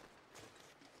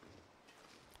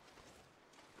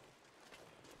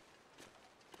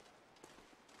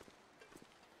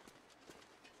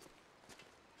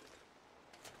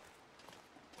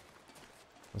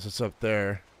 Unless it's up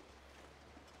there.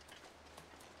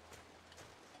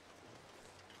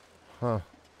 Huh.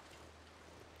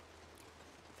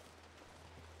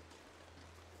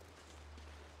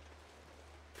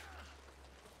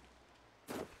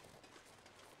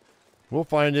 We'll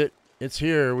find it. It's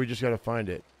here. We just got to find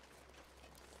it.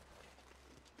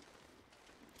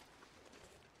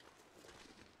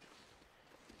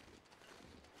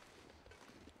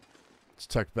 It's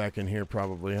tucked back in here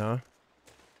probably, huh?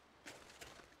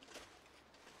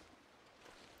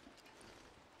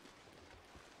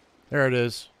 There it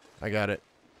is. I got it.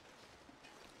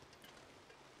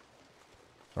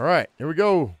 All right, here we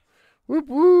go. Whoop,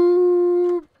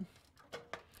 whoop.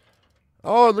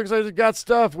 Oh, it looks like it got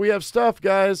stuff. We have stuff,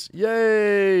 guys.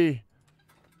 Yay.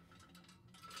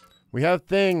 We have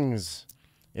things.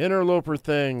 Interloper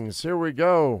things. Here we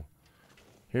go.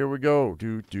 Here we go.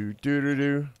 Do, do, do, do,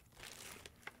 do.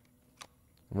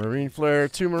 Marine flare.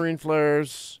 2 marine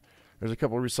flares. There's a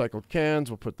couple of recycled cans.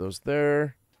 We'll put those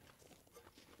there.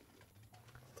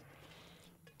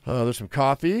 There's some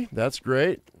coffee. That's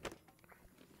great.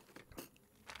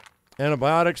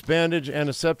 Antibiotics, bandage,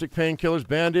 antiseptic, painkillers,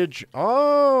 bandage.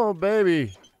 Oh,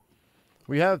 baby.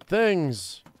 We have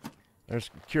things. There's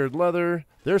cured leather.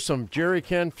 There's some jerry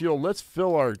can fuel. Let's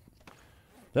fill our...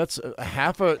 That's a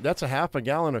half a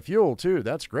gallon of fuel, too.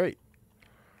 That's great.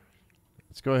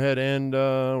 Let's go ahead and...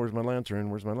 where's my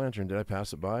lantern? Where's my lantern? Did I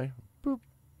pass it by? Boop.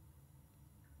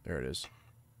 There it is.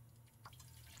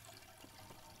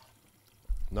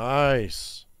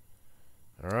 Nice.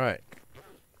 All right.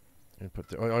 And put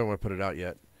the, oh, I don't want to put it out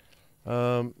yet.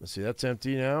 Let's see. That's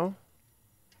empty now.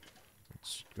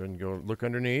 Let's go ahead and go look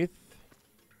underneath.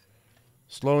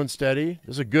 Slow and steady.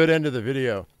 This is a good end of the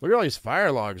video. Look at all these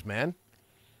fire logs, man.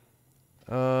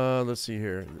 Let's see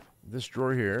here. This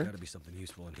drawer here. Gotta be something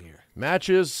useful in here.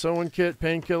 Matches, sewing kit,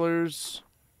 painkillers,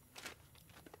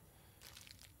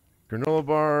 granola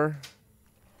bar.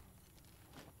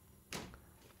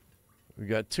 We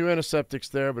got 2 antiseptics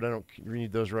there, but I don't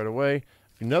need those right away.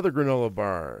 Another granola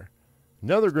bar.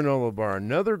 Another granola bar.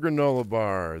 Another granola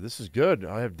bar. This is good.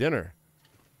 I have dinner.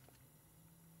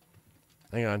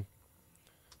 Hang on.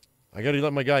 I got to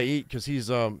let my guy eat because he's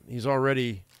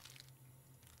already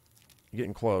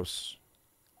getting close.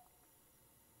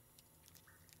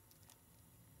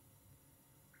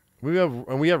 We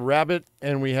have rabbit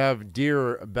and we have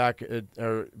deer back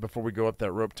before we go up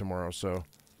that rope tomorrow. So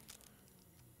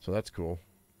that's cool.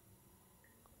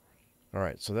 All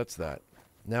right, so that's that.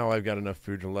 Now I've got enough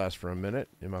food to last for a minute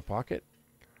in my pocket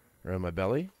or in my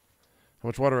belly. How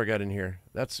much water I got in here?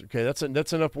 That's okay.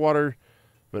 That's enough water.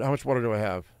 But how much water do I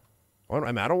have? Oh,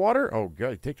 I'm out of water? Oh,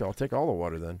 God. I'll take all the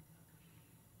water then.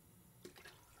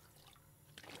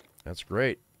 That's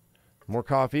great. More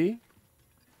coffee.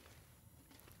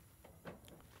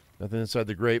 Nothing inside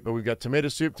the grate, but we've got tomato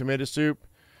soup,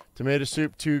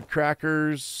 2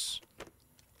 crackers.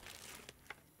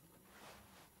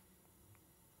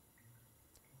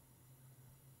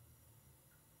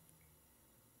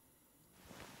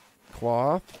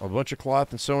 Cloth, a bunch of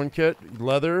cloth and sewing kit,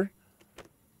 leather.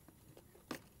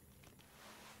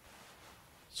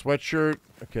 Sweatshirt.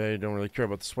 Okay, don't really care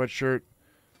about the sweatshirt.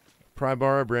 Pry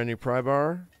bar, brand new pry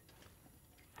bar.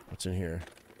 What's in here?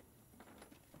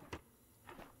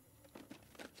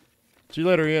 See you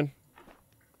later, Ian.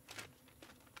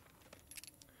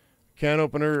 Can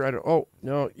opener. Oh,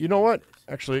 no. You know what?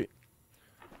 Actually,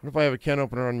 what if I have a can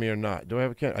opener on me or not? Do I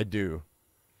have a can? I do.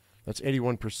 That's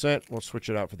 81%. We'll switch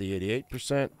it out for the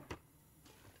 88%.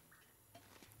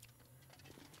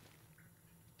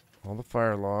 All the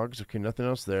fire logs. Okay, nothing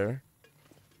else there.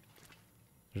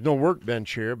 There's no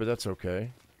workbench here, but that's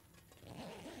okay.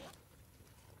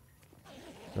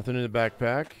 Nothing in the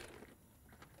backpack.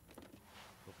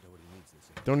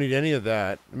 Don't need any of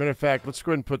that. Matter of fact, let's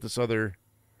go ahead and put this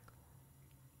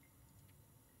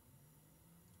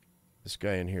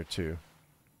guy in here too.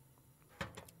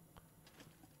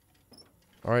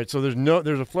 All right, so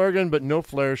there's a flare gun, but no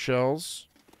flare shells.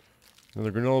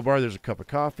 Another granola bar. There's a cup of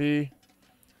coffee.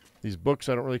 These books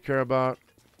I don't really care about.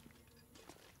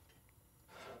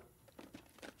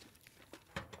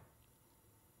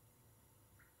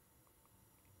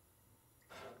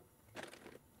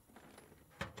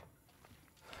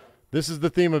 This is the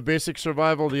theme of basic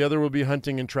survival. The other will be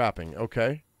hunting and trapping.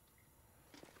 Okay.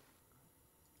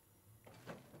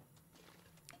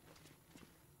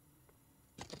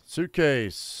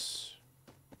 Suitcase.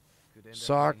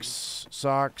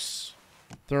 Socks.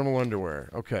 Thermal underwear.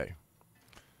 Okay.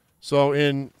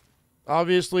 So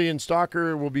obviously in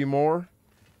Stalker will be more.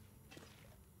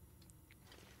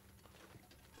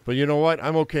 But you know what?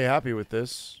 I'm okay, happy with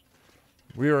this.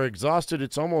 We are exhausted.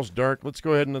 It's almost dark. Let's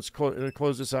go ahead and let's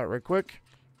close this out right quick.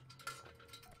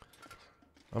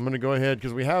 I'm going to go ahead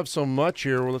because we have so much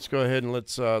here. Well, let's go ahead and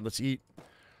let's eat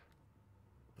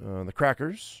the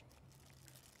crackers.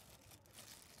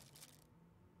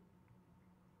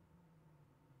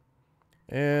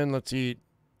 And let's eat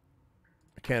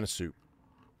a can of soup.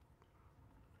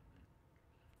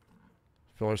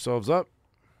 Fill ourselves up.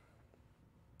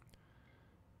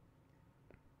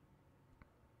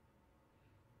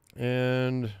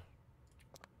 And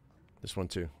this one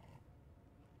too.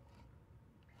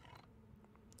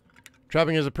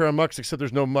 Trapping has a pair of mucks, except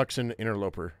there's no mucks in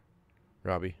Interloper,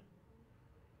 Robbie.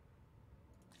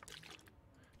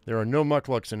 There are no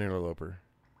mucklucks in Interloper.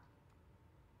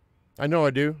 I know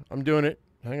I do. I'm doing it.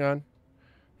 Hang on.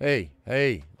 Hey,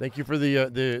 thank you for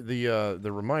the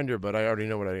reminder, but I already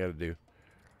know what I got to do.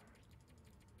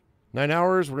 9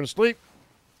 hours. We're gonna sleep.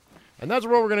 And that's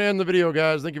where we're going to end the video,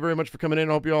 guys. Thank you very much for coming in.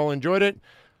 I hope you all enjoyed it.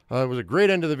 It was a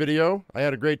great end of the video. I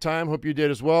had a great time. Hope you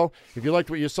did as well. If you liked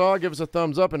what you saw, give us a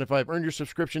thumbs up. And if I've earned your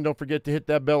subscription, don't forget to hit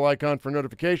that bell icon for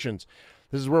notifications.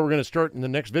 This is where we're going to start in the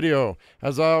next video.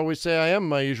 As I always say, I am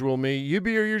my usual me. You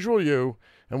be your usual you.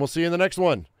 And we'll see you in the next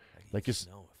one. Thank you.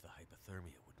 Know if the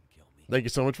hypothermia wouldn't kill me. Thank you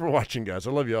so much for watching, guys.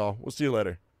 I love you all. We'll see you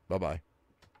later. Bye-bye.